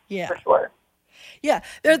it. Yeah, for sure. Yeah,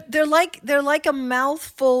 they're like a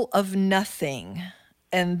mouthful of nothing.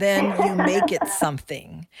 And then you make it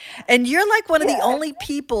something. And you're like one of the only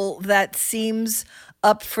people that seems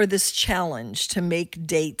up for this challenge to make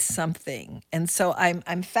dates something. And so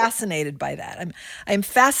I'm fascinated by that. I'm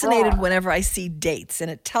fascinated whenever I see dates,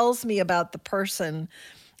 and it tells me about the person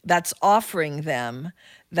that's offering them,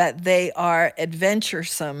 that they are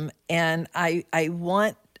adventuresome, and I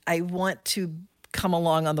want to come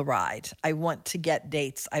along on the ride. I want to get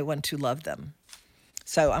dates. I want to love them.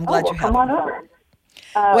 So I'm glad you have come on them. over.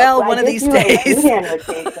 One of these days.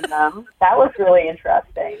 That was really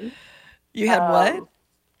interesting. You had what?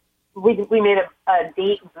 We made a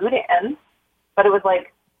date boudin, but it was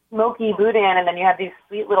like smoky boudin, and then you had these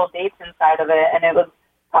sweet little dates inside of it, and it was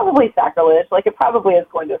probably sacrilege. Like, it probably is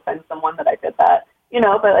going to offend someone that I did that, you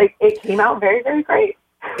know, but like it came out very, very great.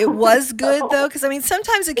 It was good though, because I mean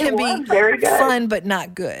sometimes it can be very good. Fun but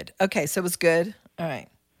not good. Okay, so it was good. All right.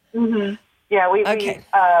 Mm-hmm. Yeah, we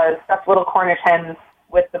stuffed little Cornish hens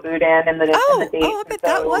with the boudin and the dates. Oh, I bet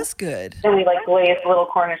that was good. And we like glazed little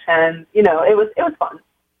Cornish hens. You know, it was fun.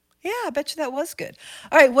 Yeah, I bet you that was good.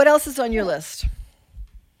 All right, what else is on your list?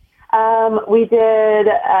 We did.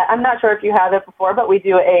 I'm not sure if you had it before, but we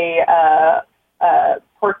do a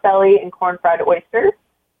pork belly and corn fried oysters.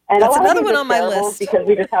 And that's another one on my list because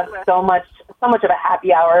we just have so much of a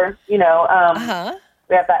happy hour. You know.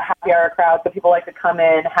 We have that happy hour crowd, so people like to come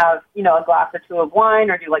in, have, you know, a glass or two of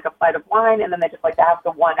wine or do like a flight of wine, and then they just like to have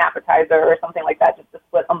the one appetizer or something like that just to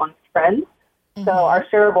split amongst friends. Mm-hmm. So our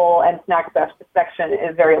shareable and snack section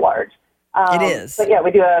is very large. It is. But yeah,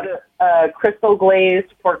 we do a crystal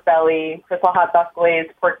glazed pork belly, crystal hot sauce glazed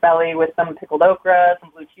pork belly with some pickled okra,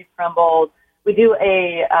 some blue cheese crumbles. We do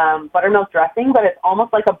a buttermilk dressing, but it's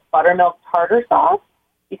almost like a buttermilk tartar sauce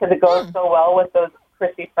because it goes so well with those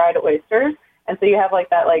crispy fried oysters. And so you have like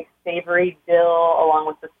that like savory dill along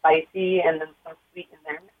with the spicy and then some sweet in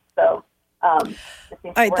there. So all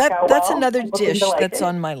right, that's another dish that's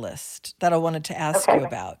on my list that I wanted to ask you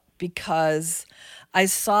about, because I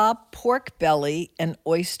saw pork belly and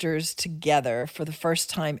oysters together for the first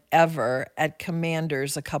time ever at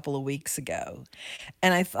Commander's a couple of weeks ago.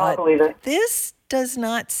 And I thought, this does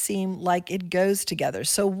not seem like it goes together.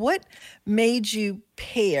 So what made you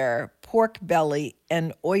pair pork belly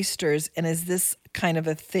and oysters, and is this kind of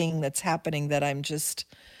a thing that's happening that I'm just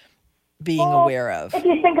being aware of? If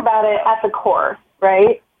you think about it at the core,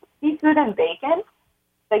 right? Seafood and bacon,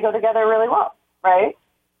 they go together really well, right?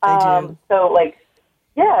 They do. So like,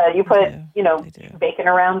 yeah, you put, you know, bacon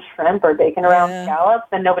around shrimp or bacon around scallops,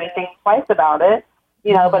 and nobody thinks twice about it,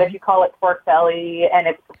 you know, but if you call it pork belly and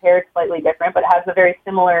it's prepared slightly different, but has a very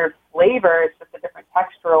similar flavor, it's just a different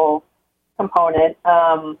textural component,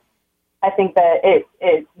 I think that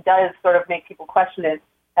it does sort of make people question it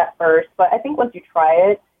at first, but I think once you try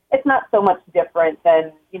it, it's not so much different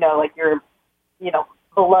than, you know, like your, you know,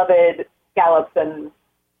 beloved scallops and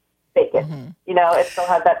bacon. Mm-hmm. You know, it still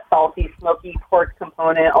has that salty, smoky pork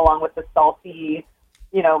component along with the salty,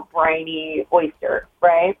 you know, briny oyster,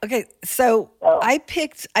 right? Okay, so I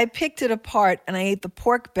picked it apart, and I ate the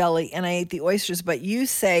pork belly and I ate the oysters, but you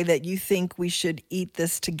say that you think we should eat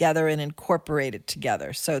this together and incorporate it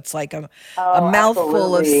together. So it's like a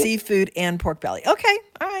mouthful of seafood and pork belly. Okay,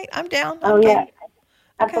 all right, I'm down. Yeah,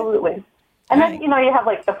 absolutely. And then, you know, you have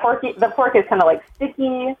like the pork is kind of like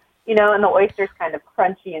sticky, you know, and the oyster's kind of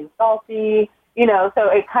crunchy and salty, you know, so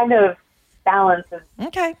it kind of balances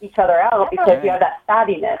each other out because you have that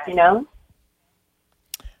fattiness, you know?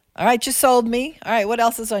 All right, you sold me. All right, what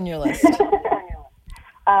else is on your list?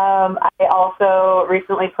 I also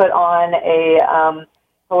recently put on a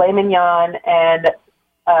filet mignon and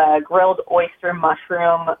grilled oyster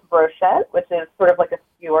mushroom brochette, which is sort of like a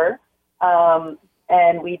skewer.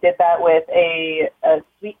 And we did that with a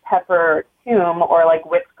sweet pepper tune or like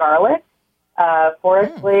whipped garlic,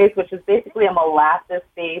 forest glaze, which is basically a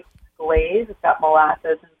molasses-based glaze. It's got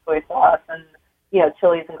molasses and soy sauce and, you know,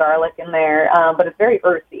 chilies and garlic in there, but it's very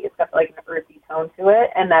earthy. It's got like an earthy tone to it,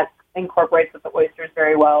 and that incorporates with the oysters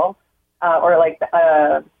very well, or like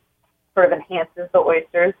sort of enhances the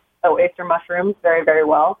oyster mushrooms very, very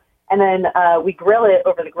well. And then we grill it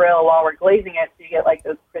over the grill while we're glazing it, so you get like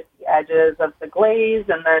those crispy edges of the glaze,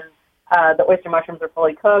 and then the oyster mushrooms are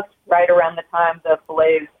fully cooked right around the time the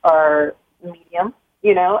fillets are medium.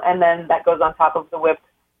 and then that goes on top of the whipped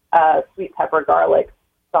sweet pepper garlic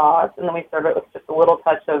sauce, and then we serve it with just a little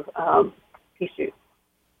touch of pea shoots.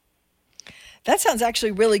 That sounds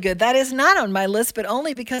actually really good. That is not on my list, but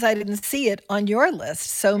only because I didn't see it on your list.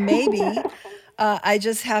 So maybe I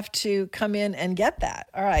just have to come in and get that.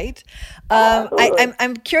 All right.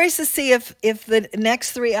 I'm curious to see if the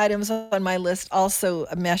next 3 items on my list also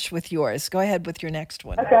mesh with yours. Go ahead with your next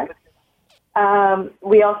one. Okay.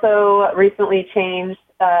 We also recently changed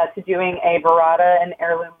to doing a burrata and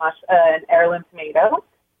heirloom tomato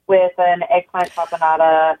with an eggplant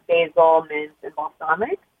caponata, basil, mint, and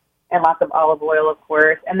balsamic, and lots of olive oil, of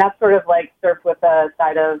course. And that's sort of like served with a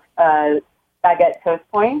side of baguette toast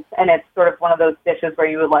points. And it's sort of one of those dishes where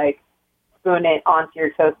you would like spoon it onto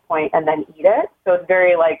your toast point and then eat it. So it's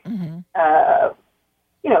very like,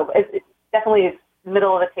 it's definitely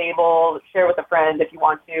middle of the table, share with a friend if you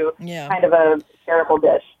want to, kind of a shareable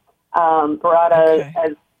dish. Burrata,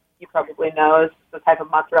 as you probably know, is the type of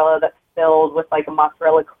mozzarella that's filled with like a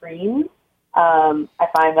mozzarella cream. I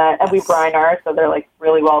find that, and we brine ours, so they're like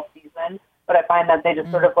really well seasoned, but I find that they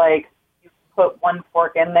just sort of like, you put one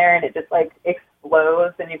fork in there and it just like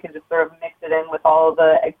explodes, and you can just sort of mix it in with all of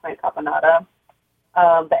the eggplant caponata.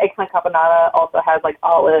 The eggplant caponata also has like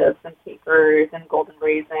olives and capers and golden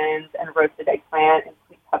raisins and roasted eggplant and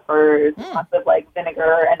sweet peppers, and lots of like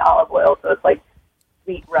vinegar and olive oil, so it's like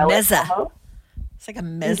sweet relish. Almost. It's like a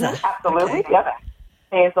mezza. Absolutely, yep.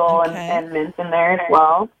 Basil and mint in there as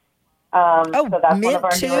well. So that's mint one of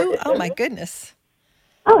our too? newer dishes. Oh my goodness.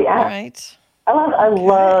 Oh yeah. All right. I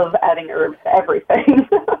love adding herbs to everything.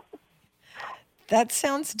 That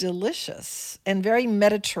sounds delicious and very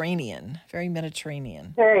Mediterranean. Very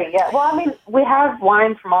Mediterranean. Very, yeah. Well, I mean, we have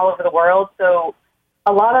wines from all over the world, so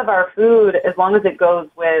a lot of our food, as long as it goes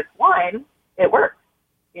with wine, it works.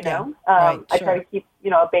 I try to keep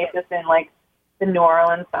a basis in like the New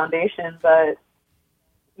Orleans foundation, but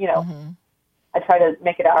I try to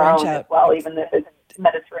make it our own as well, even if it's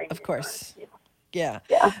Mediterranean. Of course. Yeah.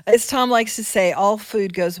 As Tom likes to say, all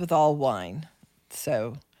food goes with all wine.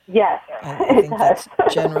 So yes, I think that's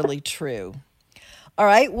generally true. All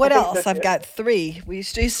right. What else? I've got 3. You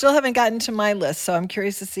still haven't gotten to my list, so I'm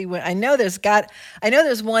curious to see when. I know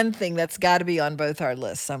there's one thing that's got to be on both our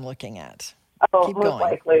lists. I'm looking at. Oh, Keep most going.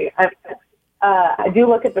 likely. I do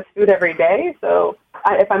look at this food every day, so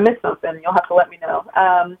if I miss something, you'll have to let me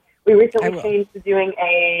know. We recently changed to doing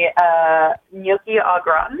a gnocchi au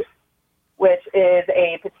gratin, which is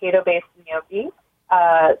a potato-based gnocchi,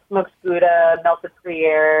 smoked Gouda, melted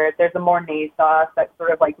Gruyere. There's a Mornay sauce that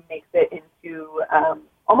sort of like makes it into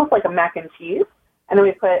almost like a mac and cheese. And then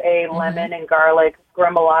we put a lemon and garlic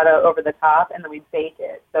gremolata over the top, and then we bake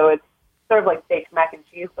it. So it's sort of like baked mac and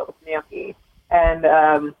cheese, but with gnocchi.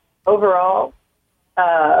 And overall,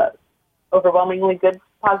 overwhelmingly good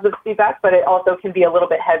positive feedback, but it also can be a little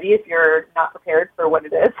bit heavy if you're not prepared for what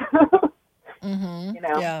it is.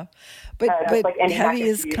 Yeah, but like any heavy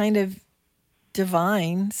is kind of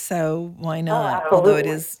divine, so why not? Although it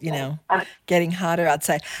is, getting hotter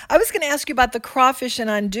outside. I was going to ask you about the crawfish and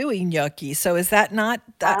andouille gnocchi. So is that not?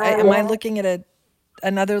 Am I looking at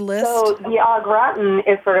another list? So the au gratin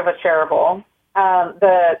is sort of a shareable.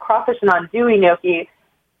 The crawfish and andouille gnocchi,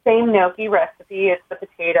 same gnocchi recipe. It's the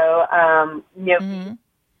potato gnocchi,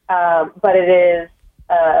 but it is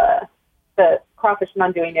the crawfish and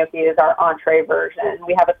andouille gnocchi is our entree version.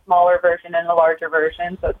 We have a smaller version and a larger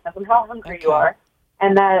version, so it depends on how hungry you are.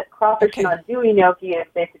 And that crawfish and andouille gnocchi is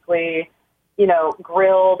basically,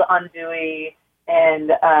 grilled andouille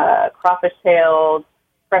and crawfish tails,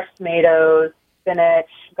 fresh tomatoes, spinach,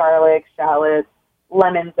 garlic, shallots,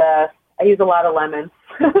 lemon zest. I use a lot of lemons,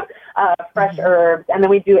 fresh herbs, and then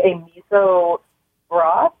we do a miso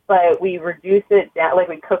broth, but we reduce it down, like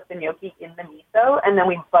we cook the gnocchi in the miso, and then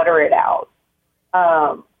we butter it out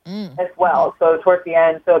as well. So towards the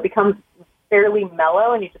end, so it becomes fairly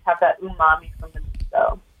mellow, and you just have that umami from the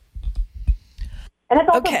miso. And it's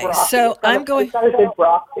also broth. So it's got a good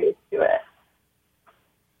broth taste to it.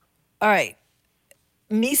 All right.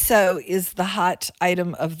 Miso is the hot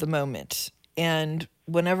item of the moment, and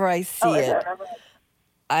whenever I see it,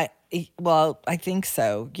 I think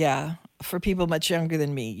so. Yeah, for people much younger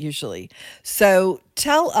than me, usually. So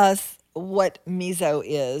tell us what miso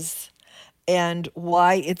is and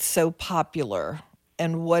why it's so popular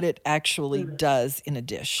and what it actually does in a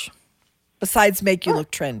dish, besides make you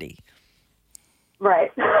look trendy.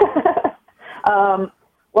 Right. Well,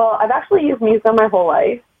 I've actually used miso my whole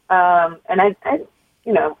life, and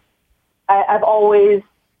I've always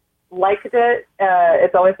liked it.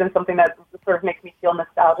 It's always been something that sort of makes me feel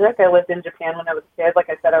nostalgic. I lived in Japan when I was a kid. Like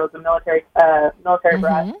I said, I was a military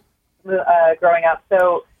brat. growing up.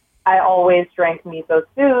 So I always drank miso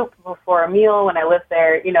soup before a meal when I lived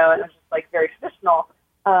there, you know, and it was just like very traditional.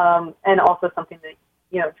 And also something that,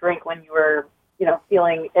 you know, drink when you were, you know,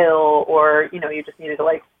 feeling ill or, you know, you just needed to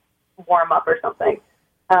like warm up or something.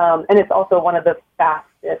 And it's also one of the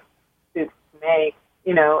fastest soups to make,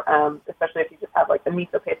 you know, especially if you just have like the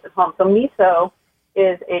miso paste at home. So miso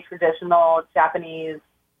is a traditional Japanese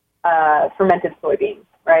fermented soybean,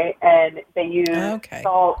 right? And they use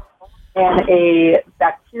salt and a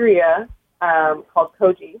bacteria called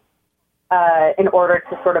koji in order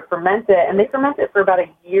to sort of ferment it. And they ferment it for about a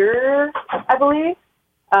year, I believe.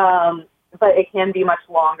 But it can be much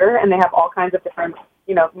longer. And they have all kinds of different,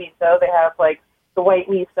 you know, miso. They have like the white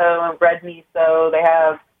miso and red miso. They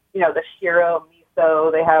have, you know, the shiro miso.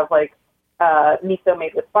 They have like miso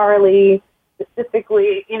made with barley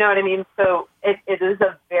specifically, you know what I mean? So it is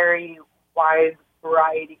a very wide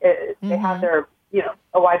variety. They have their, you know,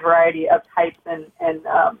 a wide variety of types and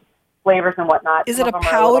flavors and whatnot. Is it a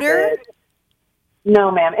powder?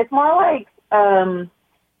 No, ma'am. It's more like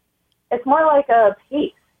a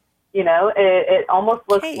paste. You know, it almost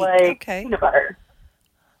looks like peanut butter.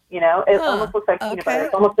 You know, it almost looks like peanut butter.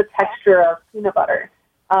 It's almost the texture of peanut butter.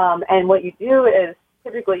 And what you do is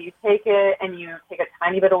typically you take it and you take a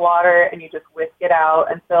tiny bit of water and you just whisk it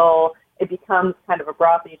out until it becomes kind of a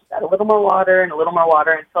broth, and you just add a little more water and a little more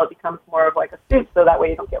water until it becomes more of like a soup, so that way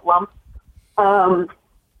you don't get lumps. But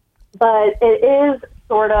it is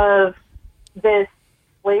sort of this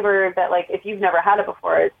flavor that, like, if you've never had it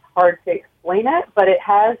before, it's hard to explain it, but it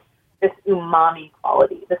has this umami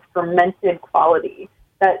quality, this fermented quality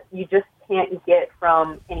that you just can't get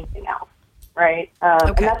from anything else. Right.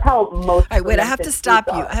 And that's how most. All right, wait, I have to stop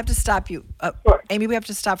you. Sure. Amy, we have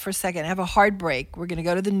to stop for a second. I have a hard break. We're going to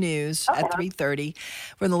go to the news at 3:30.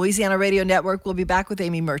 We're in the Louisiana Radio Network. We'll be back with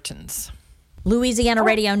Amy Mertens. Louisiana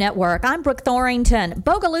Radio Network. I'm Brooke Thorington.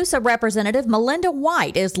 Bogalusa Representative Melinda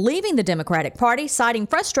White is leaving the Democratic Party, citing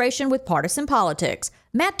frustration with partisan politics.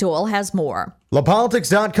 Matt Doyle has more.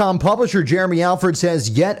 LaPolitics.com publisher Jeremy Alford says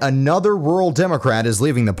yet another rural Democrat is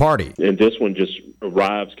leaving the party. And this one just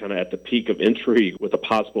arrives kind of at the peak of intrigue with a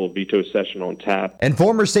possible veto session on tap. And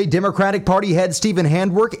former state Democratic Party head Stephen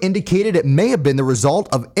Handwerk indicated it may have been the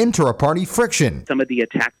result of intra-party friction. Some of the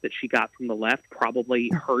attacks that she got from the left probably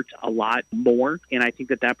hurt a lot more, and I think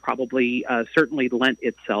that probably certainly lent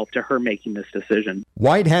itself to her making this decision.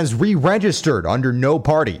 White has re-registered under no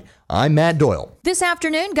party. I'm Matt Doyle. This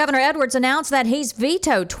afternoon, Governor Edwards announced that he's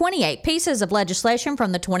vetoed 28 pieces of legislation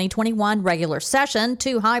from the 2021 regular session,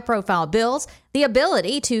 2 high-profile bills, the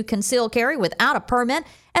ability to conceal carry without a permit,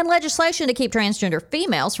 and legislation to keep transgender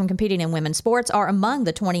females from competing in women's sports are among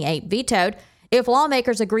the 28 vetoed. If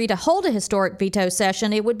lawmakers agree to hold a historic veto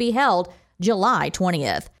session, it would be held July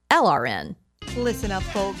 20th. LRN. Listen up,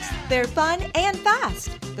 folks. They're fun and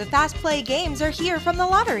fast. The Fast Play games are here from the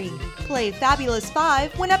lottery. Play Fabulous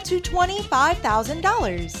 5, win up to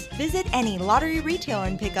 $25,000. Visit any lottery retailer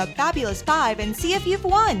and pick up Fabulous 5 and see if you've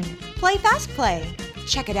won. Play Fast Play.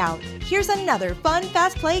 Check it out. Here's another fun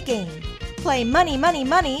Fast Play game. Play Money, Money,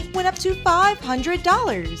 Money, win up to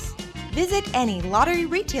 $500. Visit any lottery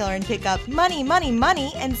retailer and pick up Money, Money,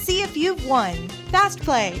 Money and see if you've won. Fast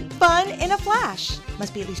Play. Fun in a flash.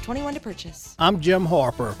 Must be at least 21 to purchase. I'm Jim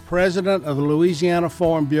Harper, president of the Louisiana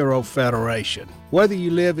Farm Bureau Federation. Whether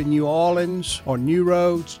you live in New Orleans or New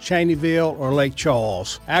Roads, Cheneyville, or Lake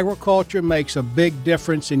Charles, agriculture makes a big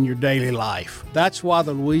difference in your daily life. That's why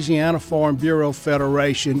the Louisiana Farm Bureau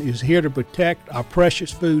Federation is here to protect our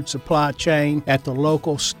precious food supply chain at the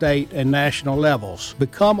local, state, and national levels.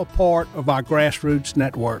 Become a part of our grassroots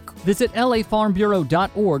network. Visit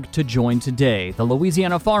lafarmbureau.org to join today. The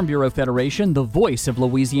Louisiana Farm Bureau Federation, the voice of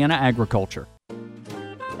Louisiana agriculture.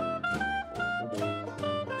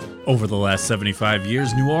 Over the last 75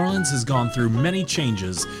 years, New Orleans has gone through many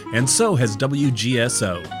changes, and so has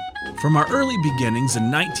WGSO. From our early beginnings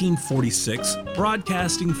in 1946,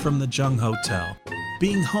 broadcasting from the Jung Hotel,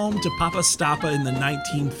 being home to Papa Stappa in the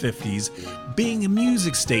 1950s, being a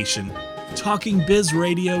music station, talking biz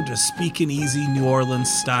radio to speaking easy New Orleans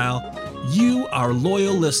style, you, our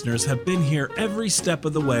loyal listeners, have been here every step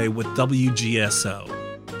of the way with WGSO.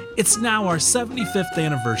 It's now our 75th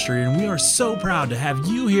anniversary, and we are so proud to have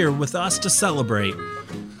you here with us to celebrate.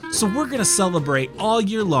 So we're going to celebrate all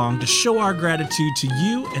year long to show our gratitude to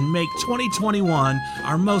you and make 2021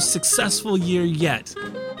 our most successful year yet.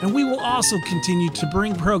 And we will also continue to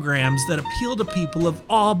bring programs that appeal to people of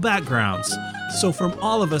all backgrounds. So from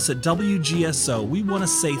all of us at WGSO, we want to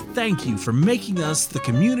say thank you for making us the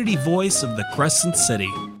community voice of the Crescent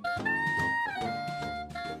City.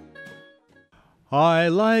 I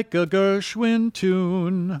like a Gershwin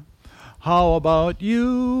tune. How about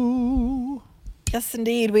you? Yes,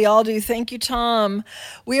 indeed. We all do. Thank you, Tom.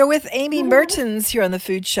 We are with Amy Mertens here on The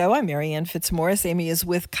Food Show. I'm Marianne Fitzmaurice. Amy is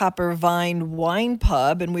with Copper Vine Wine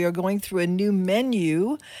Pub, and we are going through a new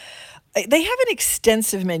menu. They have an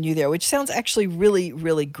extensive menu there, which sounds actually really,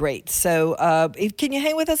 really great. So can you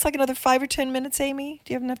hang with us like another 5 or 10 minutes, Amy?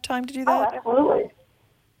 Do you have enough time to do that? Oh, absolutely.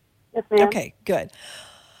 Yes, ma'am. Okay, good.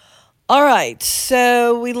 All right,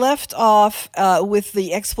 so we left off with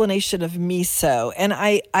the explanation of miso, and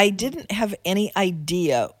I didn't have any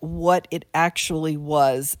idea what it actually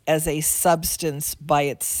was as a substance by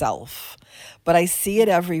itself, but I see it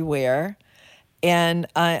everywhere, and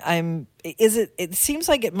it seems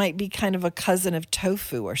like it might be kind of a cousin of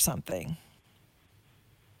tofu or something.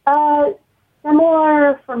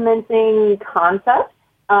 Similar fermenting concept,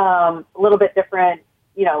 a little bit different,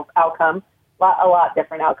 outcome. A lot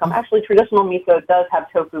different outcome. Actually, traditional miso does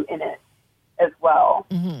have tofu in it as well.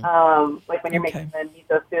 Mm-hmm. Like when you're making the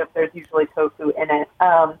miso soup, there's usually tofu in it.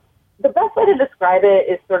 The best way to describe it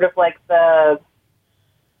is sort of like the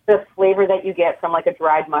flavor that you get from like a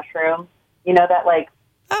dried mushroom. That like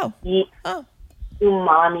deep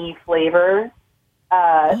umami flavor.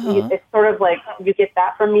 It's sort of like you get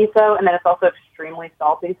that from miso, and then it's also extremely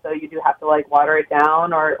salty, so you do have to like water it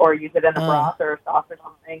down or use it in a broth or a sauce or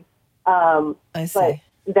something. I see.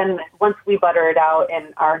 But then once we butter it out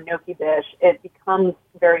in our gnocchi dish, it becomes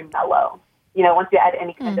very mellow. Once you add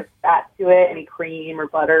any kind of fat to it, any cream or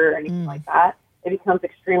butter or anything like that, it becomes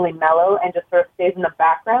extremely mellow and just sort of stays in the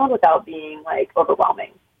background without being like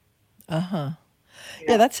overwhelming. Yeah,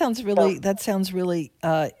 that sounds really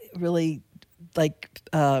really like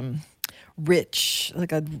rich,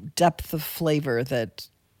 like a depth of flavor that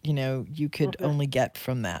you could only get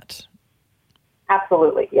from that.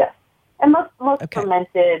 Absolutely, yes. And most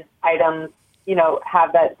fermented items,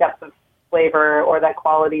 have that depth of flavor or that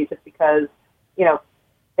quality just because,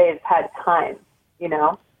 they've had time,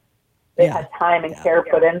 They've had time and care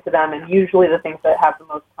put into them, and usually the things that have the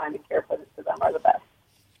most time and care put into them are the best,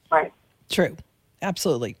 right? True.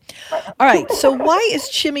 Absolutely. Right. All right, so why is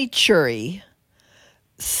chimichurri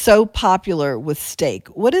so popular with steak?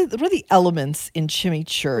 What are the elements in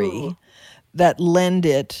chimichurri that lend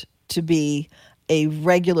it to be a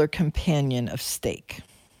regular companion of steak?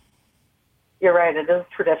 You're right. It is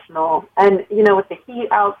traditional. And, with the heat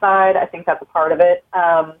outside, I think that's a part of it.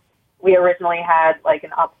 We originally had like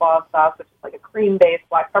an au poivre sauce, which is like a cream-based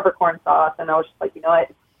black peppercorn sauce. And I was just like,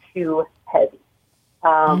 it's too heavy.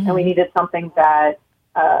 And we needed something that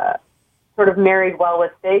sort of married well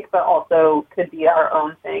with steak, but also could be our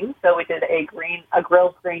own thing. So we did a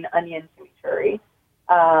grilled green onion chimichurri.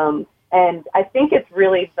 And I think it's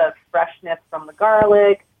really the freshness from the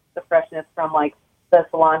garlic, the freshness from like the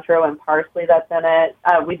cilantro and parsley that's in it.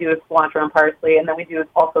 We do cilantro and parsley, and then we do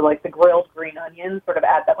also like the grilled green onions, sort of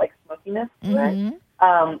add that like smokiness to it.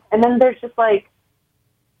 And then there's just like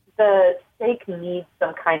the steak needs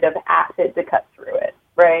some kind of acid to cut through it,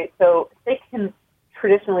 right? So steak can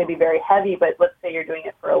traditionally be very heavy, but let's say you're doing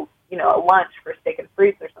it for a lunch for steak and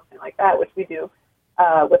frites or something like that, which we do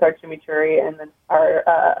with our chimichurri and then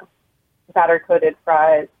our batter-coated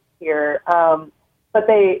fries here. But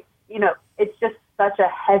they, it's just such a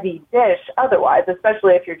heavy dish otherwise,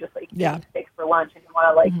 especially if you're just like eating steak for lunch and you want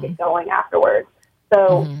to like get going afterwards.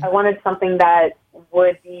 So I wanted something that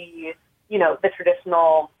would be, the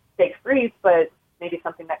traditional steak frites, but maybe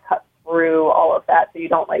something that cuts through all of that so you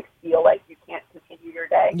don't like feel like you can't continue your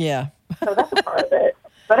day. Yeah. So that's a part of it.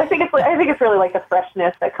 But I think it's really like the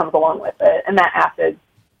freshness that comes along with it, and that acid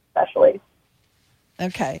especially.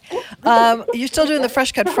 Okay. You're still doing the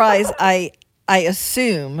fresh cut fries, I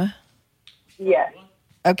assume. Yes.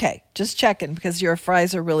 Okay, just checking because your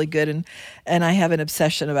fries are really good, and I have an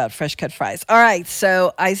obsession about fresh cut fries. All right,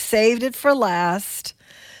 so I saved it for last.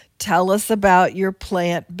 Tell us about your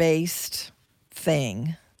plant-based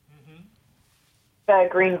thing. The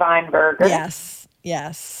green vine burger. Yes.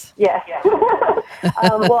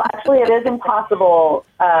 Well, actually, it is Impossible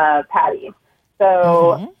patty.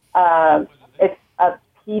 So it's a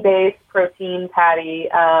pea-based protein patty,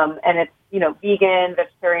 and it's vegan,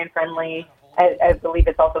 vegetarian friendly. I believe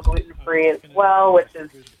it's also gluten-free as well, which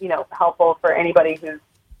is helpful for anybody who's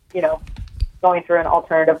going through an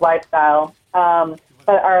alternative lifestyle.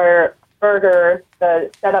 But our burger,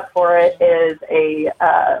 the setup for it is a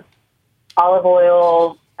olive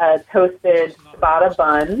oil toasted ciabatta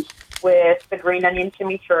bun with the green onion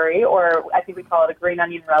chimichurri, or I think we call it a green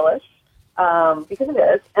onion relish, because it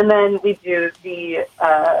is. And then we do the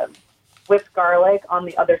whipped garlic on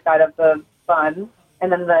the other side of the bun,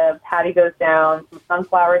 and then the patty goes down, some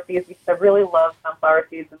sunflower seeds, because I really love sunflower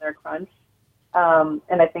seeds and their crunch.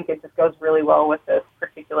 And I think it just goes really well with this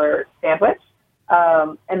particular sandwich.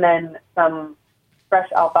 And then some fresh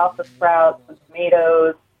alfalfa sprouts, some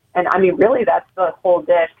tomatoes. And I mean, really, that's the whole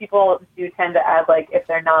dish. People do tend to add, like, if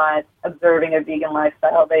they're not observing a vegan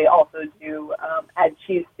lifestyle, they also do add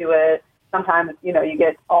cheese to it. Sometimes, you know, you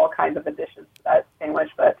get all kinds of additions to that sandwich,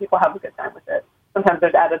 but people have a good time with it. Sometimes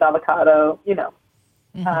there's added avocado, you know.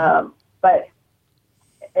 But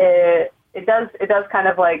it does kind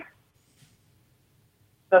of, like,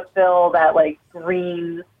 fulfill that, like,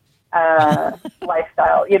 green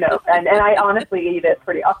lifestyle, you know. And I honestly eat it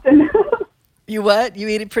pretty often. You what? You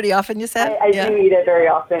eat it pretty often, you said? I do eat it very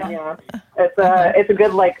often, yeah. It's a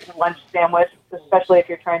good, like, lunch sandwich, especially if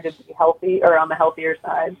you're trying to be healthy or on the healthier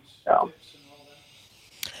side. So.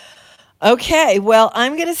 Okay, well,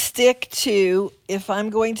 I'm going to stick to, if I'm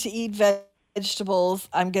going to eat vegetables,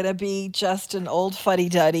 I'm going to be just an old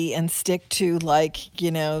fuddy-duddy and stick to, like,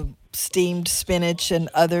 you know, steamed spinach and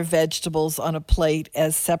other vegetables on a plate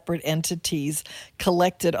as separate entities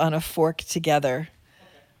collected on a fork together.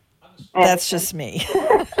 That's just me.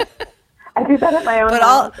 I do that at my own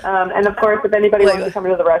house. And of course, if anybody wants to come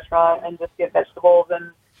to the restaurant and just get vegetables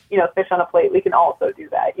and, you know, fish on a plate, we can also do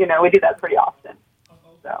that. You know, we do that pretty often.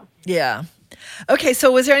 So. Yeah. Okay,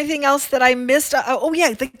 so was there anything else that I missed? Oh,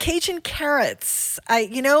 yeah, the Cajun carrots.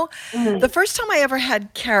 The first time I ever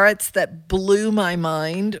had carrots that blew my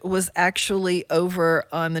mind was actually over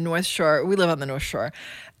on the North Shore. We live on the North Shore.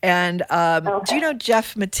 And do you know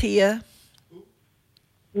Jeff Mattia?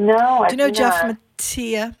 No, I do you know not. Jeff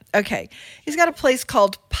Mattia? Okay. He's got a place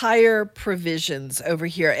called Pyre Provisions over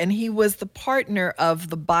here, and he was the partner of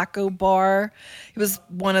the Baco Bar. He was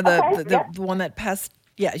one of the one that passed.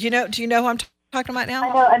 Yeah, do you know who I'm talking about now?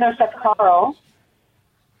 I know Chef Carl.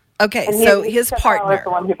 Okay, and so his partner. Carl is the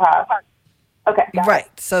one who passed. Okay, right.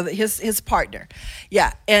 So his partner.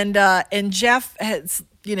 Yeah, and Jeff has,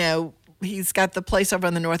 you know, he's got the place over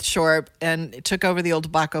on the North Shore and took over the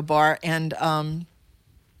old Baco Bar, and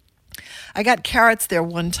I got carrots there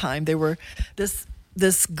one time. They were this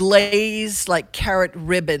glazed, like, carrot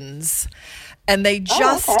ribbons, and they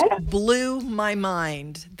just blew my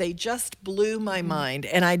mind. They just blew my mind.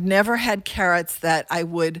 And I'd never had carrots that I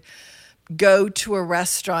would go to a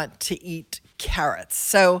restaurant to eat carrots.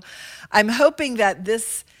 So I'm hoping that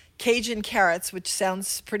this Cajun carrots, which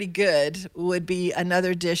sounds pretty good, would be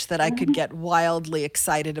another dish that I could get wildly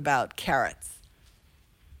excited about carrots.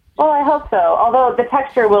 Well, I hope so. Although the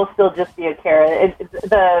texture will still just be a carrot.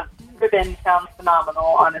 The ribbon sounds phenomenal,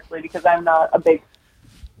 honestly, because I'm not a big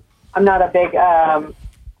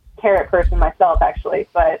carrot person myself, actually.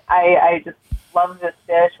 But I just love this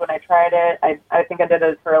dish. When I tried it, I think I did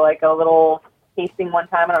it for, like, a little tasting one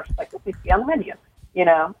time, and I was just like, this needs to be on the menu, you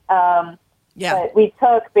know. But we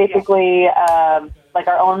took basically like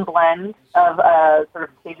our own blend of sort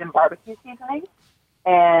of Cajun barbecue seasoning,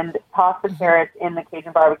 and toss the carrots in the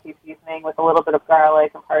Cajun barbecue seasoning with a little bit of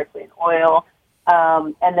garlic and parsley and oil.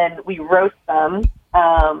 And then we roast them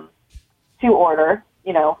to order,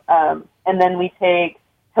 you know, and then we take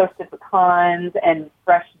toasted pecans and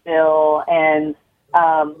fresh dill and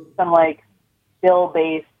some, like,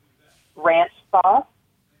 dill-based ranch sauce.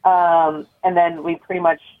 And then we pretty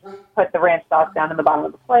much put the ranch sauce down in the bottom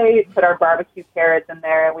of the plate, put our barbecue carrots in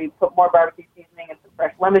there, and we put more barbecue seasoning and some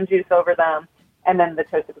fresh lemon juice over them, and then the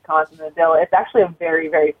toasted pecans and the dill. It's actually a very,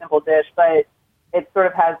 very simple dish, but it sort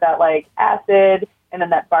of has that, like, acid and then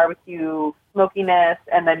that barbecue smokiness,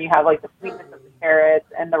 and then you have, like, the sweetness of the carrots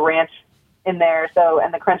and the ranch in there,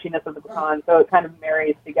 and the crunchiness of the pecan. So it kind of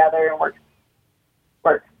marries together and works.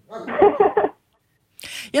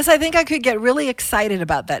 Yes, I think I could get really excited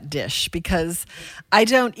about that dish because I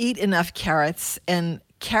don't eat enough carrots, and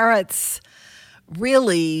carrots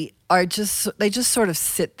really are they just sort of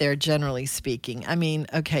sit there, generally speaking. I mean,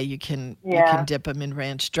 okay, you can dip them in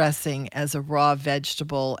ranch dressing as a raw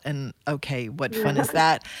vegetable, and okay, what fun is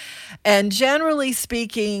that? And generally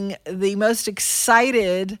speaking, the most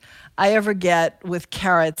excited I ever get with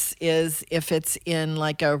carrots is if it's in,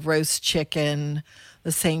 like, a roast chicken,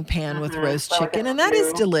 the same pan with roast chicken, and that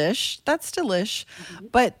is delish. That's delish.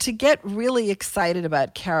 But to get really excited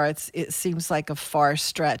about carrots, it seems like a far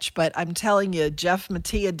stretch. But I'm telling you, Jeff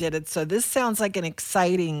Mattia did it, so this sounds like an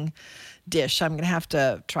exciting dish. I'm going to have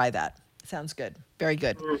to try that. Sounds good. Very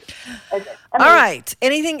good. All right.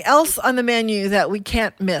 Anything else on the menu that we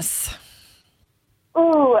can't miss?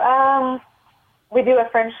 Ooh, we do a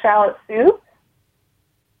French shallot soup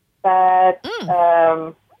that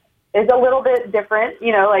is a little bit different,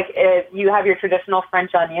 you know, like if you have your traditional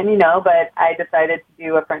French onion, you know, but I decided to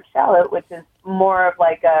do a French shallot, which is more of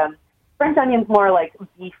like sort French onion's more like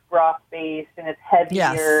beef broth based, and it's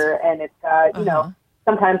heavier, and it's got, you know,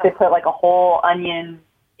 sometimes they put like a whole onion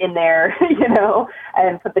in there, you know,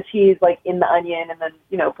 and put the cheese like in the onion, and then,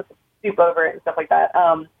 you know, put the soup over it and stuff like that.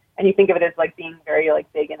 And you think of it as like being very like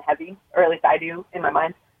big and heavy, or at least I do in my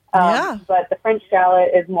mind. But the French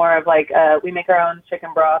shallot is more of like, we make our own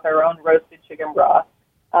chicken broth, our own roasted chicken broth.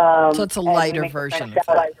 So it's a lighter version.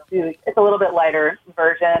 It's a little bit lighter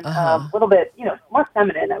version, a little bit, you know, more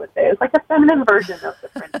feminine, I would say. It's like a feminine version of the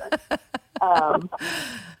French onion.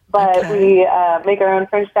 But we make our own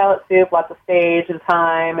French shallot soup, lots of sage and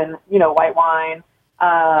thyme and, you know, white wine.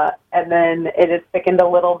 And then it is thickened a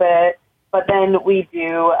little bit. But then we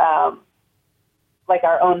do like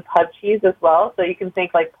our own pub cheese as well. So you can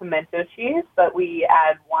think like pimento cheese, but we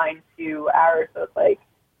add wine to ours. So it's like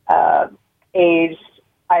aged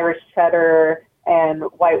Irish cheddar and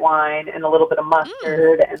white wine and a little bit of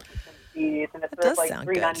mustard and some cheese, and it's sort of like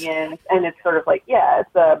green onions, and it's sort of like,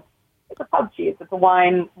 it's a pub cheese. It's a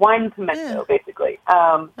wine pimento basically.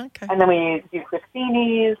 And then we do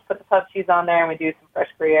crostinis, put the pub cheese on there, and we do some fresh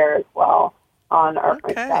Gruyere as well on our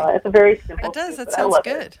French salad. It's a very simple. It does. soup, That but I sounds love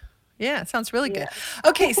good. It. Yeah, it sounds really good.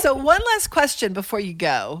 Okay, so one last question before you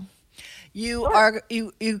go. You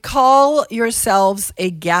you call yourselves a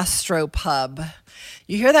gastropub.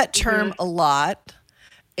 You hear that term a lot,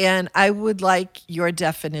 and I would like your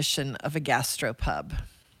definition of a gastropub.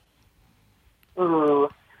 Ooh.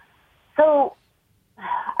 So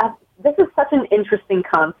this is such an interesting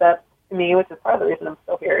concept to me, which is part of the reason I'm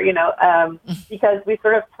still here, you know, because we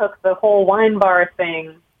sort of took the whole wine bar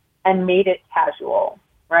thing and made it casual,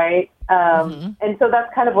 right? And so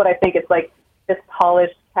that's kind of what I think. It's like this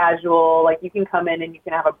polished casual, like you can come in and you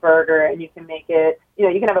can have a burger and you can make it, you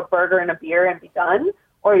know, you can have a burger and a beer and be done,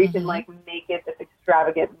 or you can like make it this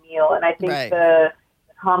extravagant meal. And I think the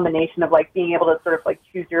combination of like being able to sort of like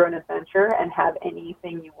choose your own adventure and have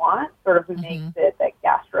anything you want sort of makes it that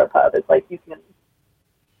gastropub. It's like you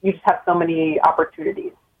just have so many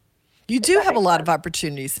opportunities. You do have a lot of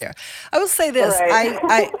opportunities there. I will say this.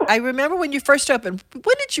 I remember when you first opened.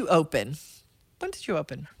 When did you open? When did you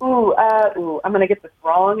open? I'm going to get this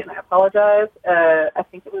wrong, and I apologize. I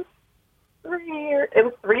think it was 3 years. It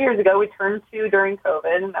was 3 years ago. We turned 2 during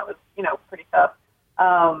COVID, and that was, you know, pretty tough.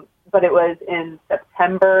 But it was in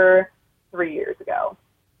September 3 years ago.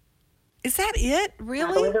 Is that it?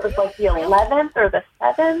 Really? I believe it was like the 11th or the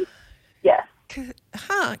 7th. Yes.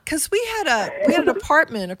 Because we had an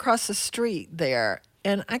apartment across the street there,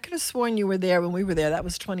 and I could have sworn you were there when we were there. That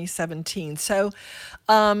was 2017. So,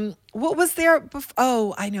 what was there?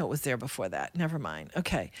 I know it was there before that. Never mind.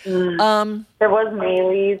 Okay. There was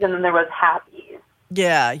Mayleys, and then there was Happy's.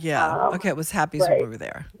 Yeah. Okay, it was Happy's when we were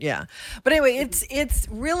there. Yeah. But anyway, it's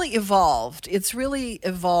really evolved. It's really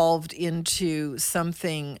evolved into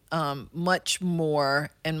something much more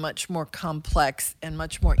complex and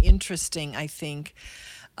much more interesting, I think.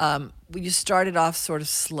 You started off sort of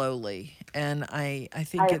slowly, and I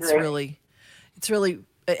think it's really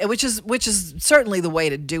which is certainly the way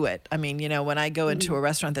to do it. I mean, you know, when I go into a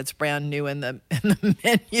restaurant that's brand new and the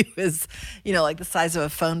menu is, you know, like the size of a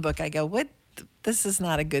phone book, I go, what? This is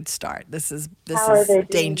not a good start. This is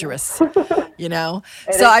dangerous, you know?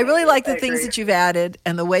 So I really like the things that you've added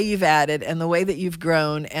and the way you've added and the way that you've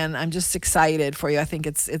grown. And I'm just excited for you. I think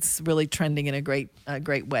it's really trending in a great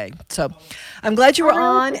way. So I'm glad you were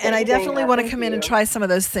on, and I definitely want to come in and try some of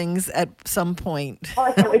those things at some point.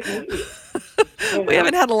 I can't wait to meet you. We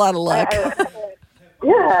haven't had a lot of luck.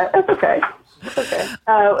 Yeah, it's okay. It's okay.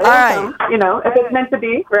 All right. You know, if it's meant to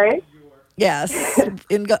be, right? Yes,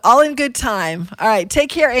 all in good time. All right, take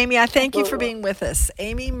care, Amy. I thank you for being with us.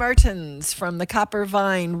 Amy Mertens from the Copper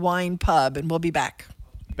Vine Wine Pub, and we'll be back.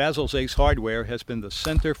 Basil's Ace Hardware has been the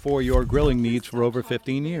center for your grilling needs for over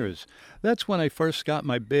 15 years. That's when I first got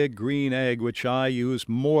my big green egg, which I use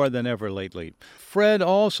more than ever lately. Fred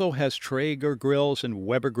also has Traeger grills and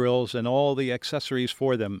Weber grills and all the accessories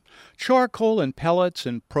for them. Charcoal and pellets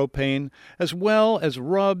and propane, as well as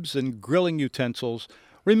rubs and grilling utensils.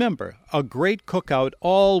 Remember, a great cookout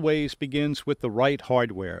always begins with the right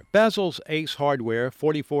hardware. Basil's Ace Hardware,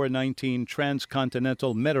 4419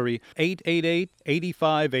 Transcontinental Metairie,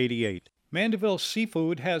 888-8588. Mandeville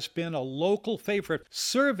Seafood has been a local favorite,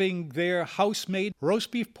 serving their house-made roast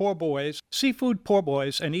beef poor boys, seafood poor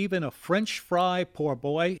boys, and even a French fry poor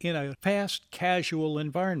boy in a fast, casual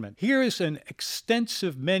environment. Here is an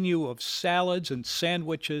extensive menu of salads and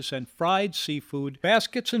sandwiches and fried seafood,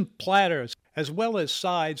 baskets and platters, as well as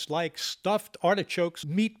sides like stuffed artichokes,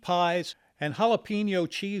 meat pies, and jalapeno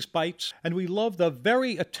cheese bites, and we love the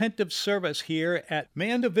very attentive service here at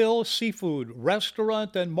Mandeville Seafood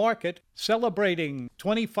Restaurant and Market, celebrating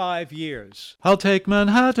 25 years. I'll take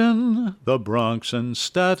Manhattan, the Bronx, and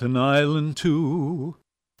Staten Island too.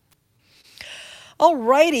 All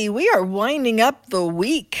righty, we are winding up the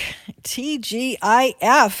week.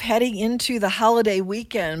 TGIF, heading into the holiday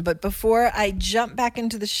weekend. But before I jump back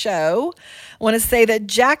into the show, I want to say that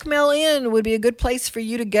Jacmel Inn would be a good place for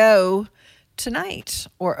you to go tonight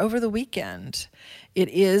or over the weekend. It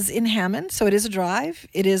is in Hammond, so it is a drive.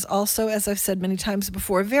 It is also, as I've said many times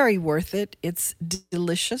before, very worth it. It's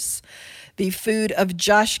delicious. The food of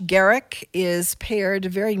Josh Garrick is paired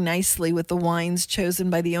very nicely with the wines chosen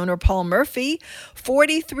by the owner, Paul Murphy.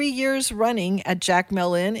 43 years running at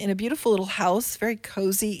Jacmel Inn in a beautiful little house, very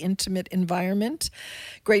cozy, intimate environment.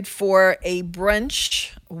 Great for a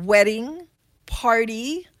brunch, wedding,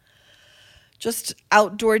 party, just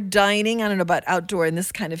outdoor dining. I don't know about outdoor in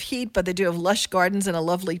this kind of heat, but they do have lush gardens and a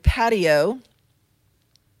lovely patio.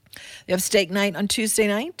 They have steak night on Tuesday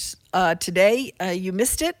night. Today, you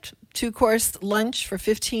missed it. 2-course lunch for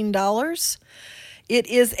 $15. It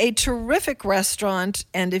is a terrific restaurant,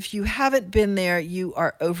 and if you haven't been there, you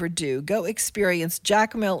are overdue. Go experience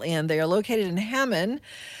Jacmel Inn. They are located in Hammond,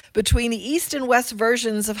 between the east and west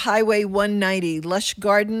versions of Highway 190. Lush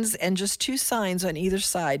gardens and just 2 signs on either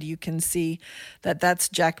side. You can see that that's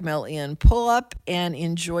Jacmel Inn. Pull up and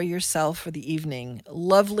enjoy yourself for the evening.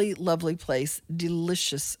 Lovely, lovely place.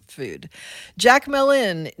 Delicious food. Jacmel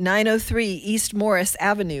Inn, 903 East Morris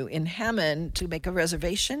Avenue in Hammond. To make a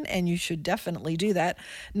reservation, and you should definitely do that,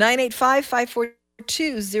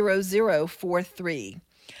 985-542-0043.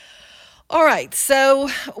 All right, so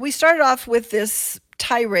we started off with this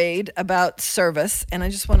tirade about service, and I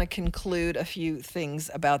just want to conclude a few things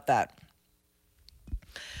about that.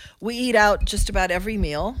 We eat out just about every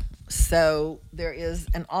meal, so there is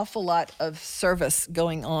an awful lot of service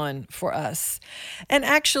going on for us. And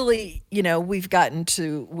actually, you know, we've gotten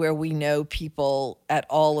to where we know people at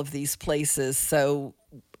all of these places, so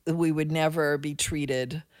we would never be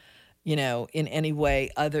treated, you know, in any way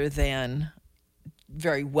other than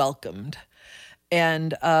very welcomed.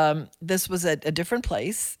 And this was a different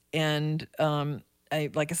place. And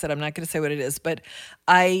like I said, I'm not going to say what it is, but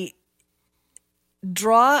I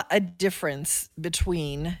draw a difference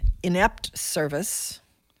between inept service,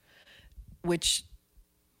 which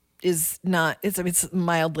is not, it's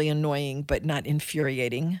mildly annoying, but not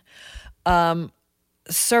infuriating.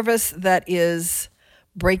 Service that is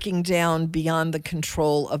breaking down beyond the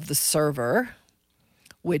control of the server,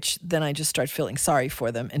 which then I just start feeling sorry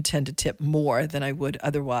for them and tend to tip more than I would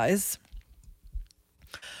otherwise.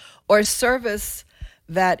 Or service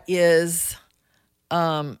that is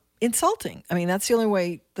insulting. I mean, that's the only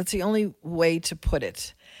way to put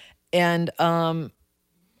it. And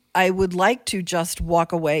I would like to just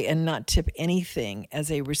walk away and not tip anything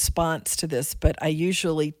as a response to this, but I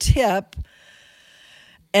usually tip,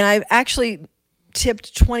 and I've actually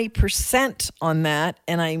tipped 20% on that,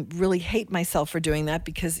 and I really hate myself for doing that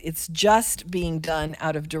because it's just being done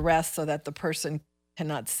out of duress so that the person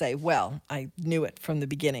cannot say, well, I knew it from the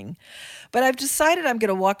beginning. But I've decided I'm going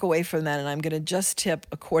to walk away from that, and I'm going to just tip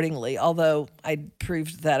accordingly, although I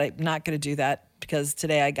proved that I'm not going to do that because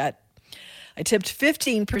today I tipped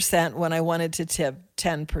 15% when I wanted to tip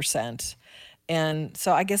 10%. And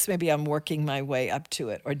so I guess maybe I'm working my way up to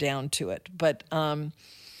it or down to it. But I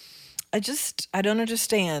don't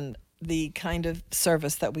understand the kind of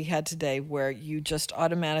service that we had today where you just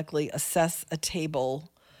automatically assess a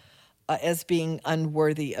table as being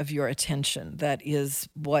unworthy of your attention. That is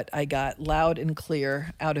what I got loud and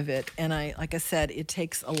clear out of it. And like I said, it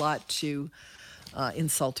takes a lot to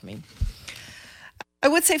insult me. I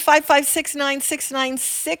would say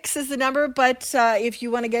 5569696 is the number, but if you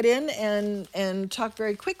want to get in and talk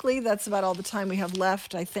very quickly, that's about all the time we have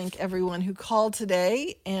left. I thank everyone who called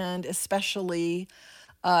today, and especially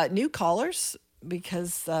new callers,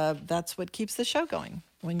 because that's what keeps the show going.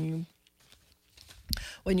 When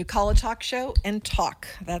you call a talk show and talk,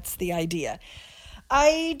 that's the idea.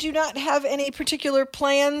 I do not have any particular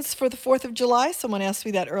plans for the 4th of July. Someone asked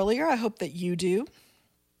me that earlier. I hope that you do.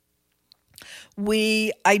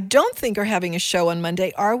 I don't think are having a show on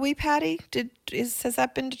Monday. Are we, Patty? Has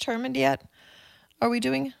that been determined yet?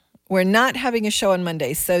 We're not having a show on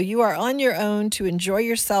Monday. So you are on your own to enjoy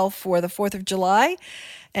yourself for the 4th of July,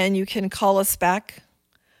 and you can call us back.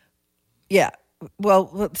 Yeah.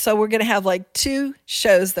 Well, so we're going to have like 2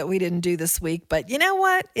 shows that we didn't do this week, but you know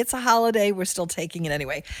what? It's a holiday. We're still taking it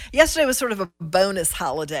anyway. Yesterday was sort of a bonus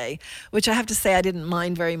holiday, which I have to say I didn't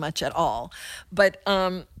mind very much at all. But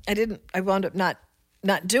I wound up not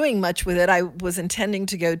not doing much with it. I was intending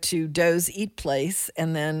to go to Doe's Eat Place,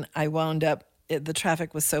 and then I wound up, the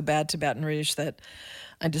traffic was so bad to Baton Rouge that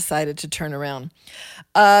I decided to turn around.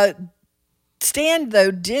 Stan,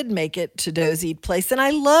 though, did make it to Doe's Eat Place, and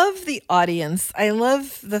I love the audience. I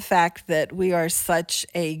love the fact that we are such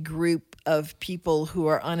a group of people who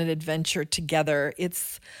are on an adventure together.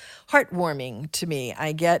 It's heartwarming to me.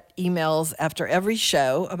 I get emails after every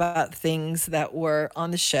show about things that were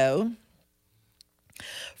on the show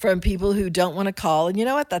from people who don't want to call, and you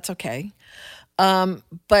know what? That's okay.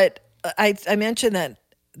 But I mentioned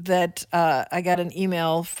that I got an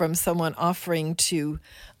email from someone offering to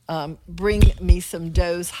bring me some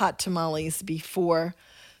Doe's hot tamales before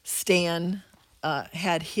Stan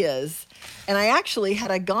had his. And I actually, had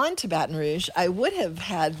I gone to Baton Rouge, I would have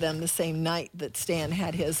had them the same night that Stan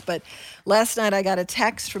had his. But last night I got a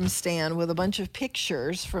text from Stan with a bunch of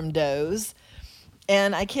pictures from Doe's,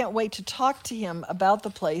 and I can't wait to talk to him about the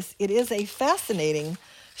place. It is a fascinating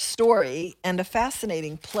story and a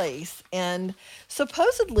fascinating place, and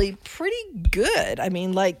supposedly pretty good. I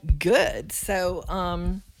mean, like, good. So,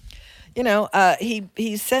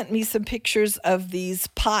 he sent me some pictures of these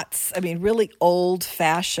pots. I mean, really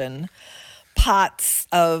old-fashioned pots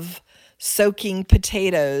of soaking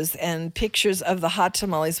potatoes, and pictures of the hot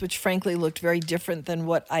tamales, which frankly looked very different than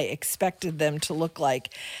what I expected them to look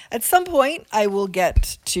like. At some point, I will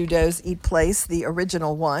get to Doe's Eat Place, the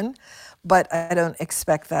original one, but I don't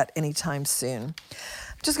expect that anytime soon.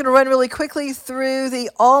 I'm just going to run really quickly through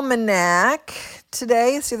the almanac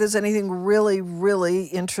today, see if there's anything really, really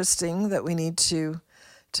interesting that we need to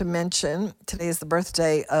mention. Today is the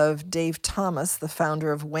birthday of Dave Thomas, the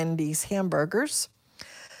founder of Wendy's Hamburgers.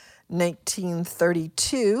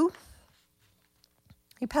 1932.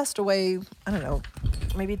 He passed away, I don't know,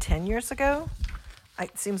 maybe 10 years ago?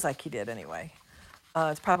 It seems like he did anyway.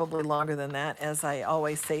 It's probably longer than that. As I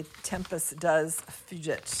always say, tempus does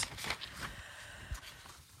fugit.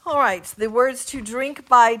 All right, the words to drink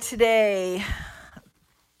by today.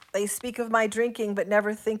 They speak of my drinking, but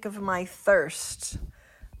never think of my thirst.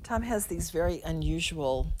 Tom has these very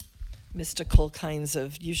unusual, mystical kinds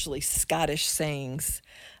of usually Scottish sayings.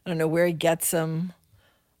 I don't know where he gets them,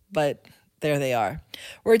 but there they are.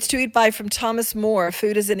 Words to eat by from Thomas More.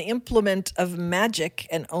 Food is an implement of magic,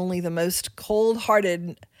 and only the most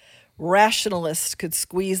cold-hearted rationalist could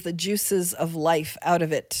squeeze the juices of life out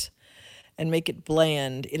of it and make it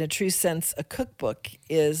bland. In a true sense, a cookbook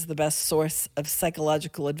is the best source of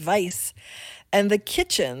psychological advice, and the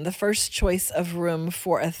kitchen, the first choice of room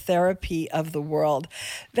for a therapy of the world.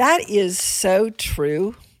 That is so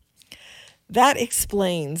true. That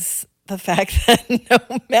explains the fact that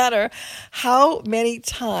no matter how many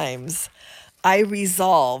times I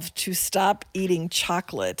resolve to stop eating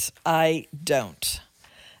chocolate, I don't.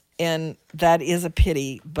 And that is a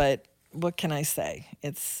pity, but what can I say?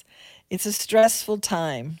 It's a stressful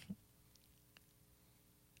time.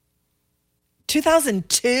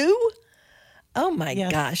 2002? Oh my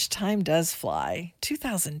gosh, time does fly.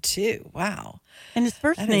 2002, wow. And his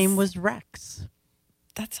first name was Rex.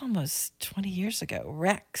 That's almost 20 years ago.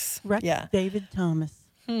 Rex. Yeah. David Thomas.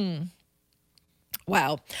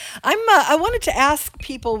 Wow. I wanted to ask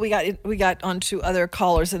people, we got onto other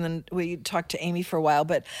callers, and then we talked to Amy for a while,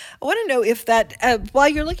 but I want to know if that, while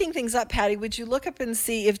you're looking things up, Patty, would you look up and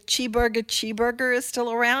see if Cheeseburger is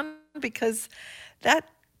still around? Because that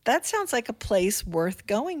sounds like a place worth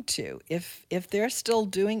going to. If they're still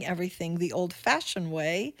doing everything the old-fashioned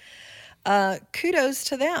way, kudos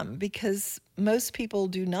to them, because most people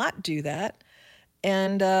do not do that,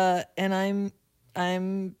 and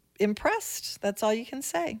I'm impressed. That's all you can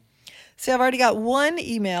say. See, I've already got one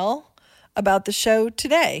email about the show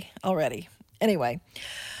today already. Anyway,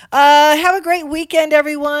 have a great weekend,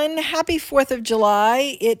 everyone. Happy 4th of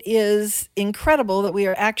July. It is incredible that we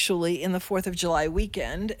are actually in the 4th of July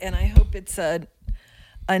weekend, and I hope it's a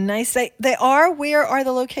nice day. They are? Where are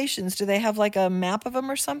the locations? Do they have like a map of them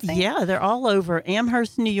or something? Yeah, they're all over.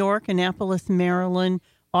 Amherst, New York, Annapolis, Maryland,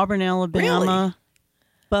 Auburn, Alabama,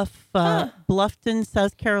 Bluffton,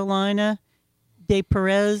 South Carolina, Des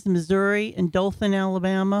Perez, Missouri, and Dothan,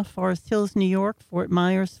 Alabama, Forest Hills, New York, Fort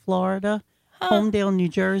Myers, Florida, Homedale, New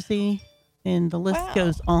Jersey, and the list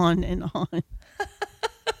goes on and on.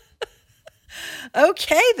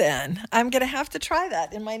 Okay, then. I'm going to have to try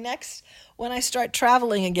that in my next, when I start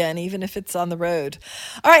traveling again, even if it's on the road.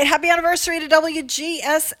 All right, happy anniversary to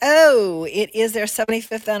WGSO. It is their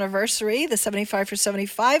 75th anniversary. The 75 for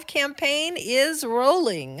 75 campaign is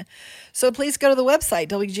rolling. So please go to the website,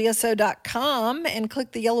 WGSO.com, and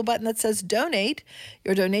click the yellow button that says donate.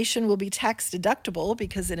 Your donation will be tax deductible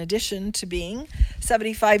because in addition to being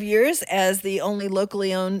 75 years as the only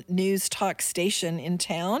locally owned news talk station in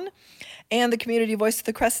town and the community voice of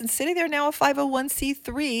the Crescent City, they're now a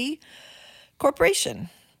 501c3 corporation.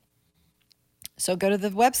 So go to the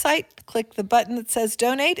website, click the button that says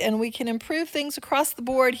donate, and we can improve things across the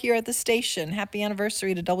board here at the station. Happy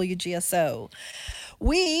anniversary to WGSO.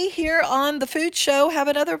 We here on The Food Show have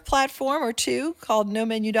another platform or two called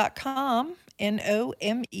nomenu.com,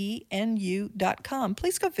 nomenu.com.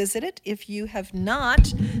 Please go visit it if you have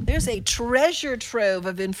not. There's a treasure trove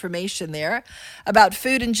of information there about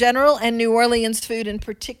food in general and New Orleans food in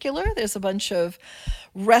particular. There's a bunch of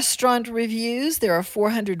restaurant reviews. There are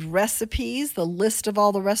 400 recipes. The list of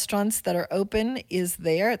all the restaurants that are open is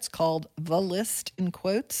there. It's called The List in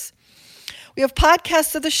quotes. We have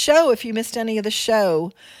podcasts of the show. If you missed any of the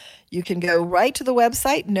show, you can go right to the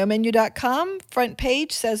website, nomenu.com. Front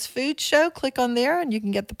page says Food Show. Click on there and you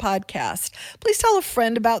can get the podcast. Please tell a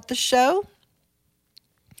friend about the show.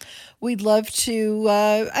 We'd love to,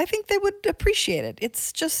 I think they would appreciate it.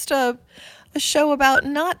 It's just a show about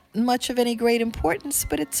not much of any great importance,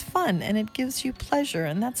 but it's fun and it gives you pleasure.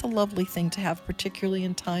 And that's a lovely thing to have, particularly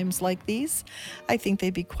in times like these. I think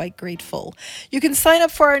they'd be quite grateful. You can sign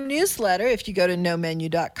up for our newsletter if you go to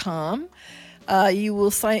nomenu.com.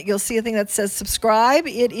 You'll see a thing that says subscribe.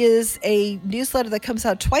 It is a newsletter that comes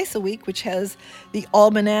out twice a week, which has the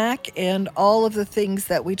almanac and all of the things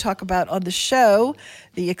that we talk about on the show,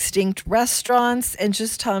 the extinct restaurants, and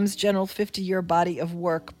just Tom's general 50-year body of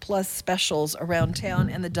work, plus specials around town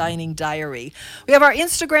and the dining diary. We have our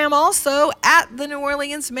Instagram also, at the New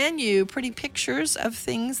Orleans Menu. Pretty pictures of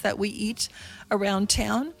things that we eat around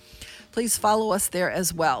town. Please follow us there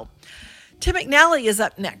as well. Tim McNally is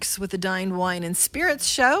up next with the Dined Wine and Spirits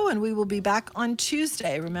show, and we will be back on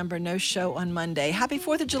Tuesday. Remember, no show on Monday. Happy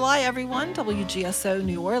 4th of July, everyone. WGSO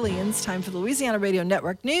New Orleans. Time for the Louisiana Radio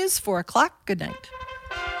Network News, 4 o'clock. Good night.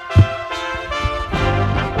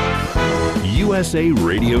 USA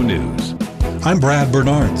Radio News. I'm Brad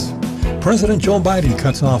Bernards. President Joe Biden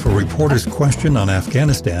cuts off a reporter's question on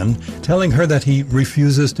Afghanistan, telling her that he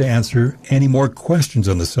refuses to answer any more questions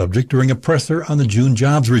on the subject during a presser on the June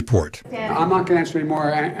jobs report. I'm not going to answer any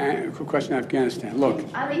more questions on Afghanistan. Look,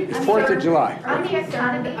 it's 4th of July.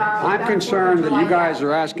 I'm concerned that you guys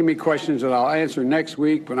are asking me questions that I'll answer next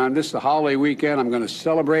week, but on this the holiday weekend, I'm going to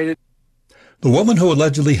celebrate it. The woman who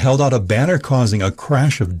allegedly held out a banner causing a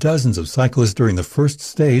crash of dozens of cyclists during the first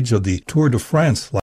stage of the Tour de France